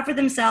standing up for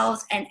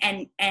themselves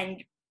and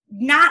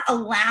not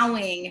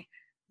allowing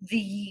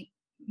the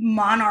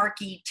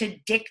monarchy to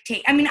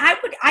dictate. I mean, I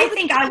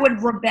think I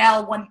would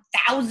rebel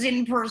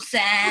 1,000%.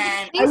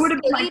 I would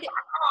have been like,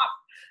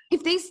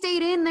 if they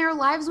stayed in, their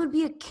lives would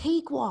be a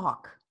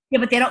cakewalk. Yeah,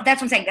 but they don't.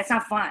 That's what I'm saying. That's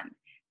not fun.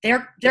 They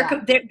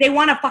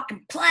want to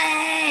fucking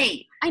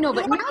play. I know,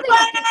 but now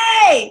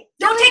play.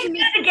 Don't take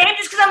me out of the game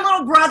just because I'm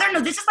little brother.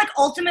 No, this is like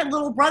ultimate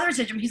little brother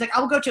syndrome. He's like,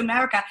 I will go to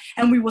America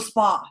and we will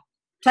spa.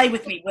 Play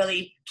with me,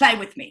 Willie. Play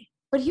with me.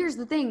 But here's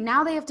the thing.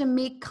 Now they have to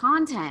make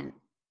content.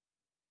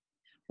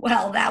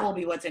 Well, that will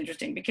be what's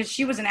interesting because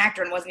she was an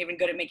actor and wasn't even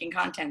good at making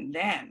content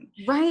then.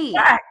 Right.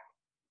 But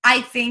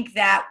I think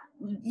that,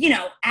 you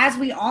know, as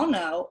we all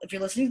know, if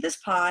you're listening to this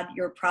pod,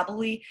 you're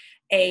probably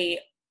a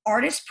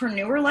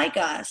artistpreneur like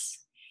us.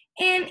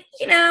 And,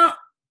 you know,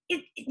 there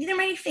are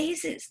many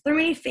phases. There are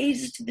many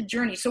phases to the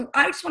journey. So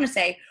I just want to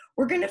say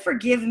we're going to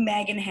forgive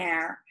Meghan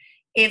Hare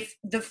if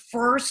the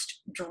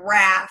first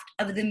draft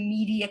of the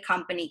media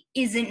company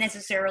isn't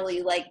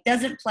necessarily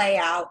doesn't play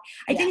out.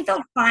 I think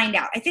they'll find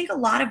out. I think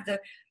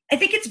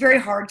it's very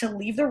hard to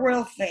leave the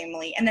royal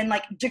family and then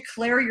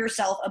declare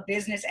yourself a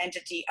business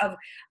entity of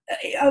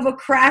a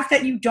craft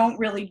that you don't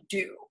really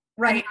do.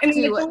 Right. I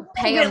mean, to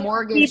pay a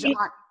mortgage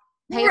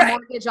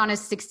on a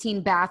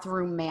 16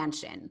 bathroom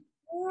mansion.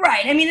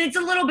 Right. I mean, it's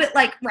a little bit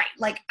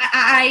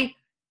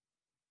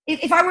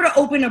if I were to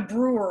open a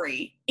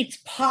brewery, it's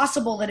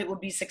possible that it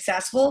would be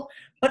successful,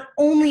 but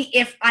only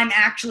if I'm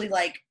actually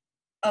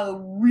a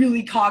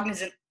really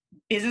cognizant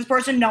business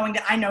person, knowing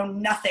that I know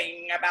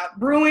nothing about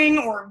brewing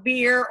or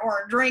beer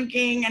or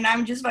drinking, and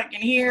I'm just fucking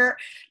here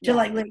to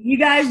let you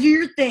guys do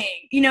your thing.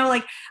 You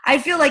know, I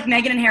feel like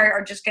Meghan and Harry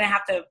are just going to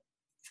have to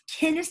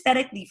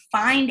kinesthetically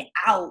find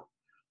out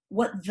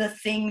what the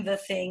thing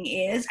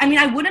is. I mean,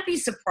 I wouldn't be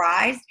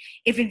surprised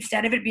if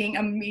instead of it being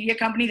a media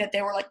company that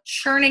they were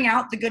churning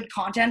out the good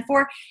content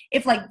for,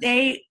 if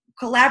they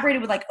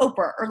collaborated with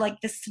Oprah or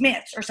the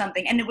Smiths or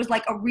something, and it was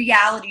a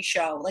reality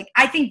show.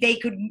 I think they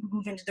could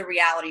move into the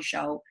reality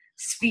show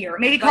sphere.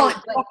 Maybe call it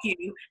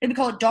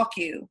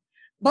docu.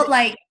 But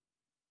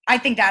I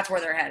think that's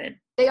where they're headed.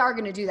 They are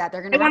going to do that.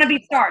 They want to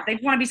be stars. They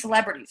want to be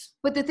celebrities.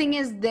 But the thing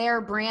is,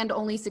 their brand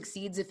only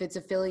succeeds if it's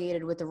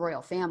affiliated with the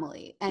royal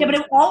family. And but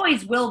it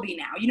always will be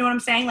now. You know what I'm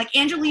saying?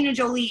 Angelina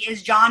Jolie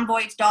is John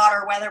Voight's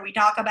daughter, whether we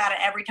talk about it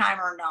every time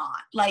or not.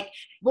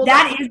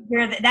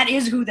 That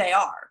is who they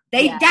are.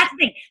 That's the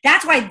thing.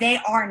 That's why they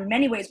are in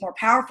many ways more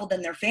powerful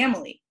than their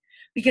family,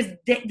 because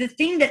the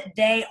thing that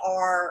they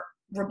are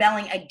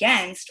rebelling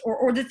against,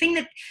 or the thing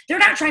that they're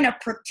not trying to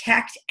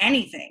protect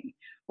anything.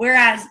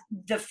 Whereas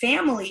the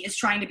family is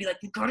trying to be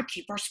we got to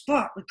keep our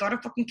spot. We got to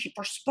fucking keep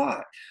our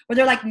spot. Where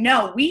they're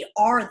no, we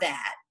are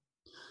that.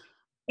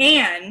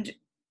 And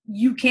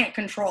you can't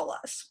control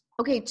us.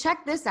 Okay,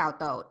 check this out,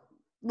 though.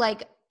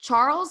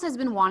 Charles has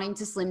been wanting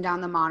to slim down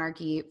the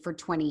monarchy for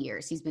 20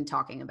 years. He's been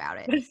talking about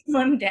it. What does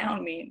slim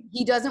down mean?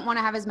 He doesn't want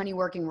to have as many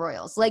working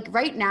royals.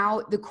 Right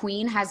now, the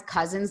queen has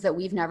cousins that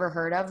we've never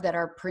heard of that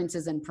are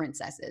princes and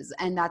princesses.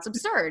 And that's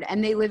absurd.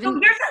 And they live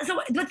in...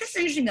 But this is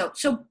interesting, though.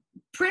 So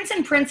prince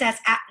and princess...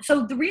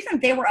 So the reason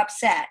they were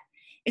upset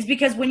is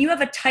because when you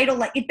have a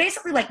title, it's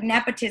basically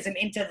nepotism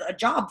into a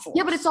job force.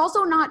 Yeah, but it's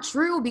also not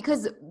true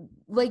because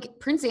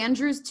Prince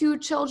Andrew's two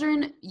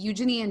children,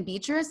 Eugenie and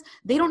Beatrice,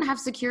 they don't have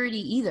security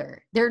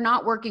either. They're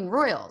not working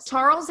royals.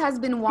 Charles has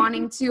been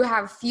wanting to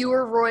have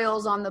fewer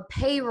royals on the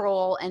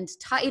payroll and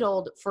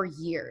titled for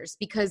years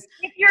because...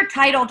 If you're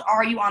titled,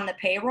 are you on the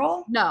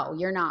payroll? No,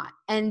 you're not.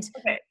 And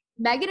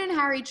Meghan and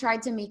Harry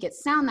tried to make it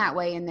sound that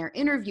way in their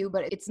interview,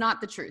 but it's not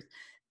the truth.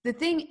 The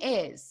thing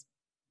is,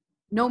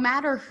 no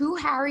matter who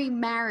Harry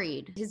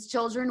married, his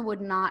children would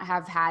not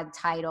have had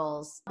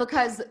titles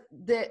because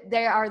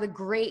they are the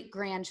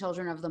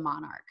great-grandchildren of the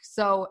monarch.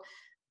 So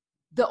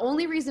the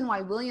only reason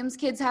why William's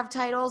kids have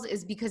titles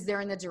is because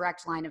they're in the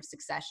direct line of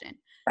succession.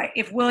 Right.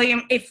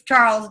 If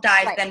Charles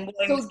dies, then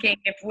William's king.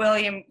 If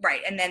William,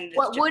 and then...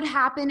 What would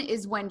happen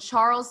is when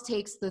Charles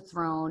takes the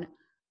throne,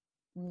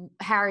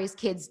 Harry's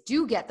kids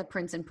do get the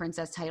prince and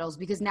princess titles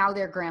because now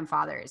their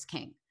grandfather is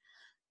king.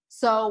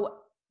 So...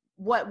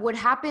 what would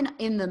happen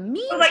in the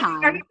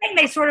meantime? Are you saying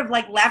they sort of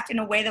left in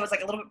a way that was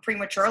a little bit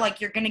premature?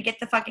 You're going to get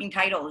the fucking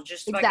title.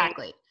 Just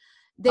exactly.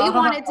 They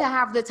wanted to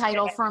have the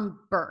title from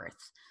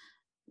birth,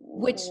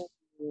 which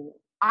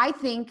I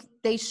think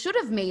they should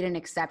have made an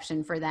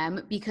exception for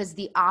them because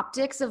the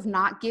optics of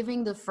not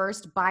giving the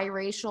first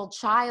biracial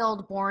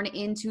child born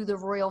into the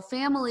royal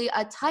family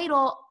a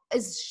title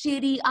is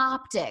shitty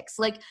optics.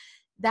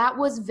 That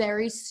was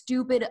very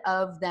stupid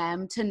of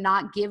them to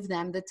not give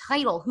them the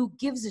title. Who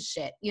gives a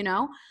shit, you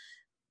know?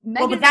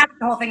 But that's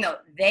the whole thing, though.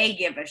 They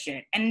give a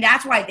shit. And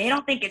that's why they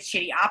don't think it's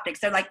shitty optics.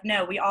 They're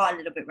no, we are a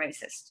little bit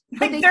racist.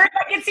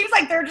 It seems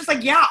like they're just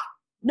yeah.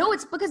 No,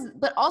 it's because,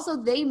 but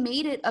also they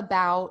made it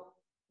about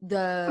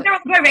the...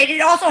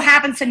 It also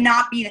happens to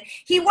not be...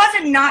 He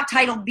wasn't not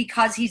titled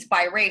because he's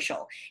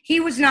biracial. He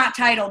was not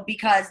titled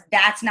because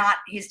that's not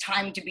his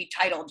time to be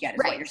titled yet, is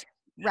what you're saying.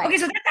 Right. Okay,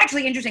 so that's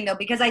actually interesting, though,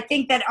 because I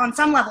think that on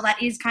some level that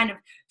is kind of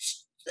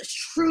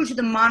true to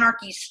the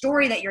monarchy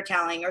story that you're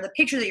telling or the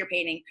picture that you're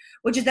painting,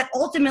 which is that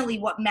ultimately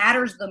what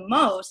matters the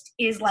most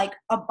is like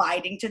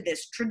abiding to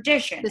this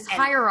tradition, this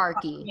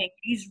hierarchy,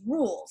 these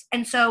rules.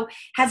 And so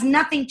has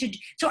nothing to do.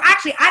 So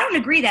actually, I don't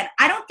agree that.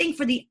 I don't think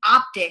for the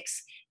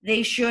optics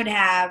they should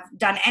have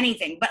done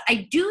anything. But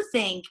I do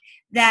think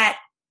that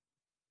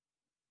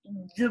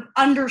the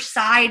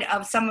underside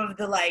of some of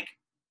the like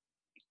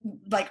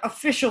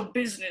official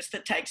business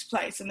that takes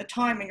place and the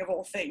timing of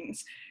all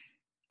things,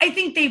 I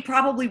think they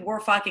probably were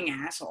fucking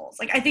assholes.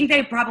 Like, I think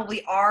they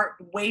probably are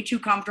way too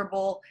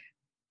comfortable,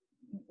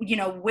 you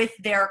know, with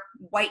their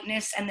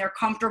whiteness and their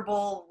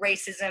comfortable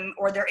racism,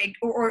 or they're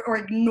or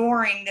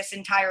ignoring this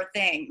entire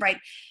thing, right?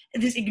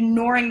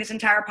 Ignoring this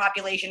entire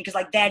population because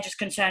like they're just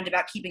concerned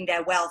about keeping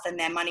their wealth and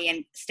their money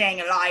and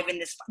staying alive in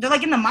this. They're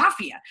like in the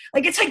mafia.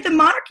 Like, it's like the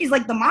monarchy's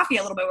like the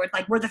mafia a little bit, where it's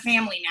like we're the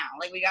family now.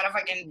 Like, we gotta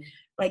fucking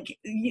like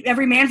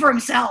every man for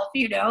himself,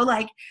 you know?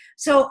 Like,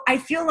 so I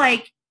feel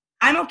like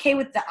I'm okay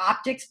with the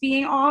optics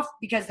being off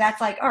because that's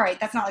like, all right,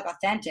 that's not like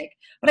authentic.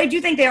 But I do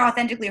think they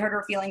authentically hurt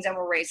her feelings and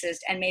were racist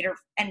and made her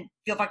and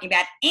feel fucking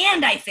bad.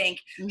 And I think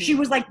she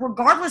was like,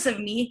 regardless of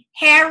me,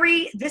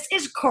 Harry, this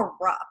is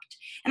corrupt.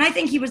 And I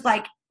think he was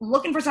like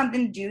looking for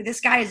something to do.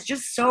 This guy is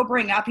just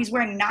sobering up. He's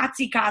wearing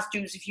Nazi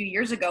costumes a few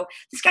years ago.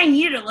 This guy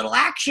needed a little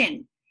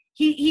action.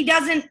 He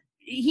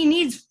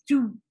needs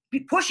to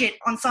push it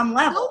on some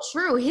level. So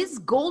true. His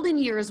golden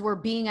years were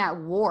being at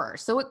war.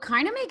 So it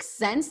kind of makes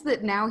sense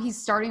that now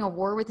he's starting a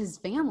war with his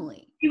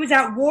family. He was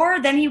at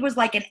war, then he was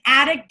like an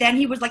addict, then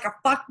he was like a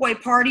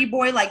fuckboy party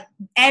boy, like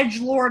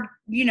edgelord,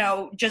 you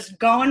know, just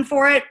going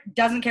for it,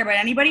 doesn't care about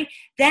anybody.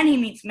 Then he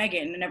meets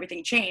Meghan and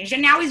everything changed.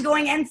 And now he's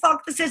going and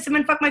fuck the system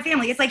and fuck my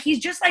family. It's like he's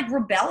just like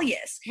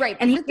rebellious. Right.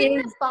 And the thing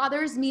that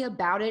bothers me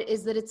about it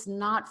is that it's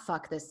not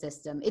fuck the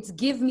system. It's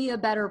give me a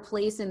better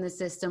place in the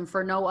system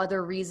for no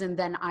other reason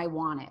than I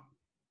want it.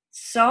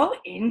 So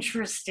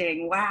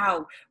interesting.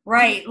 Wow.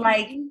 Right.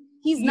 Like,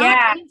 he's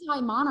not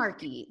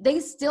anti-monarchy. They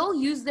still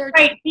use their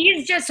right.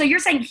 He's just, so you're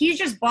saying he's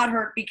just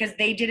butthurt because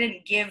they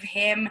didn't give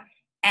him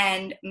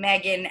and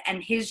Meghan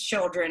and his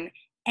children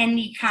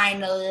any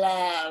kind of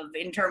love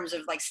in terms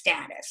of like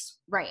status.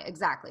 Right,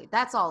 exactly.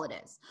 That's all it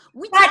is.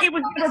 But it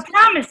was never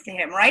promised to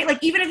him, right?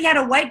 Like, even if he had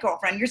a white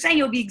girlfriend, you're saying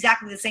it would be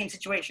exactly the same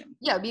situation.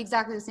 Yeah, it would be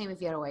exactly the same if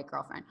he had a white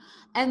girlfriend.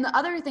 And the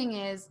other thing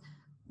is,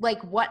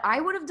 like, what I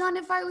would have done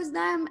if I was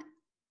them,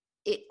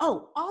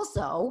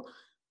 also,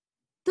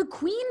 the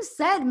Queen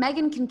said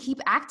Meghan can keep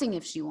acting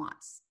if she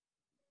wants.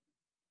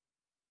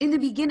 In the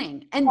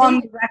beginning. And on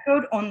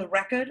the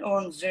record, or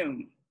on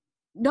Zoom?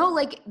 No,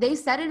 like, they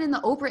said it in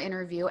the Oprah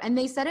interview, and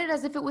they said it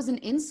as if it was an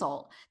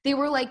insult. They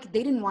were like,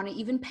 they didn't want to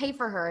even pay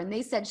for her, and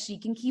they said she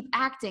can keep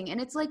acting.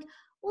 And it's like,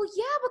 well,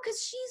 yeah,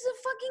 because she's a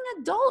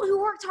fucking adult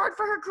who worked hard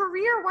for her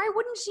career. Why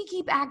wouldn't she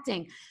keep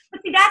acting?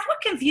 But see, that's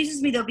what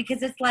confuses me, though,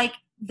 because it's like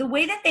the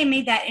way that they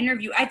made that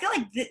interview, I feel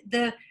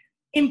like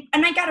and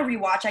I got to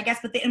rewatch, I guess,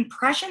 but the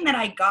impression that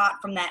I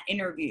got from that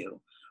interview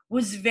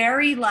was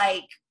very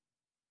like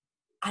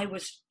I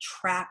was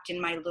trapped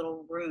in my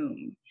little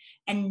room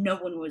and no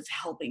one was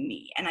helping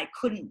me and I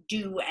couldn't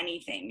do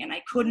anything and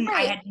I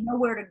had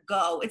nowhere to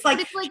go. It's like,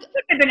 she couldn't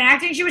have been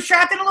acting. She was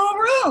trapped in a little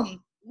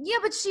room. Yeah,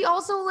 but she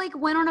also like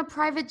went on a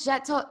private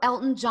jet to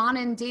Elton John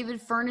and David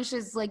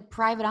Furnish's like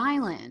private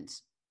island.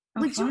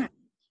 Like they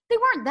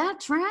weren't that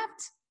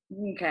trapped.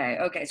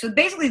 Okay. So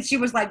basically she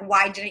was like,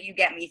 why didn't you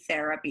get me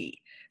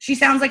therapy? She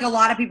sounds like a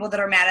lot of people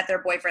that are mad at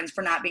their boyfriends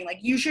for not being like,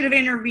 you should have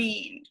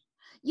intervened.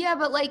 Yeah,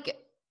 but like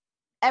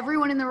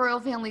everyone in the royal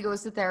family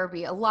goes to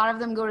therapy. A lot of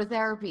them go to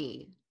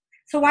therapy.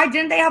 So why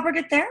didn't they help her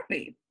get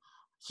therapy?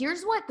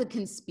 Here's what the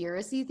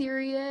conspiracy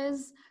theory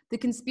is. The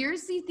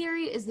conspiracy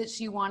theory is that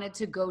she wanted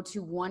to go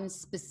to one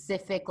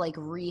specific like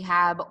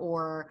rehab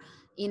or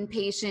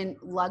inpatient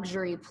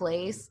luxury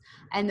place.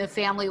 And the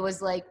family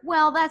was like,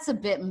 well, that's a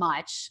bit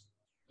much.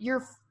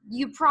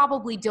 You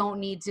probably don't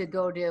need to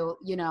go to,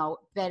 you know,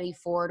 Betty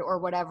Ford or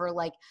whatever,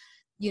 like,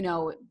 you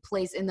know,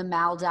 place in the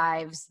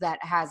Maldives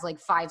that has like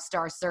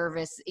 5-star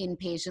service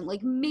inpatient.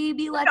 Like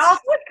maybe let's. It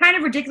also it's kind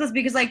of ridiculous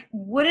because like,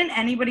 wouldn't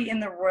anybody in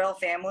the royal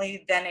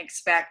family then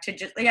expect to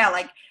just,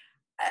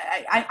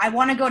 I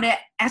want to go to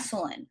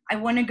Esalen. I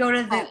want to go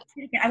to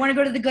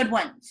the good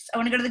ones. I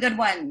want to go to the good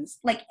ones.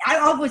 Like I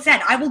always said,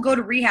 I will go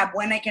to rehab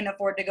when I can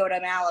afford to go to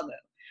Malibu.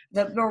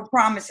 The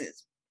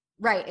promises.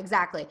 Right,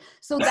 exactly.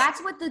 So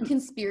that's what the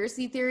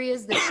conspiracy theory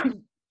is, that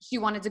she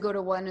wanted to go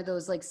to one of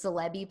those like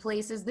celeb-y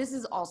places. This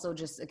is also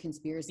just a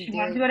conspiracy theory. She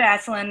wanted to go to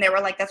Esalen. They were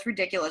like, that's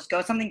ridiculous.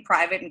 Go something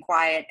private and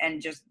quiet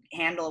and just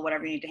handle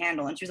whatever you need to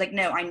handle. And she was like,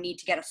 no, I need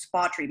to get a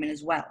spa treatment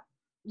as well.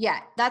 Yeah,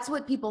 that's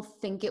what people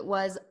think it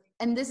was.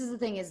 And this is the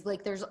thing is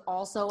like, there's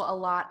also a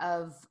lot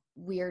of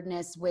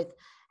weirdness with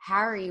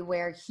Harry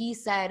where he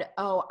said,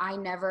 oh, I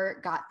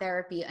never got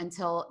therapy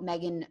until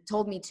Meghan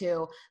told me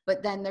to.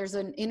 But then there's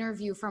an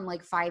interview from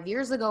like 5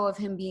 years ago of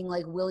him being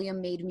like,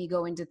 William made me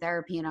go into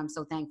therapy and I'm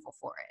so thankful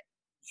for it.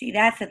 See,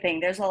 that's the thing.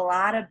 There's a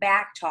lot of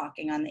back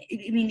talking on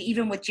I mean,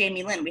 even with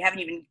Jamie Lynn, we haven't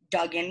even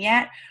dug in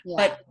yet,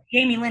 but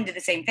Jamie Lynn did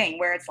the same thing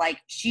where it's like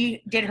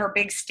she did her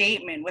big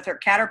statement with her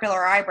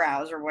caterpillar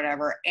eyebrows or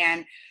whatever,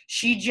 and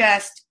she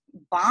just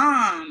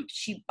bombed.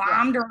 She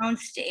bombed her own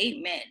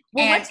statement.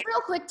 Well, let's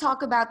real quick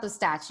talk about the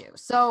statue.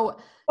 So,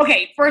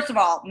 okay, first of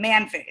all,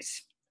 man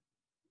face.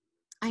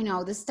 I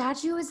know the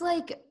statue is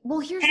like, well,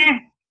 here's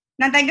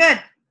not that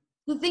good.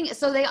 The thing.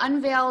 So they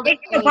unveiled the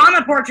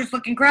Obama portraits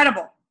look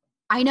incredible.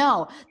 I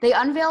know. They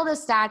unveiled a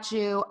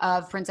statue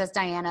of Princess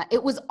Diana.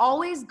 It was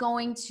always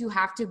going to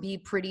have to be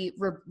pretty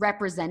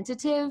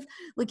representative.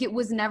 Like, it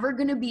was never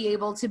going to be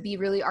able to be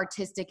really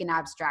artistic and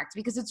abstract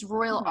because it's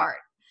royal art.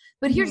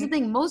 But here's the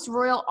thing. Most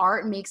royal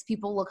art makes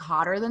people look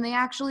hotter than they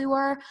actually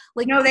were.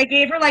 Like, no, they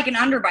gave her like an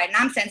underbite. And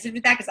I'm sensitive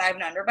to that because I have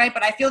an underbite.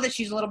 But I feel that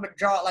she's a little bit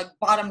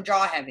bottom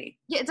jaw heavy.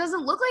 Yeah, it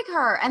doesn't look like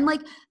her. And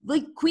like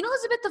Queen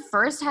Elizabeth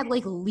I had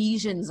like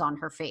lesions on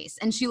her face.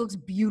 And she looks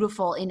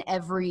beautiful in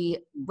every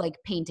like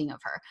painting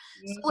of her.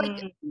 So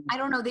like, I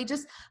don't know.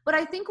 But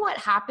I think what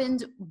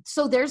happened.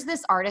 So there's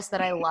this artist that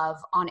I love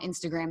on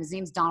Instagram. His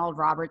name's Donald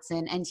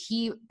Robertson. And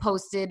he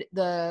posted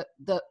a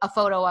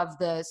photo of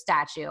the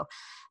statue.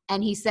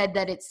 And he said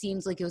that it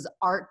seems like it was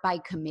art by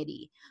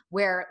committee,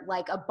 where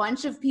like a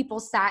bunch of people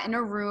sat in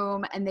a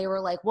room and they were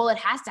like, well, it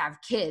has to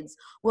have kids.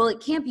 Well, it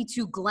can't be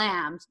too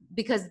glammed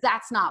because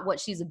that's not what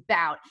she's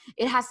about.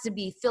 It has to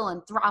be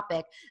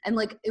philanthropic. And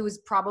like, it was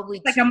probably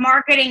like a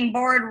marketing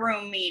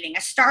boardroom meeting,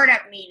 a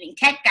startup meeting,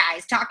 tech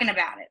guys talking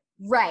about it.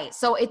 Right.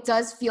 So it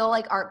does feel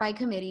like art by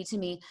committee to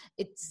me.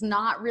 It's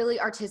not really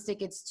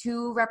artistic. It's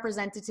too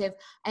representative.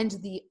 And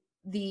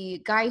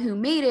the guy who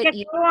made it, it's a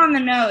little on the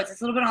nose.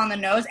 It's a little bit on the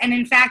nose. And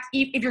in fact,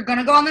 if you're going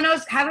to go on the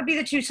nose, have it be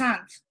the two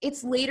sons.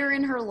 It's later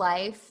in her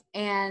life,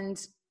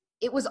 and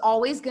it was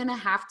always going to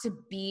have to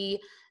be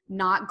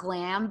not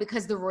glam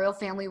because the royal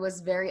family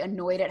was very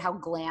annoyed at how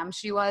glam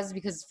she was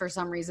because for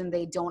some reason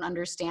they don't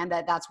understand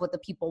that that's what the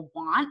people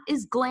want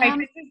is glam.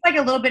 Right, it's like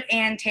a little bit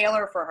Ann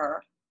Taylor for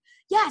her.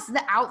 Yes,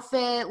 the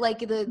outfit, like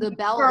the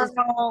belt.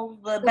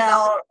 The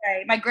belt.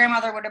 Right. My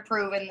grandmother would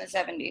approve in the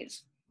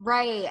 70s.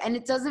 Right. And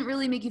it doesn't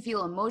really make you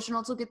feel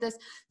emotional to look at this.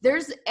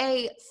 There's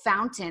a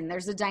fountain.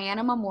 There's a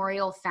Diana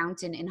Memorial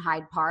fountain in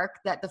Hyde Park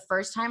that the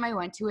first time I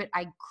went to it,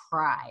 I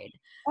cried.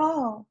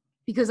 Oh.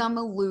 Because I'm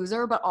a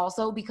loser, but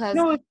also because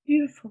no, it's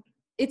beautiful.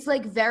 It's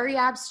like very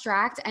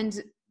abstract,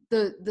 and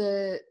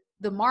the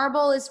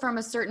marble is from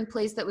a certain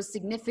place that was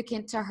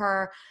significant to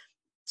her.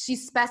 She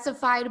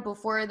specified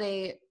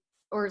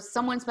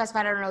someone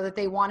specified, I don't know, that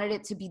they wanted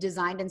it to be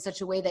designed in such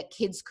a way that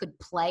kids could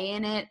play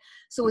in it.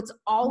 So it's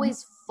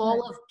always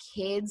full of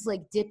kids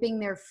like dipping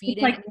their feet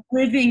in like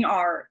living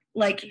art.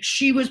 Like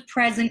she was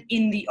present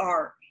in the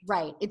art.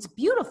 Right. It's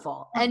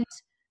beautiful. And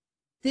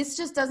this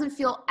just doesn't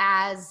feel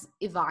as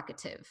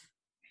evocative.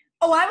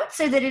 Oh, I would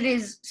say that it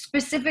is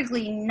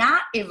specifically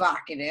not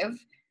evocative,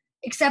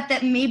 except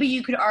that maybe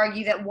you could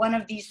argue that one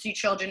of these two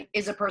children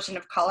is a person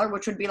of color,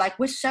 which would be like,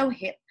 we're so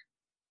hip.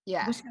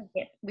 Yeah. We're so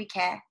hip. We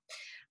care.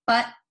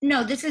 But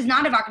no, this is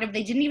not evocative.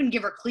 They didn't even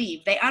give her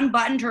cleave. They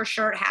unbuttoned her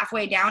shirt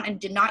halfway down and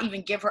did not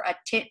even give her a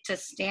tit to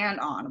stand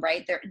on,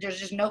 right? There's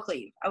just no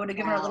cleave. I would have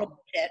given her a little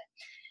tit.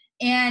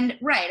 And,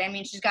 right, I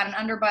mean, she's got an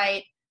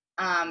underbite.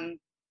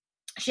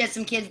 She has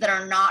some kids that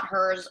are not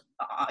hers,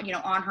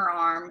 on her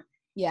arm.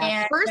 Yeah.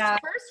 And, first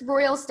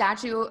royal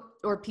statue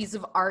or piece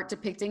of art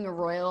depicting a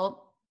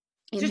royal.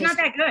 It's just not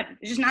that good.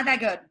 It's just not that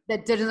good.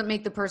 That doesn't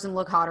make the person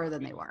look hotter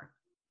than they were.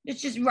 It's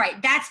just right.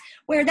 That's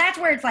where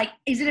it's like,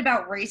 is it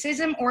about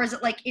racism, or is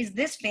it like, is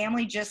this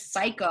family just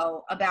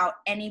psycho about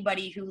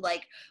anybody who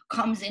like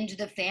comes into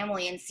the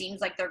family and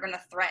seems like they're going to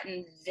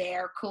threaten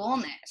their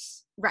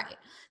coolness? Right.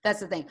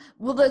 That's the thing.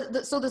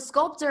 Well, so the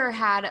sculptor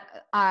had,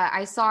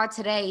 I saw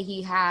today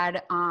he has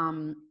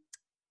a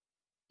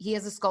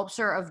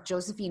sculpture of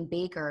Josephine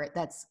Baker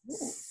that's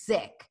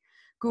sick.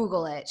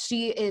 Google it.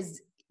 She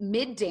is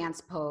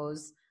mid-dance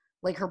pose.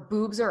 Like her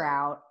boobs are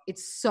out.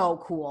 It's so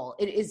cool.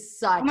 It is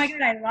such. Oh my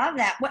God, I love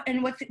that.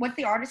 What's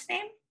the artist's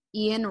name?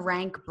 Ian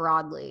Rank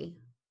Broadley.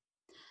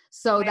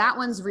 So that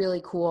one's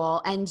really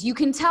cool. And you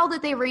can tell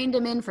that they reined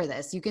him in for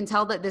this. You can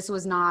tell that this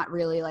was not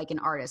really like an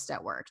artist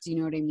at work. Do you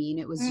know what I mean?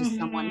 It was just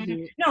someone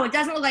who. No, it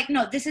doesn't look like,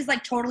 no, this is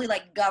like totally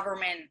like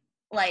government.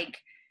 Like,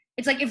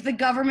 it's like if the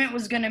government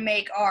was going to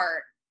make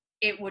art,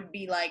 it would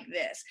be like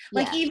this.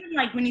 Like even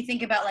like when you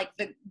think about like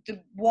the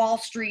Wall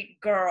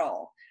Street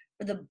Girl,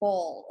 the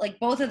Bull, like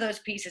both of those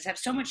pieces have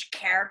so much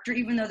character,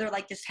 even though they're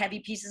like this heavy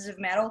pieces of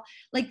metal.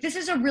 Like this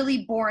is a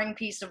really boring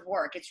piece of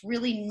work. It's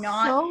really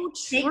not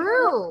so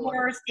true.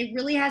 It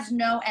really has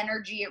no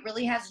energy. It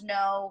really has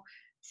no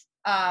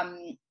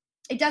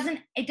it doesn't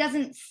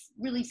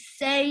really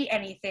say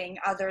anything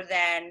other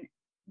than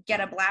get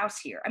a blouse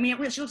here. I mean,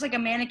 she looks like a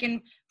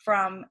mannequin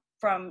from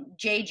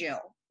J. Jill.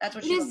 That's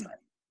what she looks like.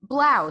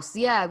 Blouse,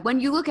 yeah. When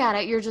you look at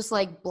it, you're just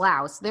like,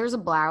 blouse. There's a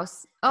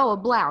blouse. Oh, a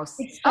blouse.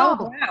 It's so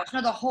blouse.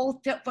 No, the whole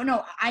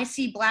no, I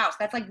see blouse.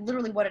 That's like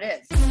literally what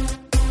it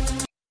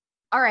is.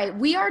 All right,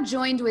 we are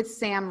joined with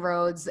Sam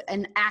Rhodes,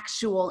 an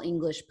actual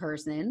English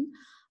person.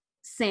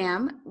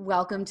 Sam,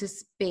 welcome to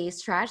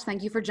Space Trash.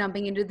 Thank you for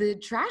jumping into the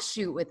trash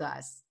chute with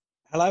us.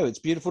 Hello, it's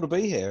beautiful to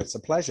be here. It's a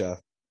pleasure.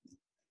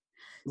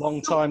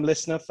 Long-time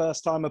listener,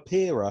 first-time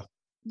appearer.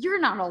 You're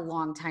not a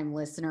long-time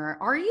listener,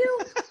 are you?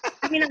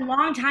 I mean, a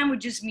long time would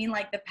just mean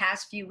like the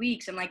past few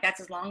weeks, and like that's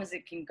as long as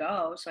it can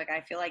go. So like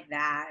I feel like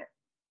that.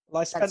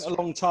 Well, I spent a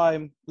long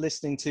time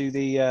listening to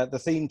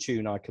the theme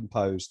tune I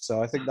composed,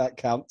 so I think that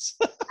counts.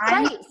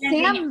 Right,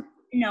 Sam.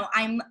 No,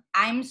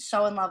 I'm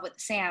so in love with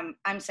Sam.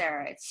 I'm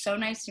Sarah. It's so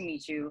nice to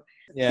meet you.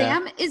 Yeah.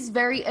 Sam is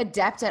very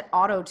adept at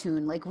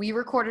auto-tune. Like, we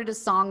recorded a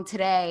song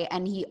today,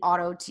 and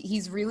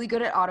he's really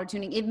good at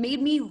auto-tuning. It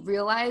made me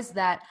realize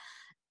that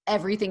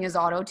everything is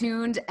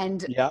auto-tuned,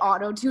 and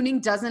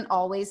auto-tuning doesn't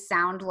always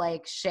sound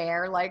like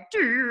Cher, like,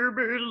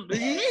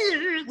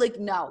 like,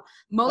 no.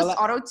 Most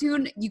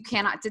auto-tune you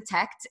cannot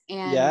detect,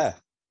 and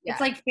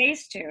it's like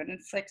Facetune.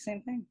 It's like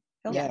same thing.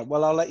 Yeah,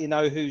 well, I'll let you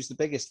know who's the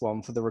biggest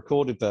one for the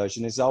recorded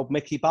version is old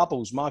Mickey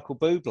Bubbles, Michael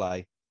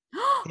Bublé.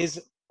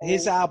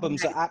 His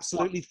albums are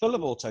absolutely full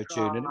of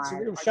auto-tune, and it's a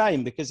real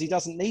shame because he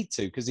doesn't need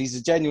to, because he's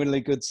a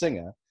genuinely good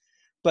singer.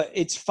 But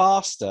it's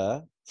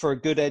faster for a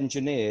good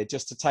engineer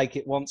just to take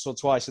it once or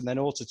twice and then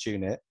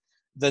auto-tune it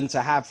than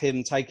to have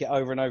him take it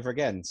over and over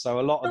again. So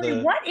a lot of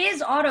the... What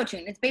is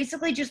auto-tune? It's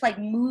basically just like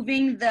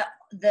moving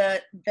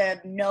the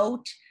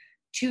note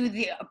to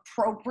the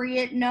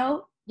appropriate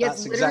note.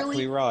 That's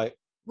exactly right.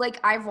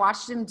 Like, I've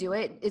watched him do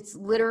it. It's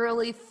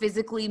literally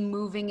physically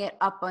moving it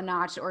up a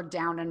notch or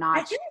down a notch.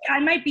 I feel like I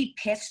might be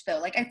pissed, though.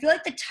 Like, I feel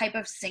like the type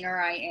of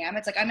singer I am,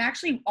 it's like I'm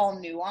actually all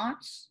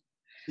nuance.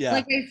 Yeah.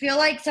 Like, I feel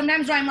like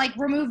sometimes when I'm like,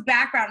 remove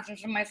backgrounds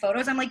from my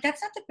photos, I'm like,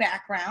 that's not the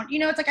background. You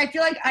know, it's like I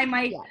feel like I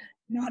might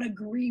not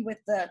agree with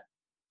the...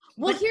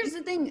 Well, here's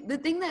the thing. The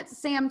thing that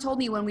Sam told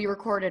me when we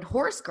recorded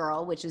Horse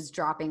Girl, which is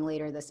dropping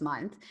later this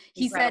month,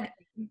 he said...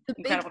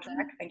 Incredible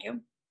track. Thank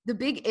you. The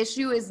big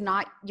issue is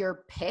not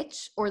your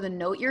pitch or the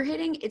note you're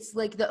hitting. It's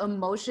like the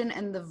emotion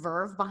and the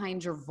verve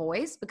behind your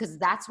voice, because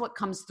that's what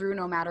comes through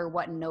no matter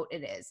what note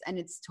it is. And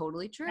it's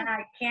totally true. And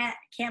I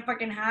can't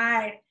fucking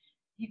hide.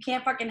 You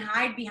can't fucking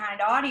hide behind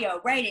audio,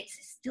 right?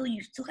 It's still,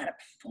 you still got to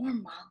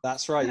perform well.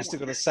 That's right. You've still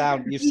got to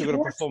sound, you've still got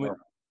to perform it.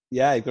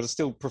 Yeah, you've got to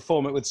still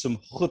perform it with some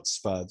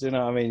chutzpah. Do you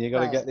know what I mean? You've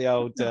got to get the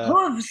old...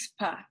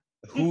 Hoovspah.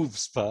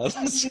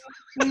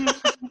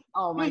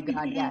 Oh my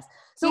God, yes.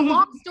 So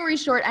long story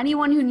short,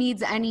 anyone who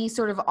needs any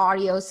sort of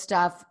audio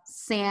stuff,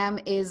 Sam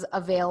is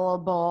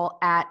available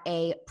at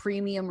a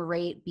premium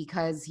rate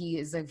because he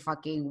is a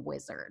fucking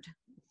wizard.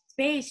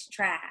 Space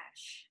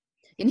trash.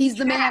 And he's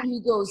the man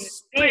who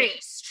goes,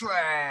 space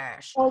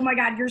trash. Oh my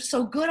God, you're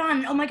so good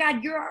on, oh my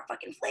God, you're our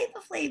fucking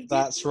Flavor Flav.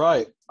 That's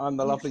right. I'm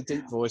the lovely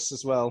deep voice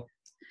as well.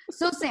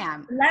 So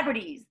Sam.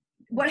 Celebrities.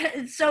 What?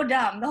 It's so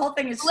dumb. The whole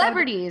thing is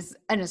celebrities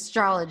and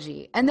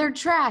astrology, and they're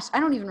trash. I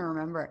don't even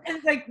remember.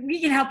 It's like,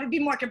 we can help it be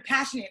more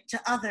compassionate to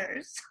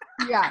others.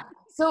 Yeah.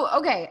 So,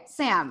 okay,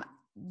 Sam,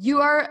 you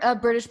are a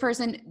British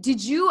person.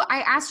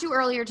 I asked you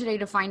earlier today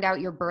to find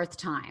out your birth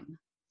time.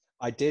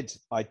 I did.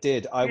 I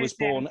was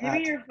born Give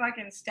me your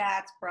fucking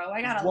stats, bro.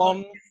 I gotta look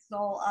this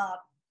soul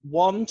up.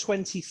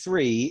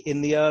 1:23 in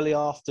the early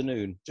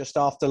afternoon, just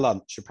after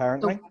lunch,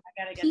 apparently.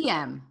 So,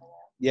 PM.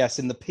 Yes,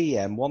 in the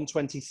PM,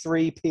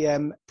 1:23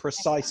 p.m.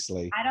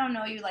 precisely. I don't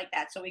know you like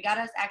that, so we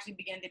gotta actually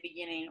begin at the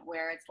beginning,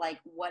 where it's like,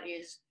 what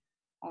is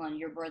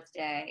your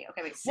birthday?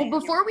 Okay, wait. Sam,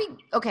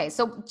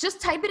 so just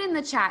type it in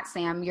the chat,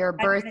 Sam. Your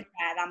birth. I'm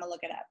gonna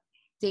look it up.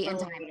 Date and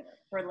time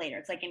for later.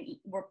 It's like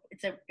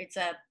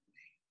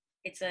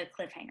it's a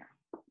cliffhanger.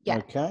 Yeah.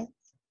 Okay.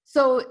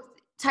 So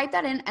type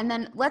that in, and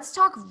then let's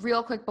talk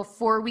real quick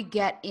before we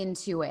get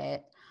into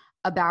it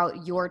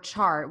about your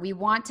chart. We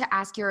want to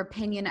ask your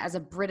opinion as a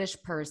British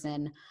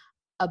person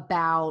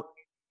about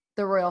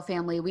the royal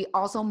family. We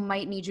also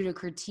might need you to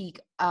critique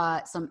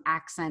some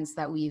accents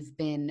that we've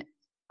been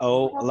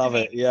love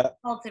it. Yeah.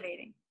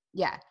 Cultivating.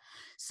 Yeah.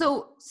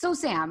 So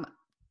Sam,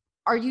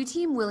 are you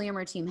team William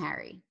or team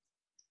Harry?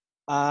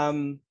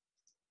 I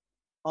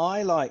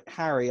like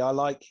Harry. I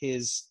like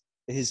his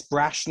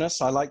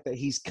brashness. I like that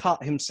he's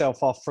cut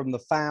himself off from the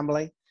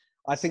family.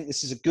 I think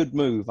this is a good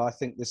move. I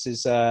think this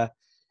is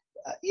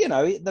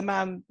the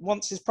man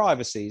wants his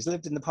privacy. He's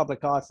lived in the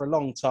public eye for a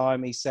long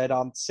time. He said,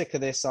 I'm sick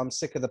of this. I'm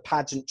sick of the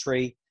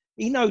pageantry.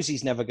 He knows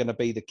he's never going to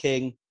be the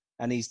king.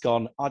 And he's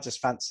gone, I just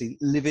fancy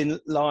living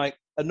like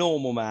a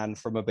normal man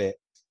from a bit.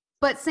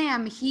 But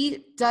Sam,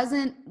 he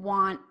doesn't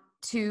want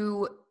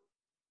to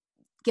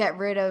get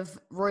rid of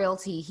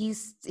royalty. He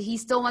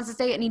still wants to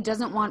stay, and he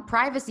doesn't want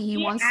privacy. He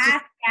wants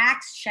to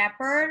ask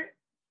Shepard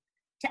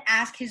to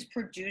ask his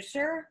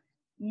producer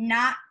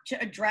not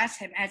to address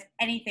him as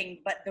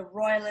anything but the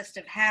royalist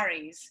of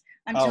Harry's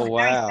until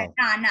Harry said,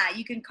 nah,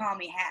 you can call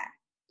me Har.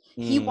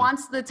 He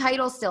wants the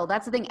title still.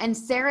 That's the thing. And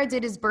Sarah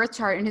did his birth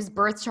chart, and his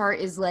birth chart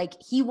is like,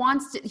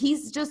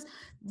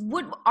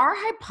 what our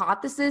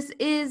hypothesis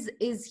is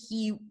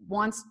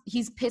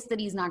he's pissed that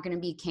he's not going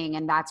to be king,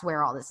 and that's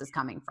where all this is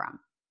coming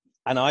from.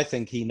 And I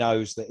think he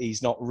knows that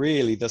he's not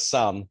really the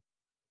son.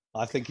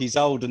 I think he's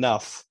old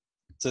enough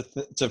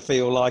to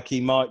feel like he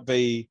might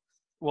be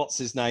what's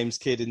his name's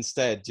kid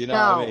instead. Do you know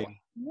what I mean?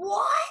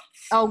 What?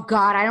 Oh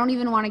God, I don't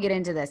even want to get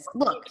into this.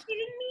 Look. Are you kidding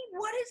me?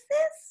 What is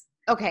this?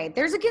 Okay,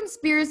 there's a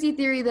conspiracy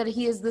theory that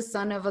he is the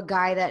son of a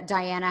guy that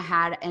Diana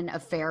had an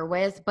affair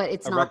with, but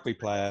it's a not. rugby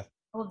player.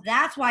 Well,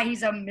 that's why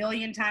he's a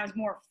million times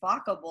more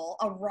fuckable.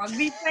 A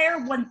rugby player?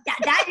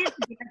 That is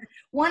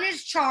one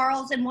is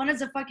Charles and one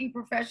is a fucking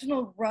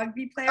professional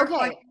rugby player. Okay.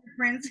 Fucking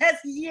princess.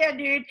 Yeah,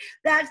 dude.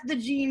 That's the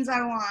genes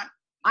I want.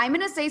 I'm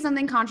going to say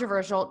something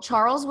controversial.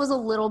 Charles was a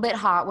little bit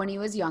hot when he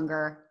was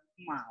younger.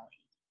 Molly.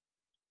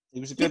 He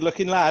was a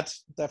good-looking lad.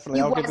 Definitely,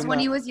 He I'll give was him when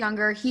that. he was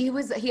younger. He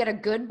had a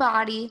good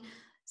body.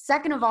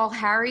 Second of all,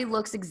 Harry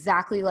looks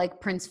exactly like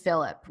Prince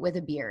Philip with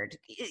a beard.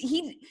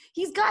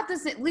 He's got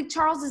this, like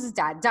Charles is his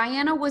dad.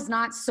 Diana was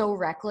not so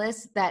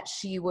reckless that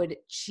she would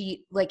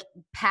cheat, like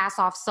pass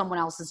off someone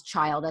else's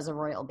child as a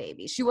royal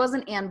baby. She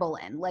wasn't Anne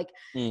Boleyn. Like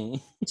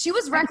she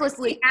was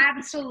recklessly. She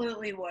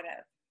absolutely would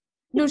have.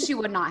 No, she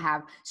would not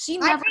have.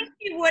 I think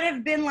she would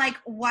have been like,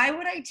 why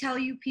would I tell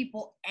you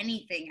people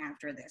anything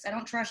after this? I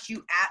don't trust you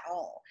at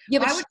all. Yeah,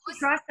 but why would you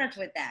trust us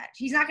with that?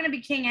 He's not going to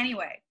be king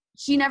anyway.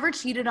 She never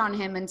cheated on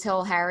him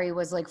until Harry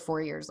was like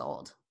 4 years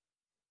old.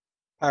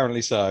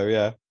 Apparently so,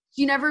 yeah.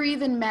 She never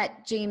even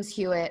met James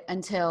Hewitt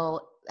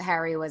until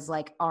Harry was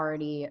like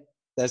already.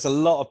 There's a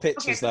lot of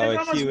pictures so though. there's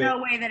almost Hewitt,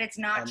 no way that it's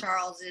not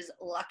Charles's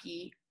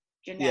lucky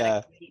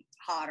genetically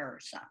hotter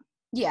son.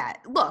 Yeah,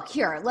 look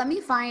here. Let me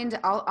find.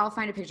 I'll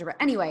find a picture. But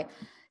anyway,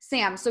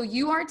 Sam. So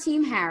you are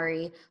Team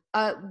Harry.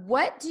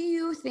 What do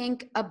you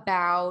think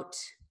about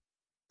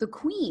the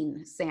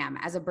Queen, Sam,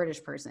 as a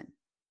British person?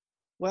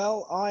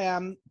 Well, I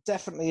am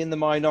definitely in the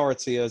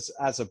minority as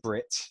a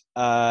Brit,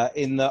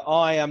 in that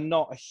I am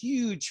not a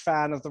huge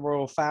fan of the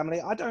royal family.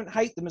 I don't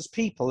hate them as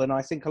people, and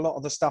I think a lot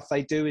of the stuff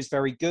they do is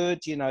very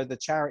good. You know, the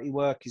charity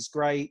work is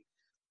great.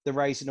 The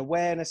raising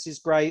awareness is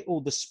great. All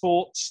the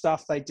sports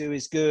stuff they do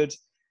is good.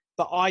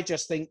 But I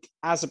just think,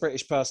 as a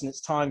British person, it's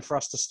time for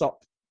us to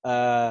stop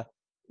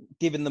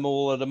giving them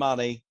all of the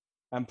money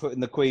and putting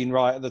the Queen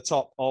right at the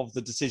top of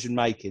the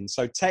decision-making.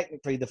 So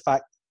technically, the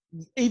fact,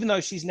 even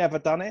though she's never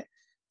done it,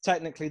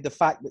 technically the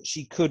fact that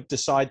she could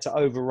decide to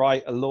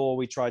overwrite a law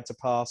we tried to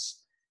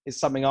pass is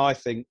something I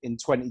think in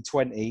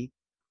 2020,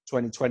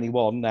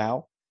 2021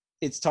 now,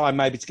 it's time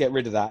maybe to get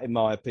rid of that, in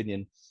my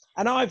opinion.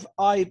 And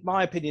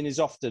my opinion is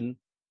often,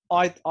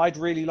 I'd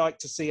really like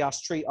to see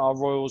us treat our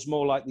royals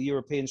more like the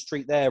Europeans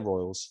treat their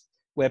royals,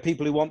 where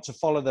people who want to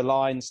follow the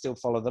line still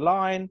follow the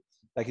line.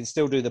 They can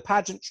still do the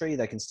pageantry.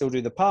 They can still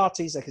do the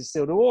parties. They can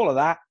still do all of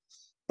that.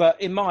 But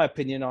in my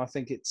opinion, I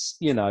think it's,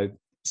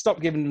 stop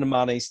giving them the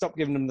money, stop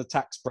giving them the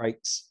tax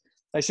breaks.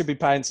 They should be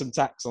paying some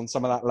tax on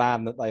some of that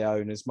land that they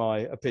own, is my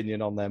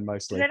opinion on them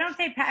mostly. They don't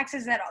pay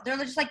taxes at all. They're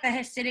just like the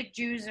Hasidic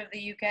Jews of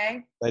the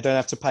UK. They don't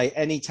have to pay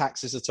any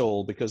taxes at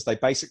all because they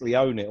basically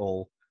own it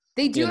all.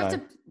 They do have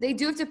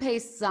to pay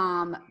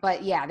some,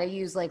 but yeah, they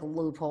use like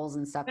loopholes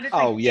and stuff. But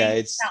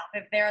it's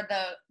if they're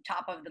the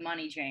top of the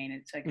money chain,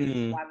 it's like,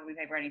 why would we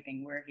pay for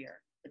anything? We're here.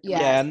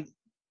 Yeah.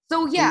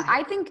 So yeah,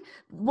 I think,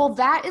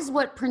 that is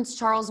what Prince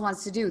Charles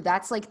wants to do.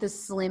 That's like the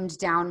slimmed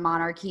down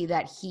monarchy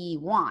that he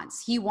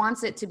wants. He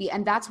wants it to be,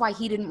 and that's why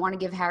he didn't want to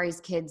give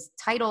Harry's kids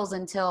titles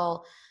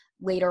until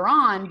later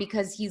on,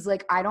 because he's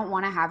like, I don't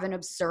want to have an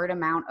absurd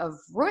amount of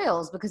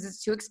royals because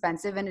it's too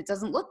expensive and it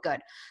doesn't look good.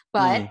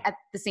 But at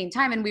the same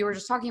time, and we were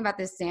just talking about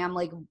this, Sam,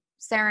 like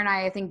Sarah and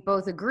I think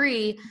both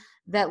agree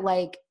that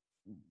like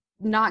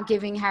not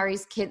giving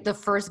Harry's kid, the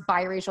first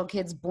biracial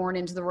kids born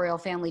into the royal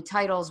family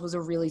titles, was a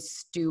really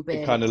stupid.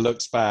 It kind of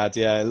looks bad.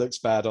 Yeah, it looks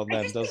bad on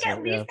them, doesn't it?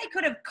 At least they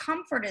could have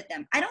comforted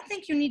them. I don't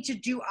think you need to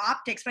do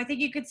optics, but I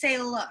think you could say,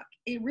 look,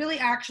 it really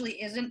actually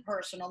isn't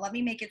personal. Let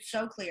me make it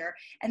so clear.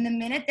 And the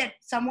minute that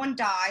someone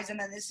dies, and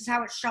then this is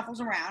how it shuffles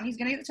around, he's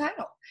going to get the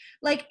title.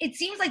 Like, it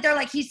seems like they're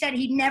like, he said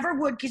he never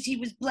would because he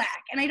was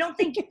black. And I don't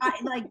think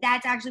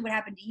that's actually what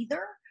happened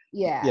either.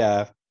 Yeah.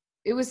 Yeah.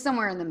 It was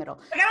somewhere in the middle.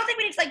 Like, I don't think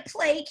we need to like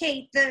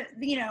placate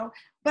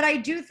but I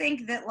do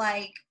think that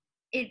like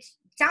it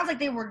sounds like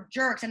they were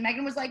jerks, and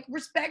Meghan was like,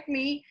 respect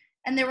me,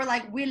 and they were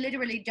like, we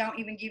literally don't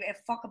even give a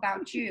fuck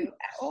about you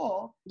at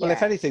all. Well,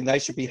 if anything, they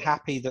should be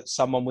happy that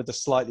someone with a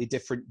slightly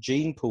different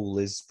gene pool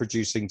is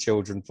producing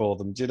children for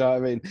them. Do you know what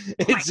I mean?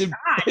 It's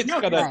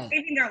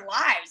saving their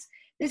lives.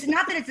 This is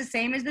not that it's the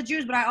same as the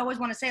Jews, but I always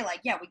want to say, like,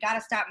 yeah, we got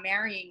to stop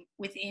marrying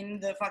within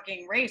the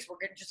fucking race. We're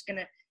just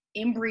gonna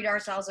inbreed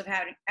ourselves out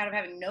of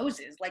having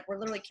noses. Like, we're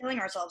literally killing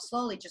ourselves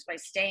slowly just by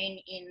staying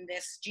in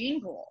this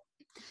gene pool.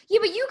 Yeah,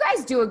 but you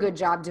guys do a good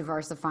job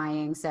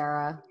diversifying,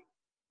 Sarah.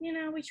 We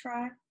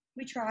try,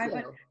 but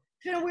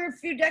it's been a weird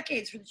few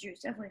decades for the Jews,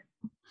 definitely.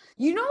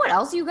 You know what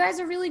else you guys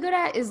are really good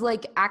at is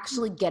like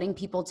actually getting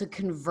people to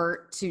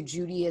convert to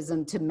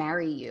Judaism to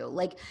marry you.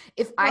 Like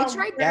we're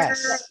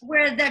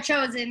the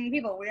chosen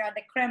people. We are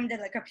the creme de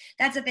la creme.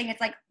 That's the thing.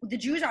 It's like the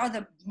Jews are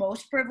the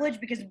most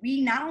privileged because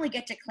we not only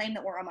get to claim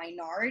that we're a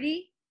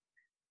minority,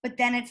 but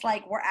then it's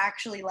like we're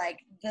actually like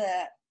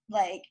the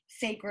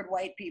sacred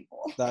white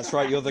people. That's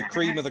right. You're the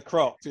cream of the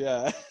crop.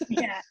 Yeah.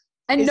 Yeah.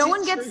 And Is no it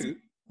one gets true?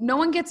 no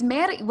one gets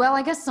mad at you. Well,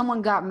 I guess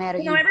someone got mad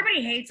at you.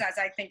 Everybody hates us,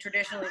 I think,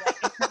 traditionally. Like,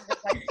 in terms of,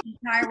 like,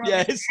 entire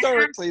Yeah,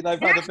 historically, they've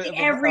had a bit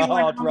of a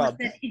hard run.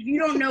 If you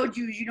don't know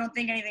Jews, you don't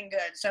think anything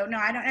good. So, no,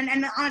 I don't.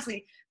 And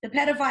honestly, the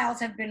pedophiles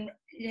have been,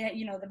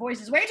 the voice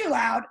is way too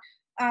loud.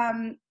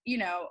 I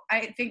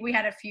think we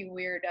had a few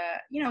weird,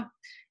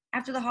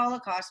 after the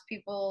Holocaust,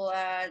 people,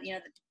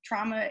 the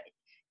trauma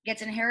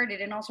gets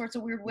inherited in all sorts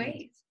of weird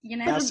ways.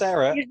 Now,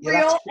 Sarah,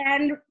 Israel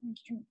and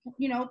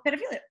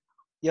pedophilia.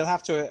 You'll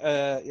have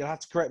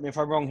to correct me if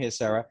I'm wrong here,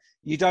 Sarah.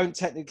 You don't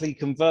technically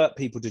convert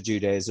people to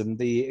Judaism.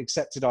 The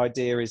accepted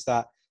idea is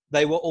that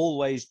they were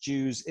always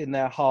Jews in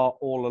their heart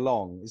all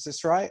along. Is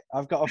this right?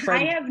 I've got a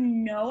friend. I have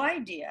no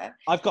idea.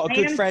 I've got a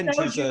good friend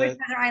who's Jewish,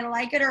 whether I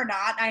like it or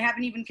not. I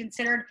haven't even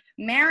considered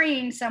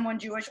marrying someone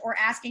Jewish or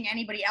asking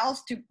anybody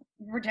else to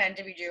pretend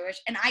to be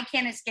Jewish. And I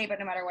can't escape it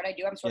no matter what I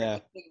do. I'm sort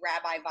of big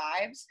rabbi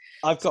vibes.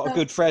 I've got a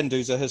good friend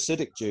who's a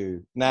Hasidic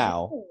Jew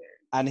now.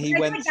 And he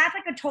went. Like that's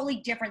like a totally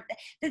different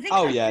thing.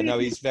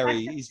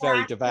 He's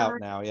very devout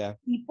now. Yeah.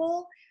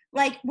 People,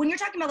 like when you're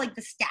talking about like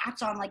the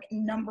stats on like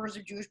numbers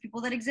of Jewish people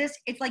that exist,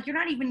 it's like you're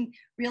not even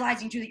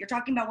realizing too that you're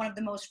talking about one of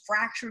the most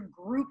fractured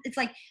group. It's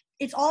like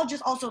it's all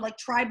just also like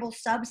tribal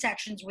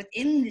subsections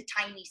within the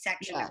tiny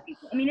section of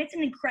people. I mean, it's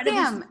an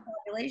incredible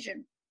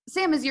population.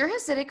 Sam, is your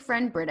Hasidic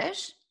friend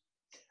British?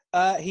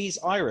 He's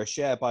Irish,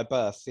 by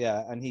birth,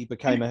 and he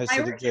became a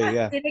Hasidic Jew,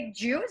 Hasidic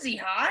Jew, is he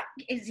hot?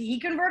 Is he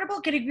convertible?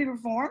 Can he be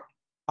reformed?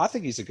 I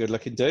think he's a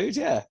good-looking dude,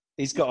 yeah.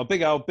 He's got a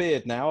big old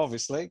beard now,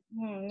 obviously.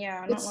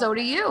 So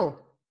do you.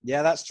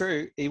 Yeah, that's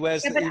true. He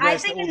wears all the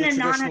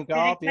traditional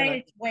garb.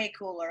 It's way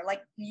cooler.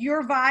 Like,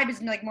 your vibe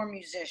is like more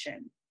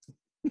musician.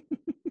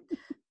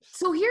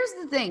 So here's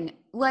the thing.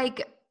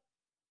 Like,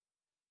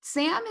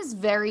 Sam is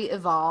very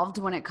evolved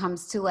when it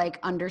comes to, like,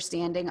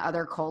 understanding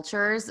other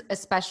cultures,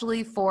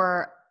 especially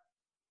for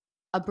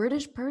a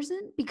British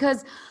person,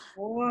 because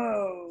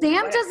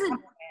Sam doesn't.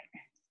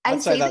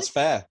 I'd say that's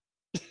fair.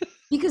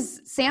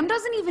 Because Sam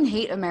doesn't even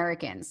hate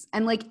Americans,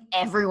 and like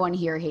everyone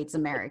here hates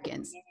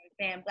Americans.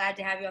 Sam, glad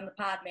to have you on the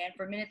pod, man.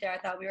 For a minute there, I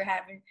thought we were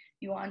having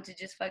you on to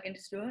just fucking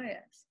destroy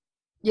us.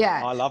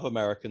 Yeah, I love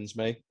Americans,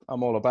 me.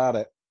 I'm all about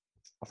it.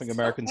 I think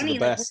Americans are the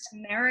best.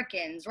 Like,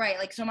 Americans, right?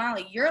 Like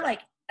Somali, you're like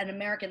an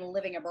American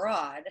living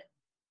abroad.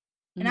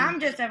 And I'm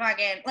just a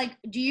fucking, like,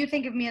 do you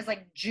think of me as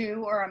like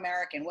Jew or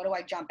American? What do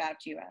I jump out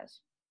to you as?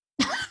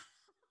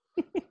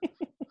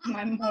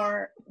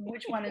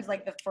 Which one is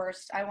like the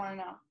first? I want to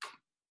know.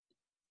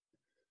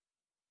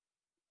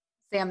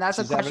 Sam, that's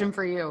a question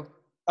for you.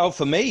 Oh,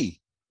 for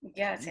me?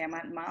 Yeah, Sam,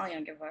 Molly, I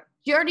don't give a fuck.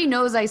 She already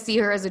knows I see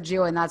her as a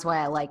Jew, and that's why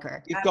I like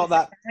her. You've got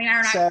that. I mean,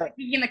 I don't know,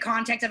 in the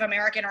context of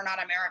American or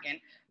not American.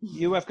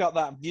 You have got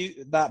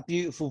that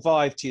beautiful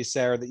vibe to you,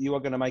 Sarah, that you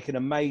are going to make an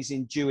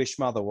amazing Jewish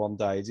mother one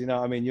day. Do you know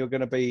what I mean? You're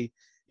going to be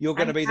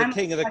the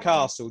king of the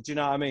castle. Do you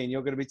know what I mean?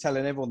 You're going to be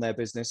telling everyone their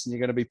business, and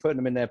you're going to be putting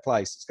them in their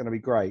place. It's going to be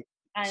great.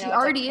 I know, she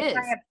already is. If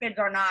I have kids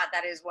or not,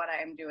 that is what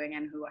I am doing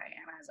and who I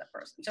am as a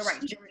person. So,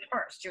 right,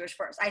 Jewish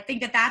first. I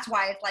think that's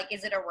why it's like,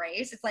 is it a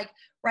race? It's like,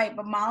 right,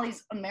 but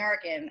Molly's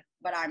American,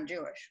 but I'm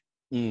Jewish.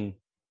 Mm.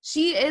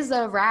 She is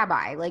a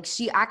rabbi. Like,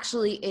 she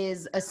actually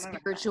is a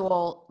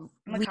spiritual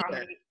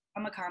leader.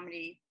 I'm a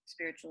comedy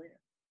spiritual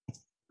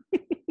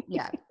leader.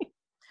 Yeah.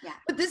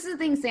 But this is the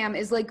thing, Sam,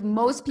 is like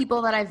most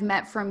people that I've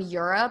met from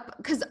Europe,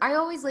 because I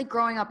always, like,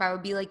 growing up, I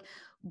would be like,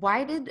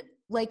 why did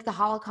like the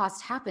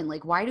Holocaust happened?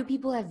 Like, why do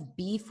people have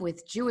beef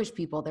with Jewish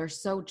people? They're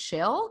so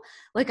chill.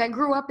 Like, I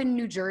grew up in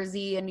New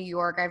Jersey and New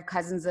York. I have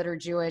cousins that are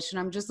Jewish, and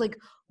I'm just like,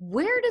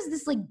 where does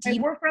this like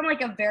deep? We're from like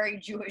a very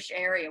Jewish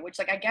area, which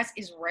like I guess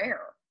is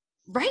rare.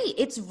 Right,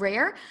 it's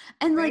rare.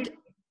 And like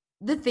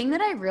the thing that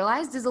I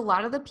realized is a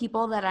lot of the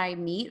people that I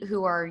meet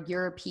who are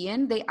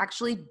European, they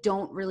actually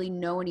don't really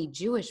know any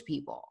Jewish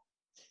people.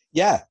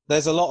 Yeah,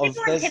 there's a lot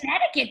people in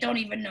Connecticut don't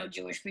even know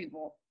Jewish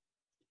people.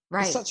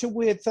 Right, it's such a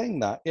weird thing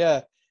that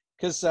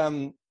because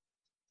I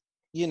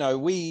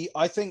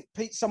think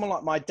someone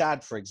like my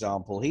dad, for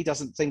example, he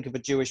doesn't think of a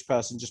Jewish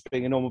person just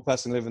being a normal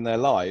person living their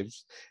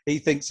lives. He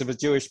thinks of a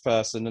Jewish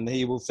person and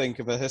he will think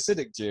of a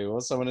Hasidic Jew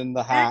or someone in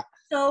the hat.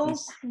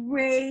 That's so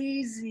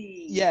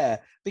crazy. Yeah.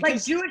 Because,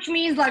 like Jewish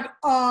means like,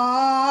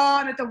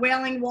 I'm at the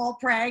Wailing Wall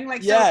praying.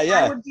 Like,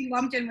 I would be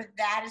lumped in with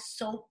that. Is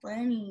so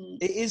funny.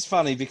 It is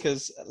funny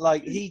because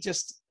like he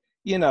just,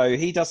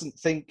 he doesn't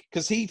think,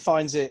 because he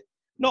finds it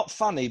not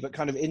funny, but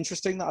kind of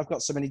interesting that I've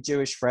got so many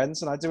Jewish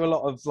friends, and I do a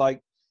lot of like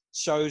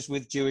shows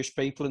with Jewish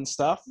people and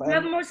stuff. You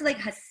have mostly like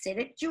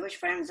Hasidic Jewish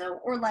friends though,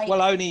 or like?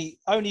 Well,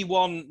 only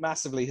one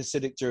massively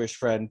Hasidic Jewish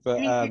friend, but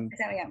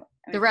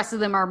the rest of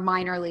them are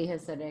minorly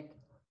Hasidic.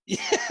 Yeah.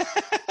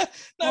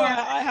 No,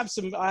 I have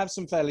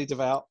some fairly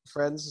devout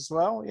friends as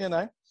well.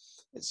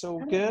 It's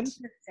all good,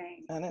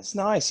 and it's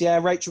nice. Yeah,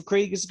 Rachel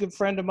Krieg is a good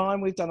friend of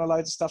mine. We've done a load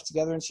of stuff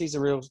together, and she's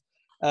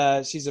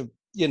a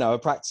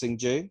practicing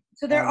Jew.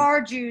 So there are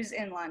Jews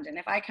in London.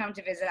 If I come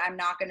to visit, I'm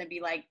not going to be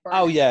like.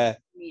 Oh yeah,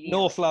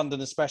 North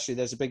London especially.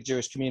 There's a big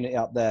Jewish community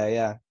up there.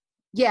 Yeah.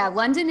 Yeah,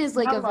 London is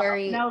like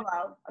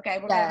Nolo. Okay,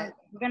 we're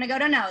gonna go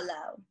to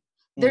Nolo.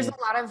 There's a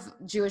lot of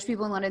Jewish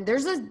people in London.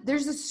 There's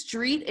a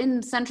street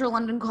in central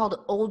London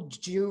called Old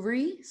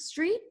Jewry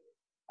Street.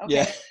 Okay,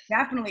 Yeah.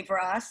 definitely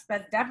for us.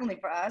 That's definitely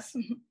for us.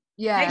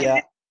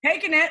 Yeah.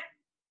 Taking it.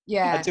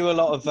 Yeah. I do a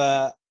lot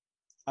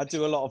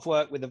of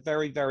work with a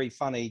very, very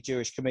funny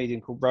Jewish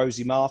comedian called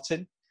Rosie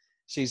Martin.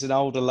 She's an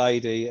older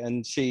lady,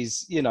 and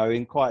she's,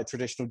 in quite a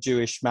traditional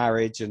Jewish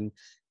marriage, and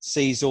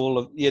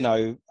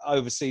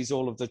oversees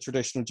all of the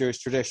traditional Jewish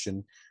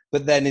tradition,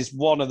 but then is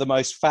one of the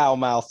most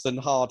foul-mouthed and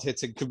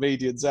hard-hitting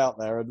comedians out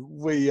there. And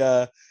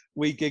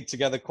we gig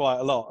together quite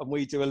a lot, and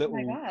we do a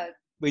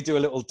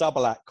little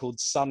double act called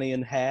Sonny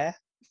and Hair.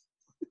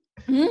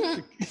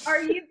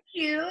 Are you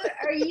cute?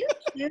 Are you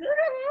cute or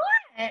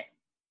what?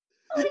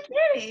 Holy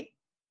kitty.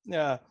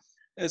 Yeah,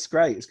 it's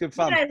great. It's good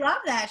fun. Dude, I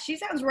love that. She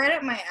sounds right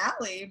up my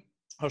alley.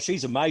 Oh,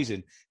 she's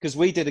amazing, because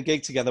we did a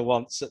gig together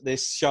once at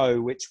this show,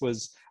 which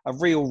was a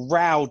real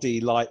rowdy,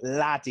 like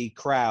laddie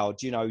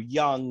crowd,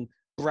 young,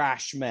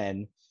 brash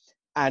men.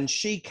 And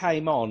she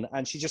came on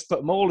and she just put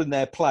them all in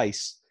their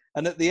place.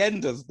 And at the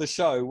end of the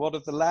show, one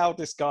of the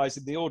loudest guys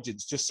in the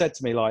audience just said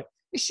to me, like,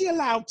 is she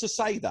allowed to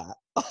say that?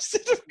 I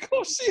said, of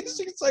course she is.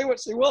 She can say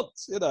what she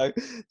wants,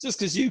 just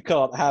because you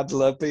can't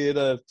handle her being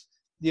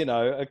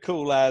a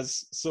cool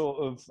as sort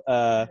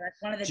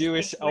of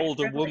Jewish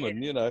older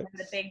woman, One of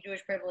the big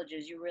Jewish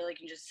privileges. You really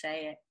can just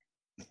say it.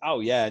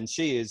 Oh yeah, and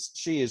she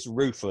is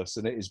ruthless,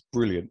 and it is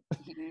brilliant.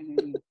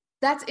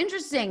 That's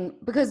interesting,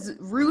 because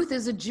Ruth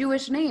is a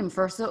Jewish name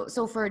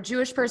so for a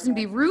Jewish person to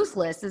be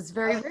ruthless is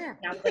very rare.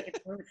 Sounds like it's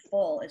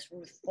Ruthful. It's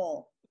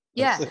Ruthful.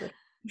 Yeah.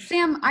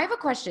 Sam, I have a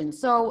question.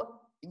 So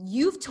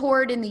you've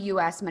toured in the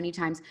US many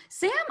times.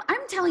 Sam,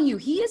 I'm telling you,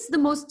 he is the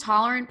most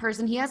tolerant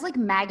person. He has like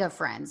MAGA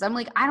friends. I'm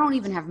like, I don't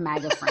even have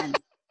MAGA friends.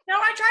 No,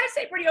 I try to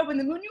stay pretty open.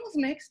 The Moonual's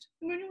mixed.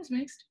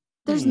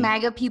 There's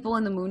MAGA people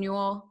in the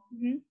Moonual.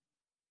 Mm-hmm.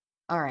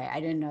 All right, I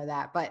didn't know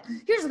that. But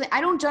here's the thing: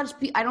 I don't judge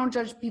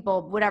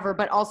people, whatever.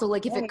 But also,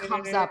 like, if it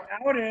comes up,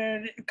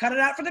 cut it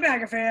out for the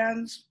MAGA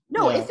fans.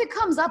 No, if it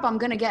comes up, I'm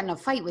gonna get in a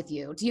fight with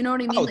you. Do you know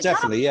what I mean? Oh, like,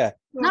 definitely, yeah.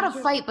 Not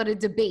a fight, but a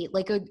debate,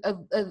 like a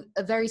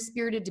very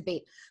spirited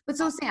debate. But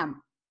so,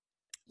 Sam,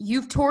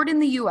 you've toured in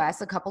the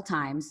U.S. a couple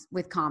times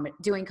with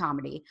doing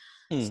comedy.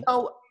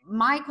 So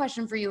my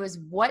question for you is,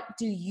 what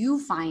do you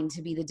find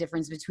to be the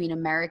difference between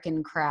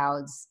American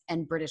crowds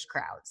and British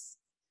crowds?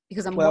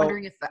 Because I'm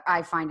wondering if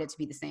I find it to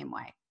be the same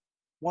way.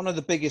 One of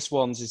the biggest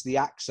ones is the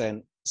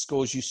accent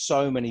scores you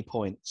so many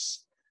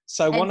points.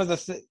 So and one of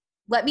the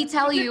let me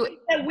tell you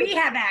that we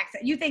have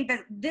accent. You think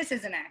that this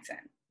is an accent?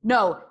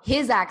 No,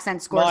 his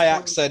accent scores. My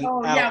accent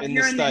out in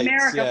the States.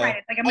 America, right?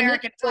 It's like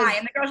American Pie,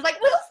 and the girl's like,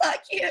 "We'll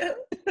fuck you."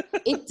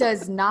 It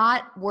does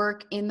not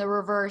work in the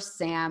reverse,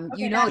 Sam.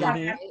 Okay, you know that.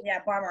 Right? Yeah,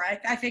 bummer.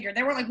 I figured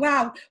they were like,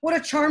 "Wow, what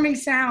a charming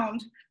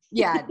sound."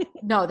 Yeah,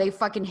 no, they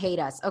fucking hate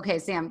us. Okay,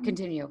 Sam,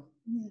 continue.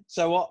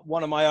 So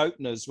one of my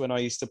openers when I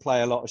used to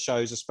play a lot of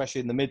shows,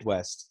 especially in the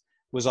Midwest,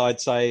 was I'd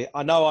say,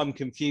 I know I'm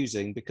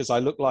confusing because I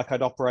look like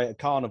I'd operate a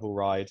carnival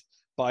ride,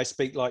 but I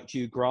speak like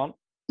Hugh Grant.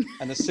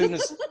 And as soon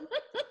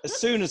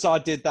as I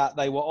did that,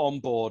 they were on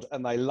board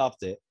and they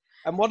loved it.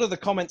 And one of the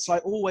comments I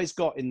always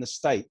got in the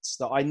States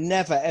that I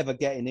never, ever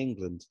get in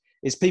England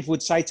is people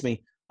would say to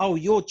me, oh,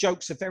 your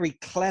jokes are very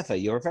clever.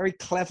 You're a very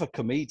clever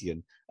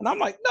comedian. And I'm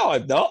like, no,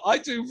 I'm not. I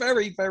do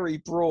very, very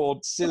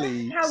broad,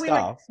 silly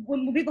stuff.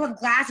 When people have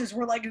glasses,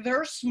 we're like,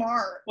 they're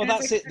smart. Well,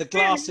 that's it. The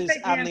glasses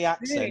and the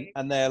accent.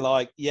 And they're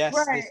like, yes,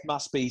 this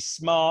must be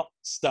smart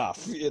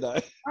stuff,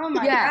 Oh,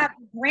 my God.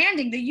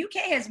 Branding. The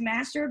UK has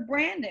mastered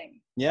branding.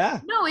 Yeah.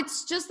 No,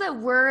 it's just that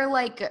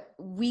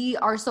we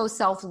are so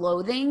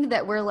self-loathing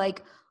that we're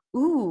like,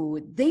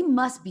 ooh, they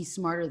must be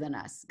smarter than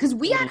us. Because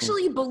we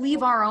actually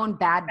believe our own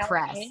bad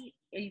press.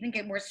 You think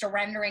we're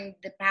surrendering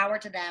the power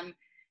to them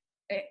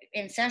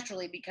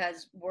ancestrally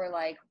because we're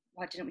like,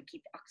 why didn't we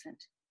keep the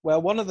accent?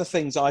 Well, one of the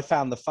things I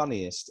found the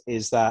funniest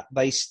is that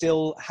they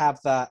still have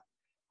that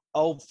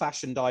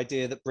old-fashioned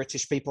idea that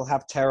British people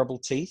have terrible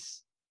teeth.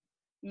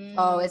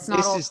 Oh, it's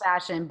not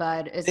old-fashioned,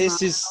 bud.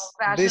 This is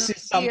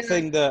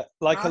something that,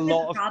 like, a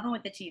lot of problem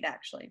with the teeth,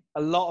 actually.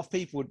 A lot of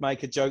people would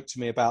make a joke to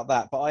me about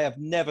that, but I have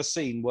never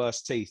seen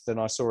worse teeth than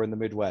I saw in the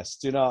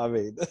Midwest. Do you know what I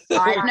mean?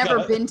 I've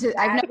never been to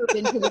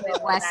the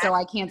Midwest, so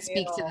I can't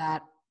speak to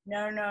that.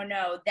 No.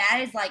 That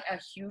is like a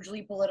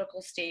hugely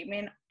political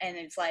statement, and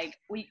it's like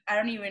I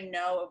don't even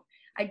know.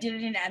 I did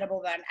it in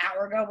Edible about an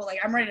hour ago, but like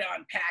I'm ready to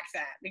unpack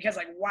that because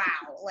like wow,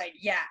 like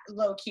yeah,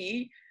 low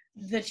key.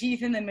 The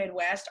teeth in the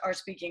Midwest are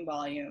speaking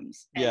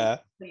volumes. And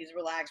please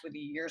relax with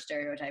your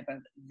stereotype of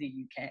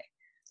the UK.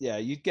 Yeah,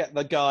 you get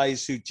the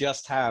guys who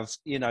just have,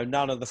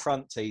 none of the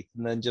front teeth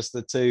and then just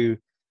the two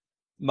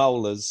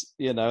molars,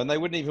 and they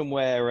wouldn't even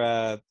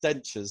wear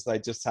dentures. They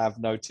just have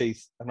no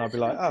teeth. And I'd be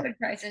like, oh.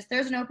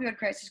 There's an opioid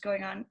crisis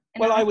going on.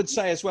 Well, I would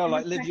say as well,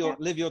 like live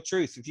your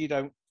truth. If you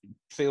don't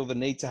feel the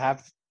need to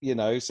have,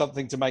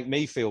 something to make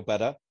me feel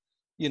better,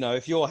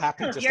 if you're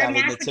happy just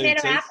having the two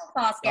teeth,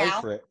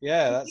 go for it.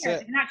 Yeah, that's it.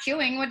 If you're not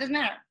chewing, what does it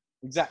matter?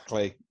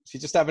 Exactly. If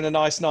you're just having a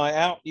nice night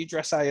out, you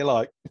dress how you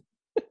like.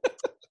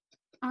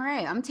 All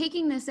right, I'm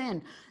taking this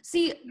in.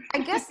 See, I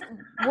guess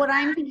what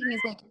I'm thinking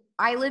is like,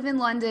 I live in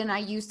London. I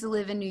used to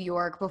live in New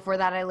York. Before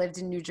that, I lived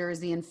in New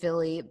Jersey and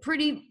Philly.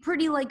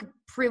 Pretty like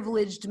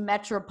privileged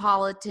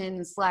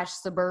metropolitan /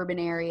 suburban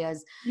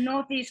areas.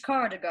 Northeast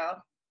corridor, go.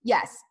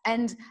 Yes,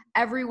 and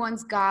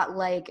everyone's got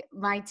like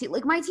my teeth.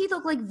 Like my teeth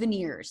look like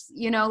veneers.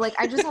 You know, like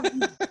I just have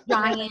these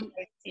giant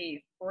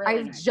teeth. I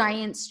have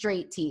giant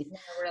straight teeth,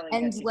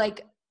 and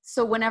like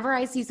so. Whenever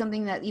I see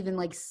something that even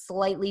like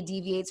slightly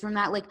deviates from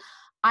that, like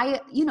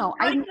I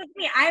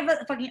have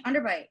a fucking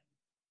underbite.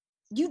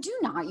 You do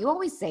not. You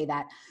always say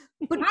that.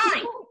 But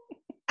I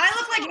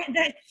look like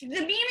the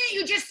meme that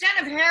you just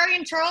sent of Harry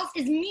and Charles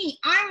is me.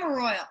 I'm a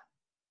royal.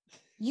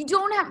 You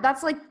don't have.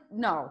 That's like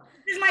no.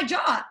 This is my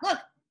jaw. Look.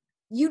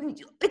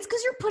 It's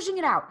because you're pushing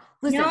it out.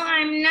 Listen, no,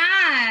 I'm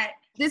not.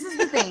 This is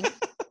the thing.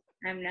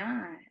 I'm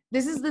not.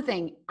 This is the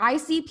thing. I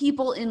see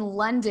people in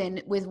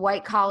London with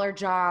white collar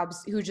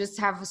jobs who just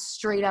have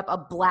straight up a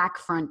black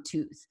front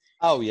tooth.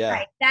 Oh yeah.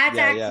 Right. That's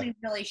actually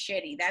really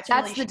shitty. That's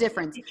really the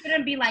difference. It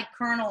shouldn't be like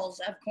kernels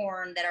of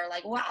corn that are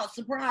like, wow,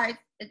 surprise.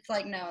 It's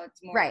like, no, it's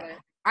more right.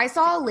 I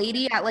saw a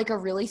lady at like a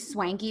really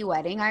swanky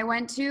wedding I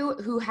went to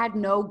who had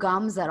no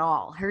gums at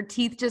all. Her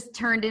teeth just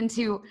turned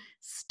into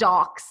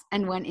stalks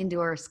and went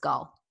into her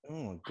skull. Oh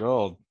my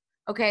God.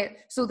 Okay,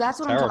 so that's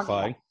what I'm terrifying.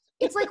 talking about.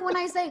 It's like when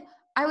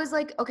I was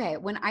like, okay,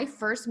 when I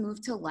first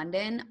moved to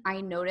London,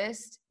 I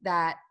noticed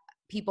that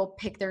people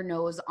pick their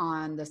nose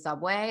on the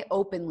subway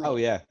openly. Oh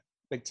yeah,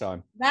 big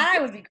time. That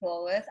I would be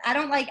cool with. I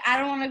don't want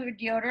to wear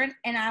deodorant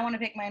and I want to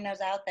pick my nose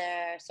out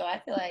there. So I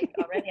feel like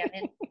already I'm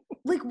in.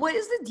 Like, what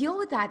is the deal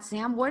with that,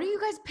 Sam? What are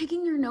you guys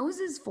picking your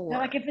noses for? No,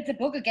 like if it's a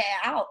book, get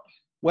out.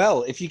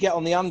 Well, if you get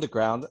on the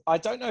underground, I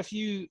don't know if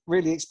you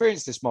really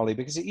experienced this, Molly,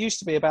 because it used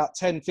to be about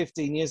 10,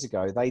 15 years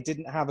ago, they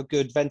didn't have a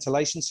good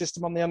ventilation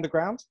system on the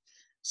underground.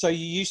 So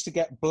you used to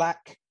get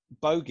black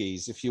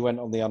bogies if you went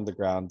on the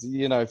underground.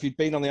 You know, if you'd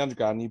been on the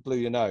underground and you blew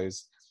your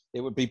nose, it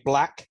would be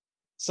black.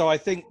 So I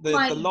think the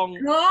long...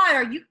 God,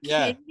 are you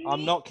kidding me?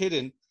 I'm not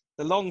kidding.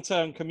 The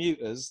long-term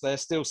commuters, they're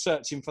still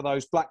searching for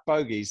those black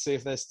bogies, see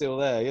if they're still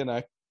there, you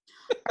know.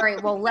 All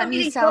right, well, let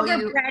me tell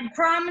you.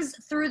 Breadcrumbs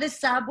through the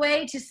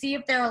subway to see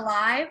if they're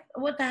alive?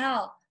 What the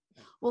hell?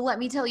 Well, let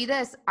me tell you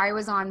this. I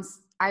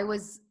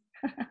was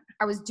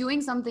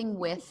doing something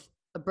with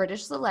a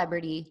British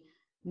celebrity,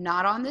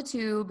 not on the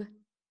tube,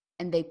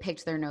 and they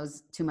picked their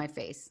nose to my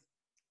face.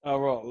 Oh,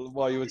 right,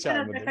 while you were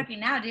chatting with them.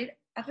 Now, dude.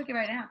 I'll pick it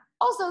right now.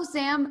 Also,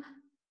 Sam,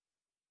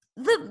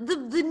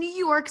 the New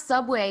York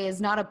subway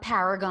is not a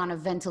paragon of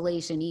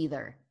ventilation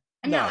either.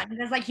 No,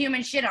 there's like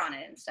human shit on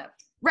it and stuff.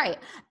 Right.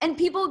 And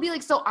people would be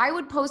like, so I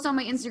would post on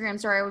my Instagram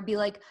story, I would be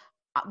like,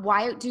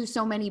 why do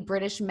so many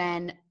British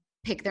men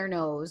pick their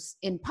nose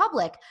in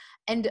public?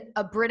 And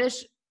a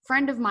British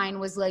friend of mine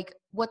was like,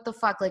 what the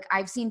fuck? Like,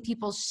 I've seen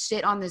people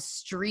shit on the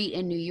street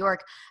in New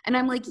York. And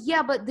I'm like,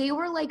 yeah, but they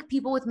were like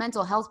people with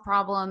mental health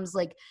problems.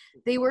 Like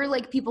they were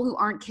like people who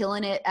aren't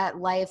killing it at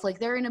life. Like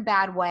they're in a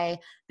bad way.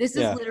 This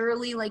is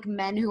literally like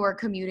men who are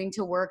commuting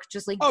to work.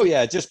 Just like, oh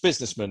yeah, just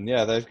businessmen.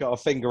 Yeah. They've got a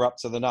finger up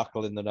to the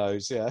knuckle in the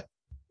nose. Yeah.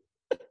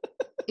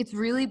 It's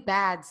really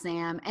bad,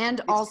 Sam. And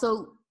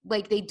also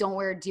like they don't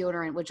wear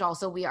deodorant, which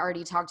also we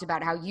already talked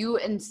about how you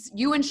and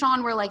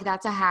Sean were like,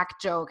 that's a hack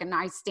joke. And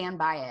I stand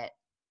by it.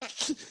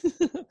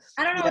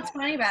 I don't know what's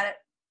funny about it.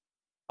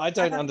 I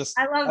don't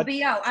understand. I love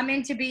BO. I'm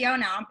into BO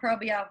now. I'm pro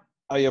BO.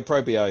 Oh, you're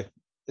pro BO.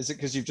 Is it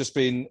because you've just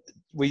been,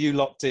 were you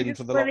locked in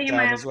for the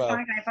lockdown as well?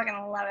 I fucking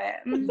love it.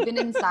 You've been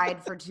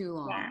inside for too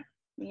long.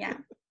 Yeah,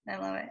 I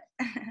love it.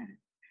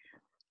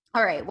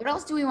 All right, what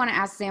else do we want to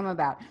ask Sam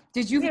about?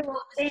 Did you? Okay,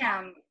 well,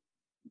 Sam.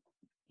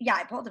 Yeah,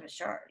 I pulled up his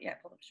shirt.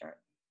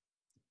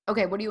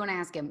 Okay, what do you want to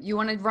ask him? You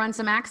want to run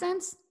some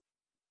accents?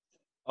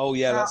 Oh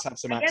yeah, let's have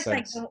some accents. I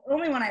guess like the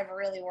only one I've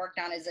really worked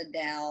on is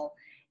Adele,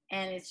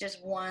 and it's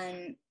just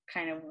one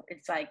kind of.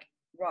 It's like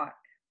rock.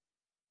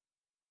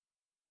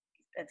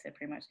 That's it,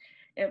 pretty much.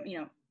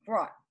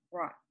 Rock.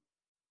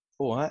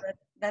 What?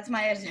 That's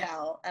my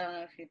Adele. I don't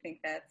know if you think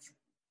that's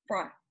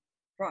rock.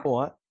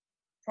 What?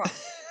 Rock.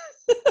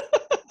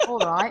 All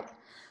right.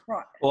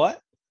 Rock.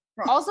 What?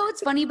 Also,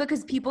 it's funny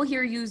because people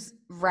here use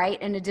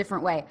right in a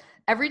different way.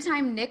 Every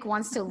time Nick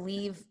wants to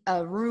leave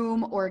a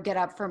room or get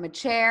up from a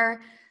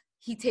chair,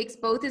 he takes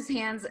both his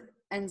hands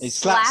and he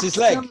slaps his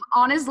leg them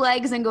on his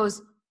legs and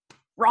goes,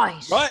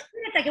 right. Right.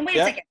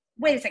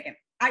 Wait a second.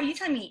 Are you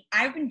telling me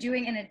I've been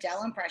doing an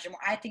Adele impression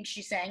where I think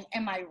she's saying,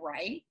 am I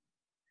right?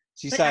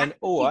 She's saying,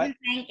 all right.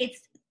 Saying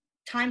it's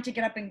time to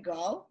get up and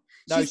go?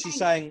 No, she's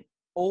saying,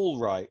 all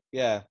right.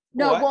 Yeah.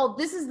 No, right. well,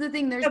 this is the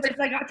thing. But it's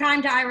like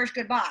time to Irish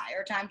goodbye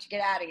or time to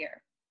get out of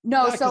here.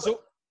 No,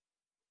 so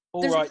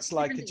all right's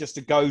like just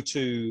a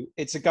go-to.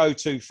 It's a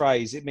go-to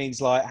phrase. It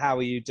means like, how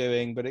are you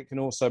doing? But it can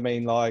also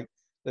mean like,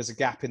 there's a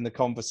gap in the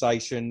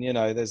conversation. You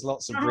know, there's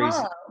lots of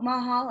reasons.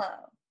 Mahalo.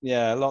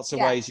 Yeah, lots of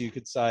ways you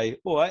could say,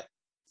 all right.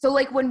 So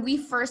like when we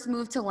first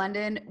moved to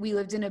London, we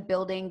lived in a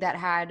building that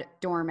had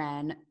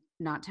doormen,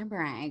 not to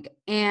brag.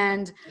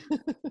 And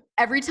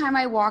every time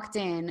I walked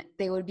in,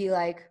 they would be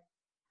like,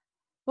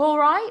 all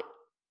right.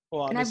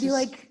 Well, and I'd be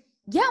like,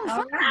 Yeah, I'm All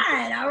fine.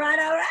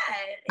 right.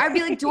 I'd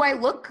be like, do I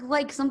look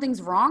like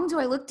something's wrong? Do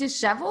I look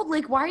disheveled?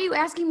 Like, why are you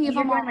asking me if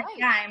You're I'm all going right? like,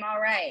 yeah, I'm all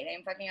right.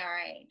 I'm fucking all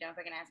right. Don't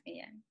fucking ask me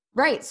again.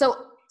 Right.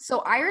 So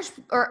Irish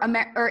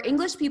or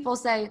English people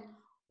say,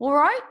 all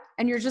right.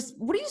 And you're just,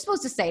 what are you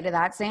supposed to say to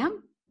that,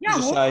 Sam?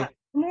 Yeah,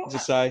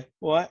 Just say,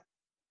 what?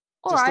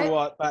 All Just right. a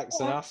white back's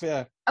enough,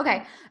 yeah.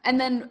 Okay. And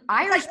then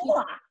Irish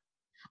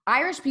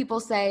people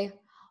say,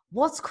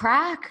 what's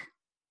crack?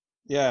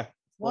 Yeah.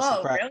 What's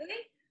the crack? Really?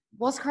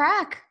 What's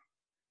crack?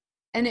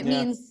 And it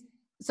means,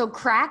 so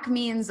crack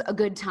means a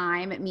good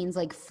time. It means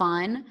like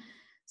fun.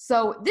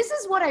 So this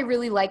is what I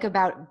really like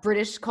about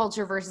British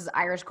culture versus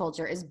Irish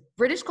culture is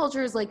British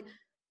culture is like,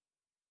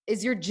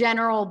 is your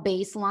general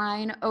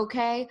baseline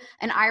okay?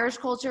 And Irish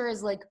culture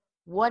is like,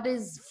 what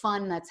is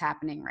fun that's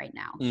happening right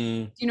now? Do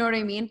you know what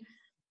I mean?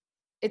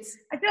 I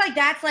feel like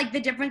that's like the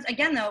difference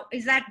again though.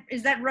 Is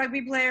that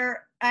rugby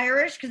player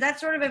Irish? Because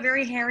that's sort of a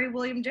very Harry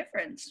William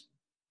difference.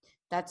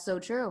 That's so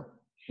true.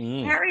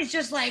 Harry's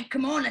just like,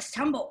 come on, let's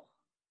tumble.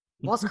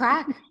 What's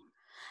crack?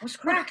 What's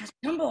crack? Let's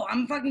tumble.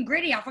 I'm fucking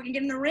gritty. I'll fucking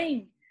get in the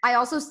ring. I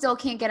also still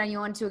can't get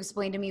anyone to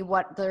explain to me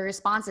what the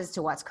response is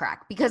to what's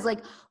crack. Because like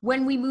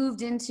when we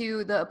moved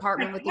into the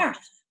apartment with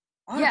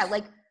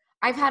like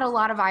I've had a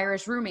lot of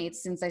Irish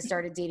roommates since I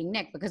started dating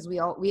Nick because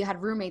we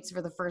had roommates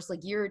for the first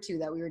like year or two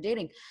that we were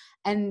dating.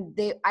 And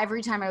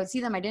every time I would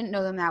see them, I didn't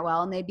know them that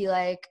well. And they'd be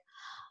like,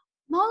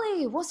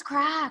 Molly, what's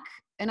crack?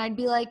 And I'd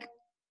be like,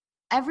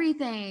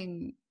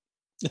 everything.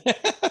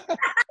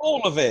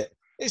 All of it.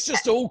 It's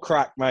just all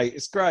crack, mate.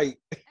 It's great.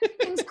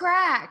 Everything's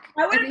crack.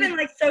 I would have been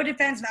like so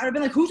defensive. I would have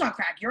been like, who's on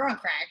crack? You're on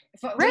crack.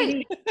 What do you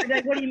mean?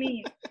 Like, what do you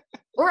mean?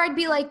 Or I'd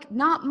be like,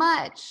 not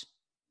much.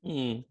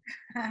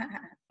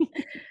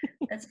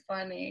 That's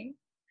funny.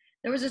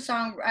 There was a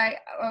song, I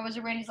was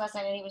at Randy's last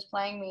night and he was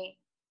playing me,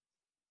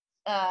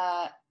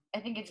 I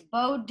think it's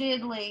Bo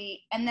Diddley,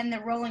 and then the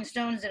Rolling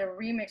Stones did a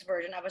remix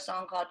version of a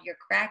song called You're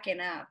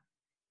Cracking Up.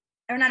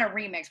 Or not a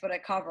remix, but a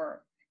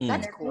cover.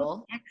 That's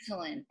cool.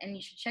 Excellent. And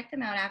you should check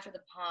them out after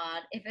the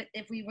pod.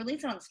 If we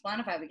release it on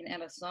Spotify, we can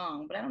add a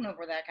song, but I don't know if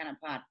we're that kind of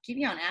pod. Keep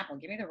me on Apple.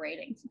 Give me the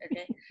ratings,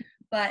 okay?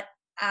 But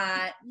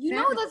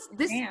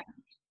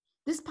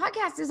this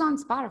podcast is on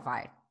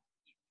Spotify.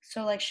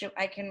 So like,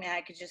 I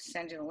could just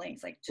send you the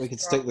links. Like, we could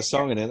stick the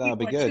song in it. That'd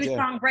be good. Two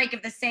song break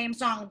of the same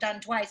song done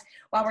twice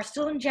while we're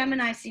still in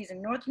Gemini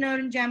season. North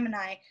Node and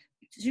Gemini,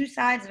 two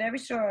sides of every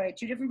story,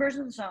 two different versions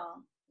of the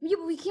song. Yeah,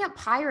 but we can't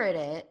pirate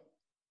it.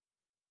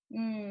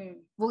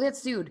 We'll get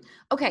sued.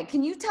 Okay,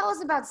 can you tell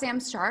us about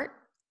Sam's chart?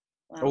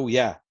 Wow. Oh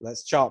yeah,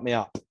 let's chart me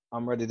up.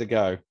 I'm ready to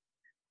go.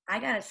 I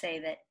gotta say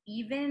that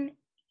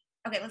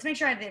let's make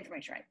sure I have the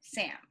information right.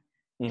 Sam,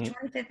 the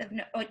 25th of, do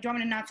you want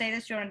me to not say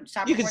this? Do you want to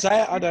stop? You can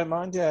say it, I don't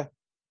mind, yeah.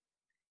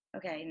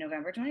 Okay,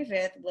 November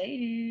 25th,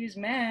 ladies,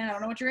 men, I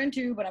don't know what you're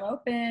into, but I'm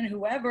open.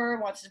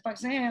 Whoever wants to fuck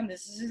Sam,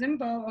 this is his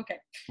info. Okay.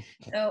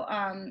 So,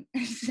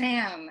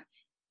 Sam,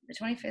 the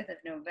 25th of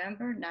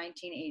November,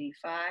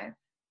 1985,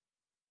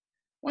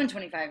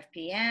 1:25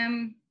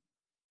 p.m.,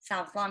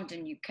 South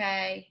London,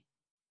 UK.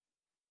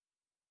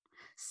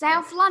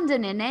 South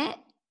London, innit?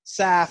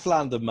 South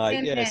London,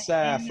 mate. Yeah,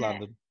 South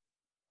London.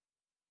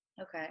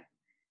 Okay.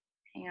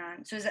 Hang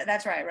on. So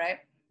that's right?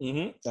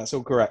 That's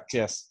all correct,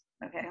 yes.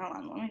 Okay, hold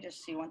on. Let me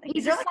just see one thing.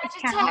 He's Is there a like a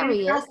town in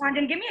Sagittarius. South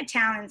London? Give me a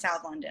town in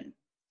South London.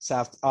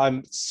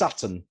 I'm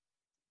Sutton.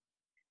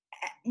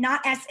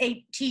 Not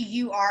Saturn.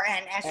 Sutton,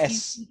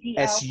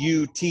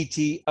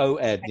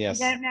 yes.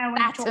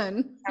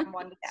 Saturn.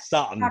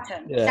 Sutton.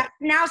 Yeah.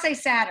 Now say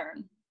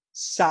Saturn.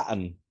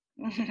 Saturn.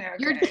 Okay.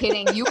 You're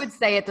kidding. You would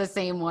say it the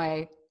same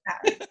way.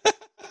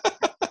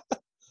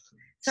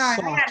 Sorry,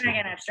 I got like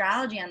an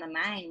astrology on the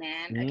mind,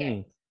 man.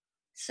 Okay.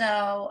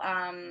 So,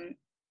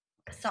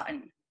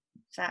 Sutton.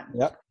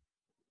 Yep.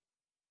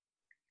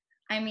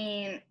 I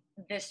mean,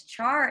 this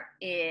chart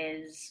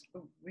is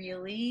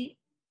really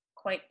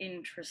quite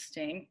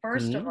interesting.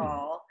 First of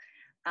all,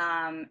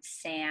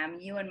 Sam,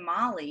 you and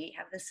Molly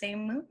have the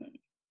same moon.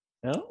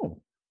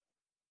 Oh.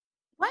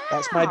 Wow.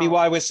 That's maybe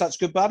why we're such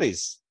good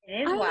buddies.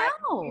 It is why.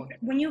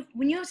 When you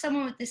have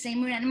someone with the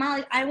same moon, and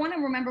Molly, I want to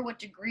remember what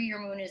degree your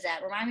moon is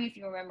at. Remind me if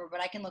you remember, but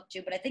I can look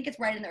too. But I think it's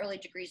right in the early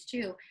degrees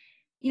too.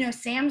 You know,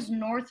 Sam's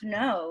North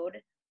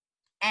Node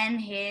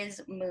and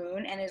his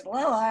moon and his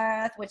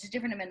Lilith, which is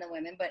different in men than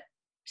women, but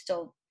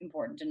still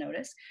important to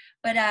notice.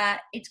 But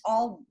it's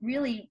all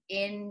really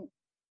in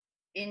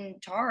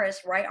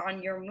Taurus, right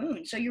on your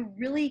moon. So you're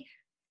really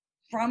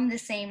from the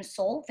same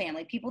soul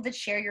family. People that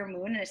share your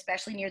moon, and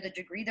especially near the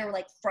degree, they're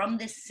like from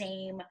the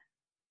same.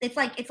 It's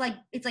like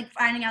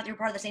finding out you're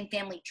part of the same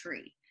family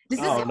tree. This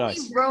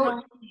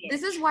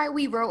is why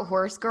we wrote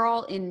Horse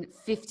Girl in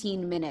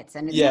 15 minutes.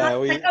 And it's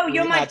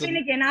you're my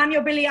Finnegan, I'm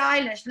your Billie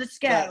Eilish. Let's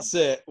go. That's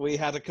it. We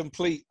had a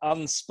complete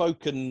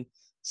unspoken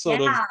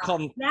sort of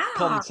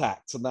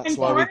contact, and that's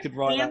why we could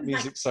write that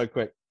music so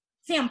quick.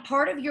 Sam,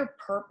 part of your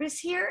purpose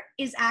here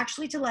is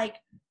actually to like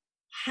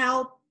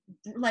help.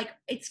 Like,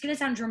 it's gonna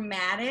sound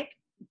dramatic,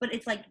 but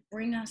it's like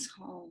bring us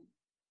home.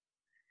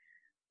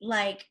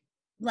 Like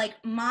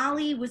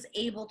Molly was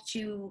able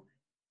to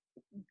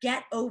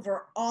get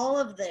over all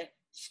of the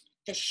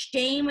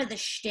shame of the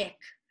shtick,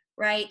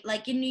 right?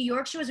 Like in New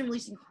York, she wasn't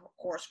releasing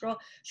Horse Girl.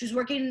 She was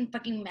working in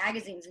fucking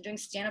magazines and doing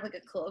stand-up like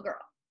a cool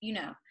girl, you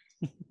know?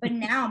 But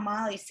now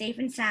Molly's safe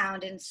and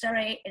sound in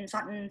Surrey and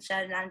Sutton,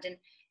 London,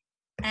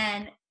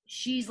 and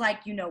she's like,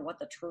 you know what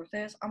the truth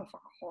is? I'm a fucking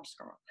horse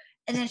girl.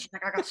 And then she's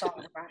like, I got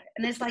songs about it.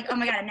 And it's like, oh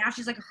my God. And now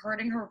she's like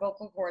hurting her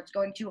vocal cords,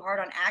 going too hard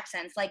on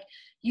accents. Like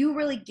you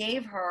really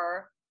gave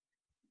her,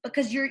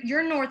 because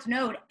your North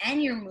Node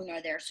and your Moon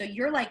are there. So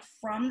you're like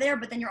from there,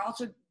 but then you're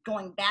also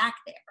going back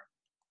there.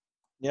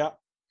 Yeah,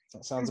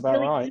 that sounds about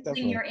really right. Using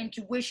definitely. your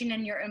intuition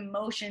and your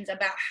emotions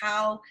about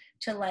how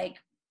to like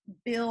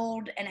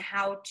build and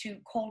how to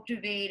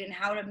cultivate and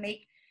how to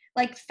make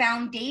like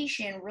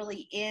foundation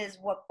really is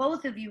what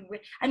both of you,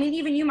 I mean,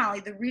 even you, Molly,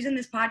 the reason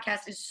this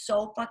podcast is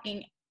so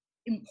fucking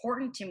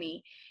important to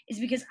me is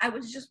because I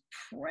was just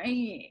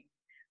praying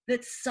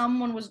that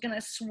someone was going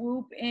to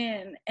swoop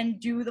in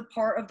and do the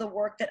part of the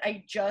work that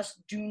I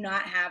just do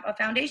not have a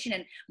foundation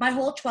in. My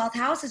whole 12th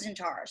house is in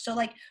Taurus. So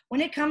like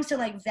when it comes to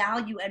like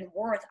value and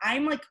worth,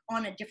 I'm like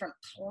on a different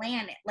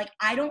planet. Like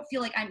I don't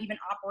feel like I'm even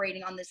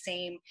operating on the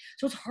same.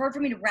 So it's hard for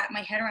me to wrap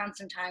my head around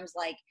sometimes,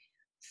 like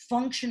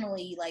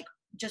functionally, like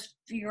just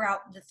figure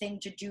out the thing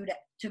to do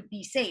to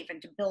be safe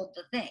and to build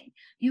the thing.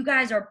 You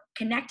guys are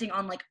connecting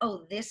on like,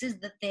 oh, this is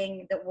the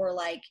thing that we're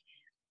like,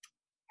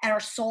 at our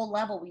soul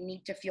level, we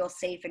need to feel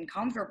safe and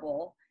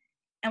comfortable.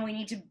 And we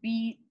need to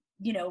be,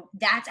 you know,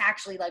 that's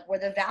actually like where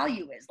the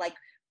value is, like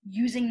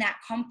using that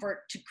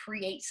comfort to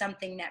create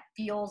something that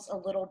feels a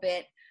little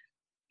bit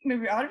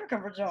maybe out of your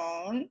comfort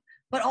zone.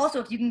 But also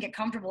if you can get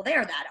comfortable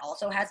there, that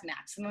also has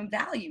maximum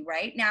value,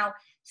 right? Now,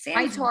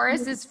 my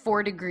Taurus is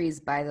 4 degrees,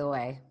 by the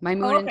way. My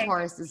moon in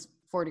Taurus is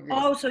 4 degrees.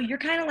 Oh, so you're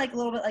kind of like a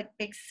little bit like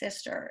big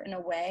sister in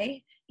a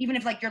way, even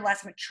if like you're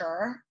less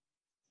mature.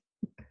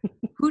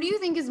 Who do you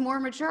think is more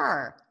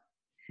mature?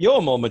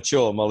 You're more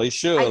mature, Molly,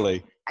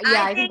 surely.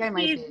 I think I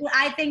might be.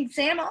 I think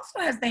Sam also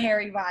has the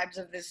hairy vibes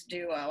of this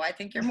duo. I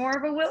think you're more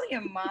of a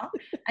William, Mom.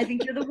 I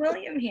think you're the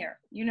William here,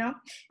 you know?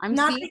 I'm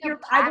not seeing that a you're,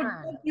 I would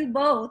pattern. love you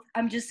both.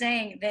 I'm just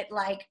saying that,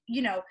 like,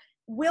 you know,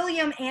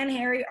 William and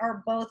Harry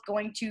are both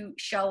going to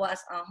show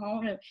us a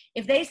whole new.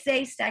 If they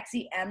say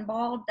sexy and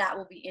bald, that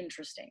will be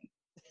interesting.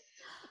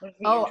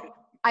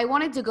 I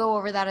wanted to go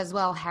over that as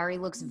well. Harry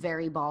looks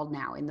very bald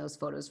now in those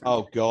photos.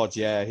 Oh God,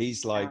 yeah,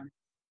 he's like,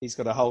 he's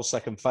got a whole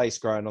second face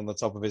growing on the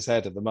top of his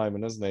head at the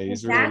moment, isn't he?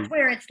 He's that's really...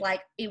 where it's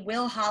like, it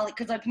will Holly,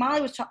 because like Molly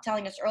was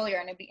telling us earlier,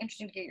 and it'd be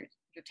interesting to get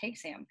your take,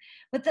 Sam,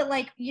 but that,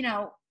 like, you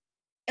know,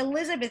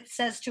 Elizabeth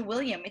says to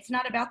William, it's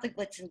not about the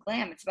glitz and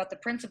glam, it's about the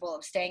principle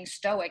of staying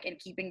stoic and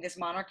keeping this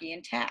monarchy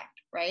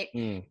intact, right?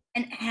 And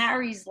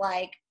Harry's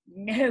like,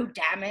 no,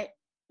 damn it,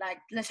 like,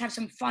 let's have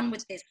some fun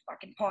with this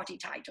fucking party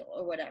title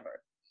or whatever.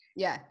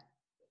 Yeah.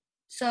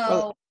 So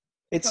well,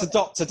 it's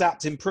adopt,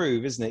 adapt,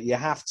 improve, isn't it? You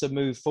have to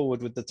move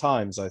forward with the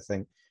times, I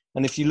think.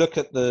 And if you look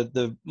at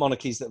the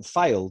monarchies that have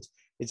failed,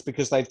 it's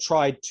because they've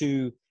tried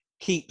to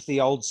keep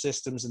the old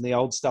systems and the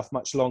old stuff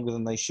much longer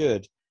than they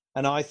should.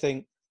 And I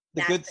think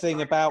the good thing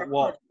about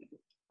what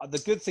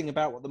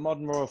the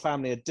modern royal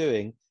family are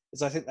doing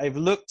is I think they've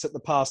looked at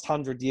the past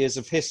 100 years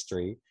of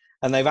history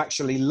and they've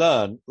actually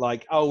learned,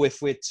 like, oh,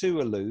 if we're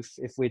too aloof,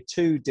 if we're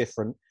too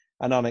different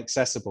and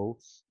inaccessible,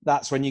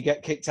 that's when you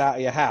get kicked out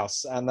of your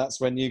house, and that's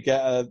when you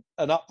get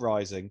an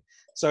uprising.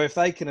 So if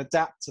they can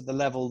adapt to the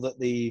level that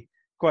the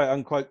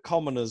quote-unquote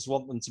commoners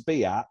want them to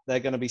be at, they're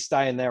going to be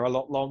staying there a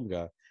lot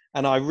longer.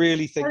 And I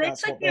really think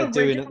that's like what they're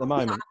doing at the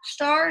moment.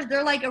 Stars,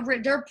 they're like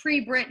they're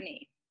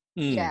pre-Britney.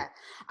 Yeah.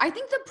 I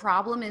think the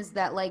problem is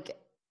that, like,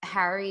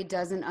 Harry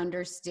doesn't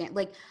understand.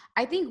 Like,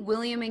 I think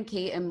William and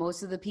Kate and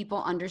most of the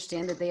people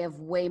understand that they have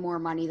way more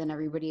money than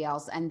everybody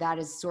else, and that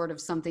is sort of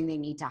something they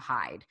need to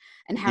hide.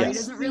 And Harry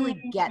doesn't really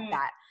get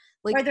that.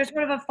 Like, right, there's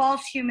sort of a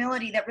false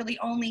humility that really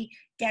only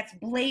gets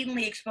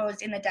blatantly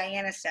exposed in the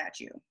Diana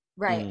statue.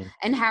 Right.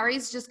 And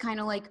Harry's just kind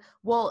of like,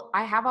 well,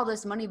 I have all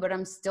this money, but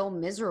I'm still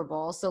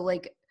miserable. So,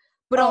 like,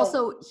 but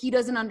also he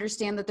doesn't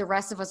understand that the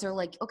rest of us are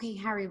like, okay,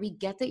 Harry, we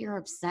get that you're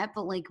upset,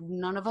 but like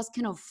none of us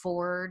can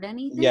afford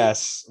anything.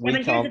 Yes,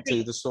 we can't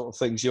do the sort of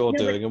things you're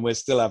doing, and we're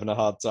still having a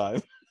hard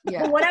time.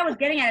 Yeah. But what I was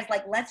getting at is,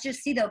 like, let's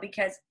just see though,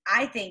 because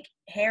I think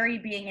Harry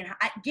being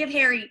give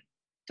Harry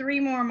 3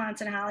 more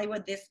months in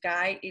Hollywood, this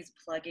guy is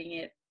plugging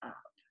it up.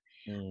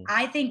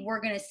 I think we're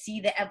going to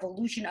see the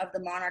evolution of the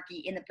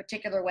monarchy in the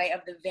particular way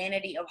of the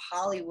vanity of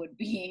Hollywood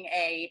being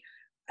a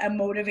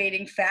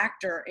motivating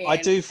factor. I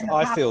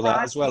feel that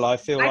as well. I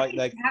feel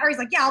like Harry's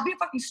like, yeah, I'll be a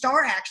fucking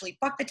star actually.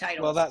 Fuck the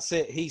title. Well, that's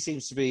it. He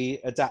seems to be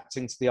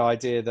adapting to the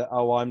idea that,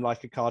 oh, I'm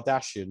like a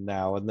Kardashian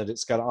now, and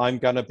that I'm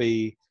going to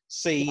be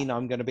seen.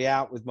 I'm going to be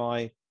out with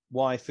my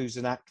wife who's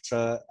an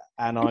actor,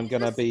 and I'm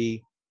going to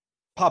be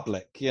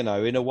public, you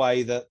know, in a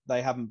way that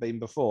they haven't been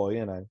before,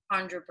 you know.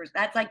 100%.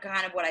 That's like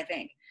kind of what I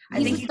think. I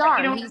think he's a star.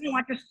 You don't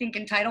want your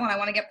stinking title, and I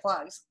want to get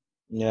plugs.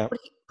 Yeah.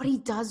 But he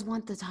does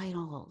want the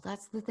title.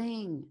 That's the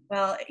thing.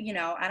 Well, you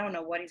know, I don't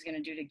know what he's going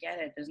to do to get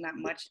it. There's not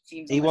much, it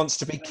seems. He wants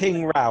to be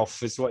King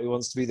Ralph, is what he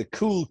wants to be, the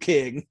cool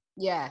king.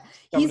 Yeah.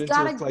 He's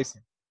got to.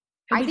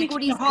 I think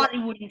what he's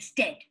Hollywood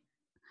instead.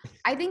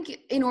 I think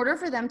in order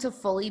for them to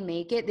fully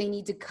make it, they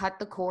need to cut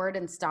the cord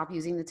and stop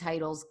using the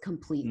titles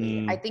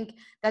completely. I think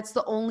that's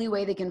the only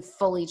way they can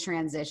fully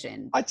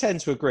transition. I tend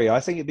to agree. I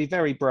think it'd be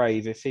very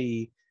brave if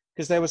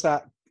because there was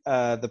that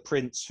the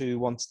prince who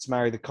wanted to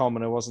marry the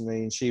commoner, wasn't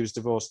he? And she was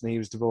divorced and he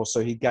was divorced,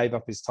 so he gave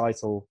up his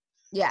title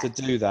to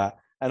do that.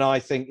 And I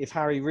think if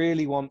Harry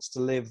really wants to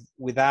live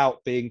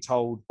without being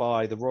told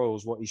by the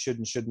royals what he should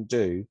and shouldn't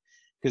do,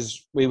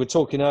 because we were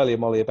talking earlier,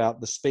 Molly, about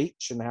the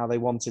speech and how they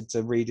wanted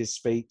to read his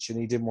speech and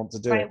he didn't want to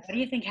do it. What do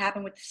you think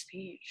happened with the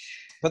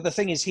speech? But the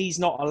thing is, he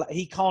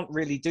can't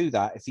really do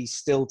that if he's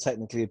still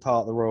technically a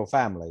part of the royal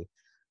family.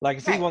 Like,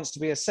 if he wants to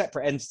be a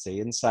separate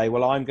entity and say,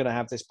 well, I'm going to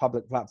have this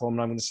public platform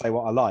and I'm going to say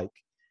what I like,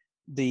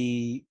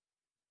 the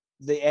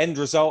end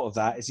result of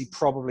that is he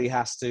probably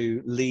has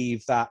to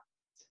leave that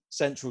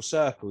central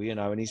circle,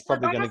 and he's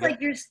probably going to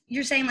get... Like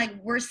you're saying, like,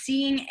 we're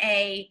seeing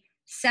a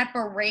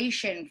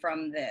separation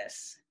from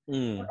this.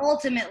 But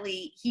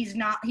ultimately, he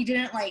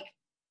didn't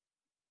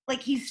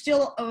he's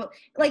still it's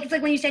like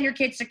when you send your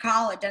kids to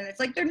college and it's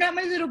like they're not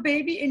my little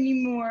baby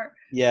anymore.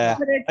 Yeah,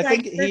 but it's I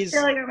think he's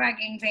still your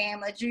fucking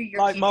fam. Let's do your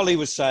like kids. Molly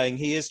was saying,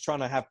 he is trying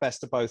to have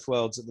best of both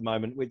worlds at the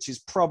moment, which is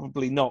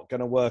probably not going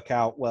to work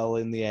out well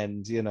in the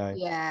end.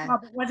 Yeah. Well,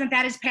 but wasn't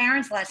that his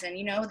parents' lesson?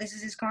 This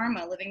is his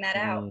karma, living that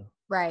out.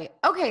 Right.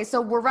 Okay,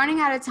 so we're running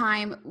out of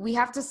time. We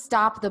have to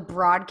stop the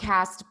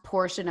broadcast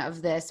portion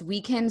of this.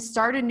 We can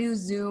start a new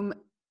Zoom,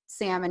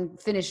 Sam, and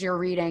finish your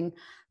reading.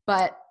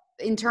 But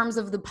in terms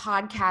of the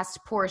podcast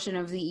portion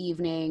of the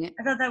evening,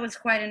 I thought that was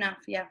quite enough.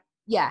 Yeah.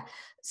 Yeah.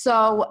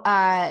 So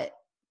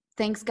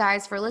thanks,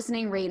 guys, for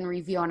listening. Rate and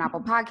review on Apple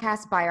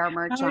Podcasts. Buy our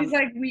merch. I was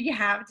like, we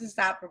have to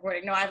stop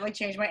recording. No, I've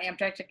changed my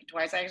Amtrak ticket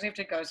twice. I actually have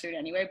to go soon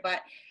anyway. But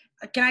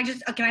can I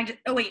just?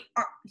 Oh wait,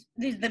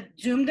 is the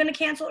Zoom gonna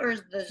cancel or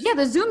is the? Yeah,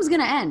 the Zoom's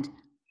gonna end.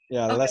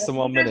 Yeah, less than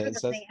 1 minute.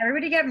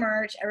 Everybody get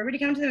merch. Everybody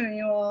come to the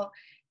renewal.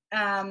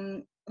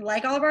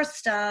 Like all of our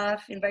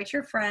stuff. Invite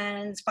your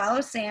friends.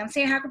 Follow Sam.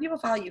 Sam, how can people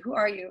follow you? Who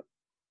are you?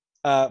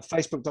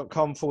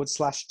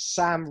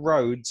 Facebook.com/Sam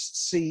Rhodes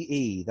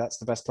CE. That's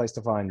the best place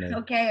to find me.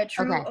 Okay, a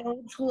true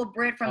old school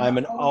Brit from I'm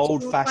an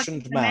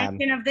old-fashioned man.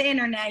 Of the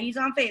internet. He's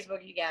on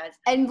Facebook, you guys.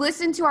 And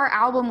listen to our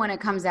album when it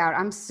comes out.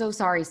 I'm so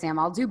sorry, Sam.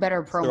 I'll do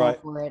better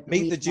promo for it.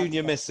 Meet the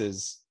Junior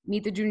Misses.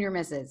 Meet the Junior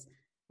Misses.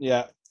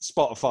 Yeah,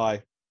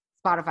 Spotify.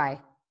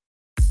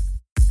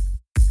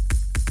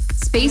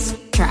 Space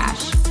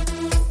trash.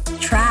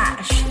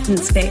 Trash in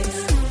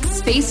space.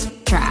 Space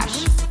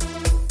trash.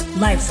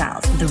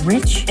 Lifestyles of the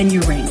rich and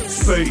Uranus.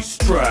 Space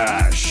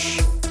trash.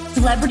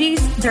 Celebrities,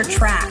 they're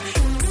trash,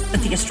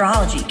 but the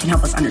astrology can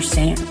help us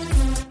understand.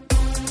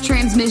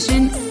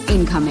 Transmission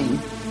incoming.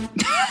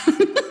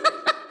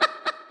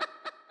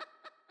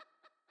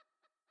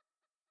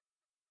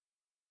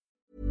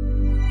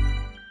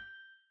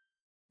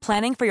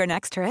 Planning for your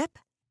next trip?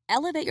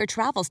 Elevate your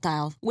travel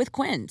style with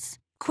Quince.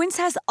 Quince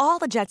has all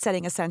the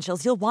jet-setting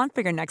essentials you'll want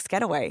for your next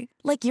getaway,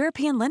 like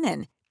European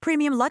linen,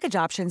 premium luggage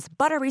options,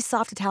 buttery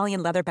soft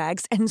Italian leather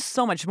bags, and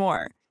so much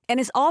more. And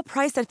is all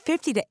priced at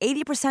 50 to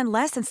 80%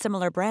 less than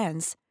similar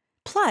brands.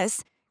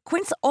 Plus,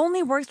 Quince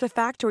only works with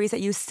factories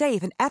that use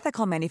safe and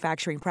ethical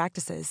manufacturing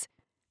practices.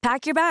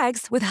 Pack your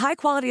bags with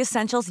high-quality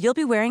essentials you'll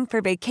be wearing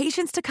for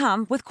vacations to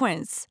come with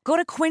Quince. Go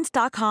to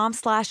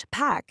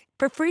quince.com/pack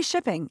for free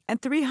shipping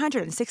and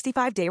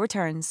 365-day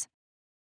returns.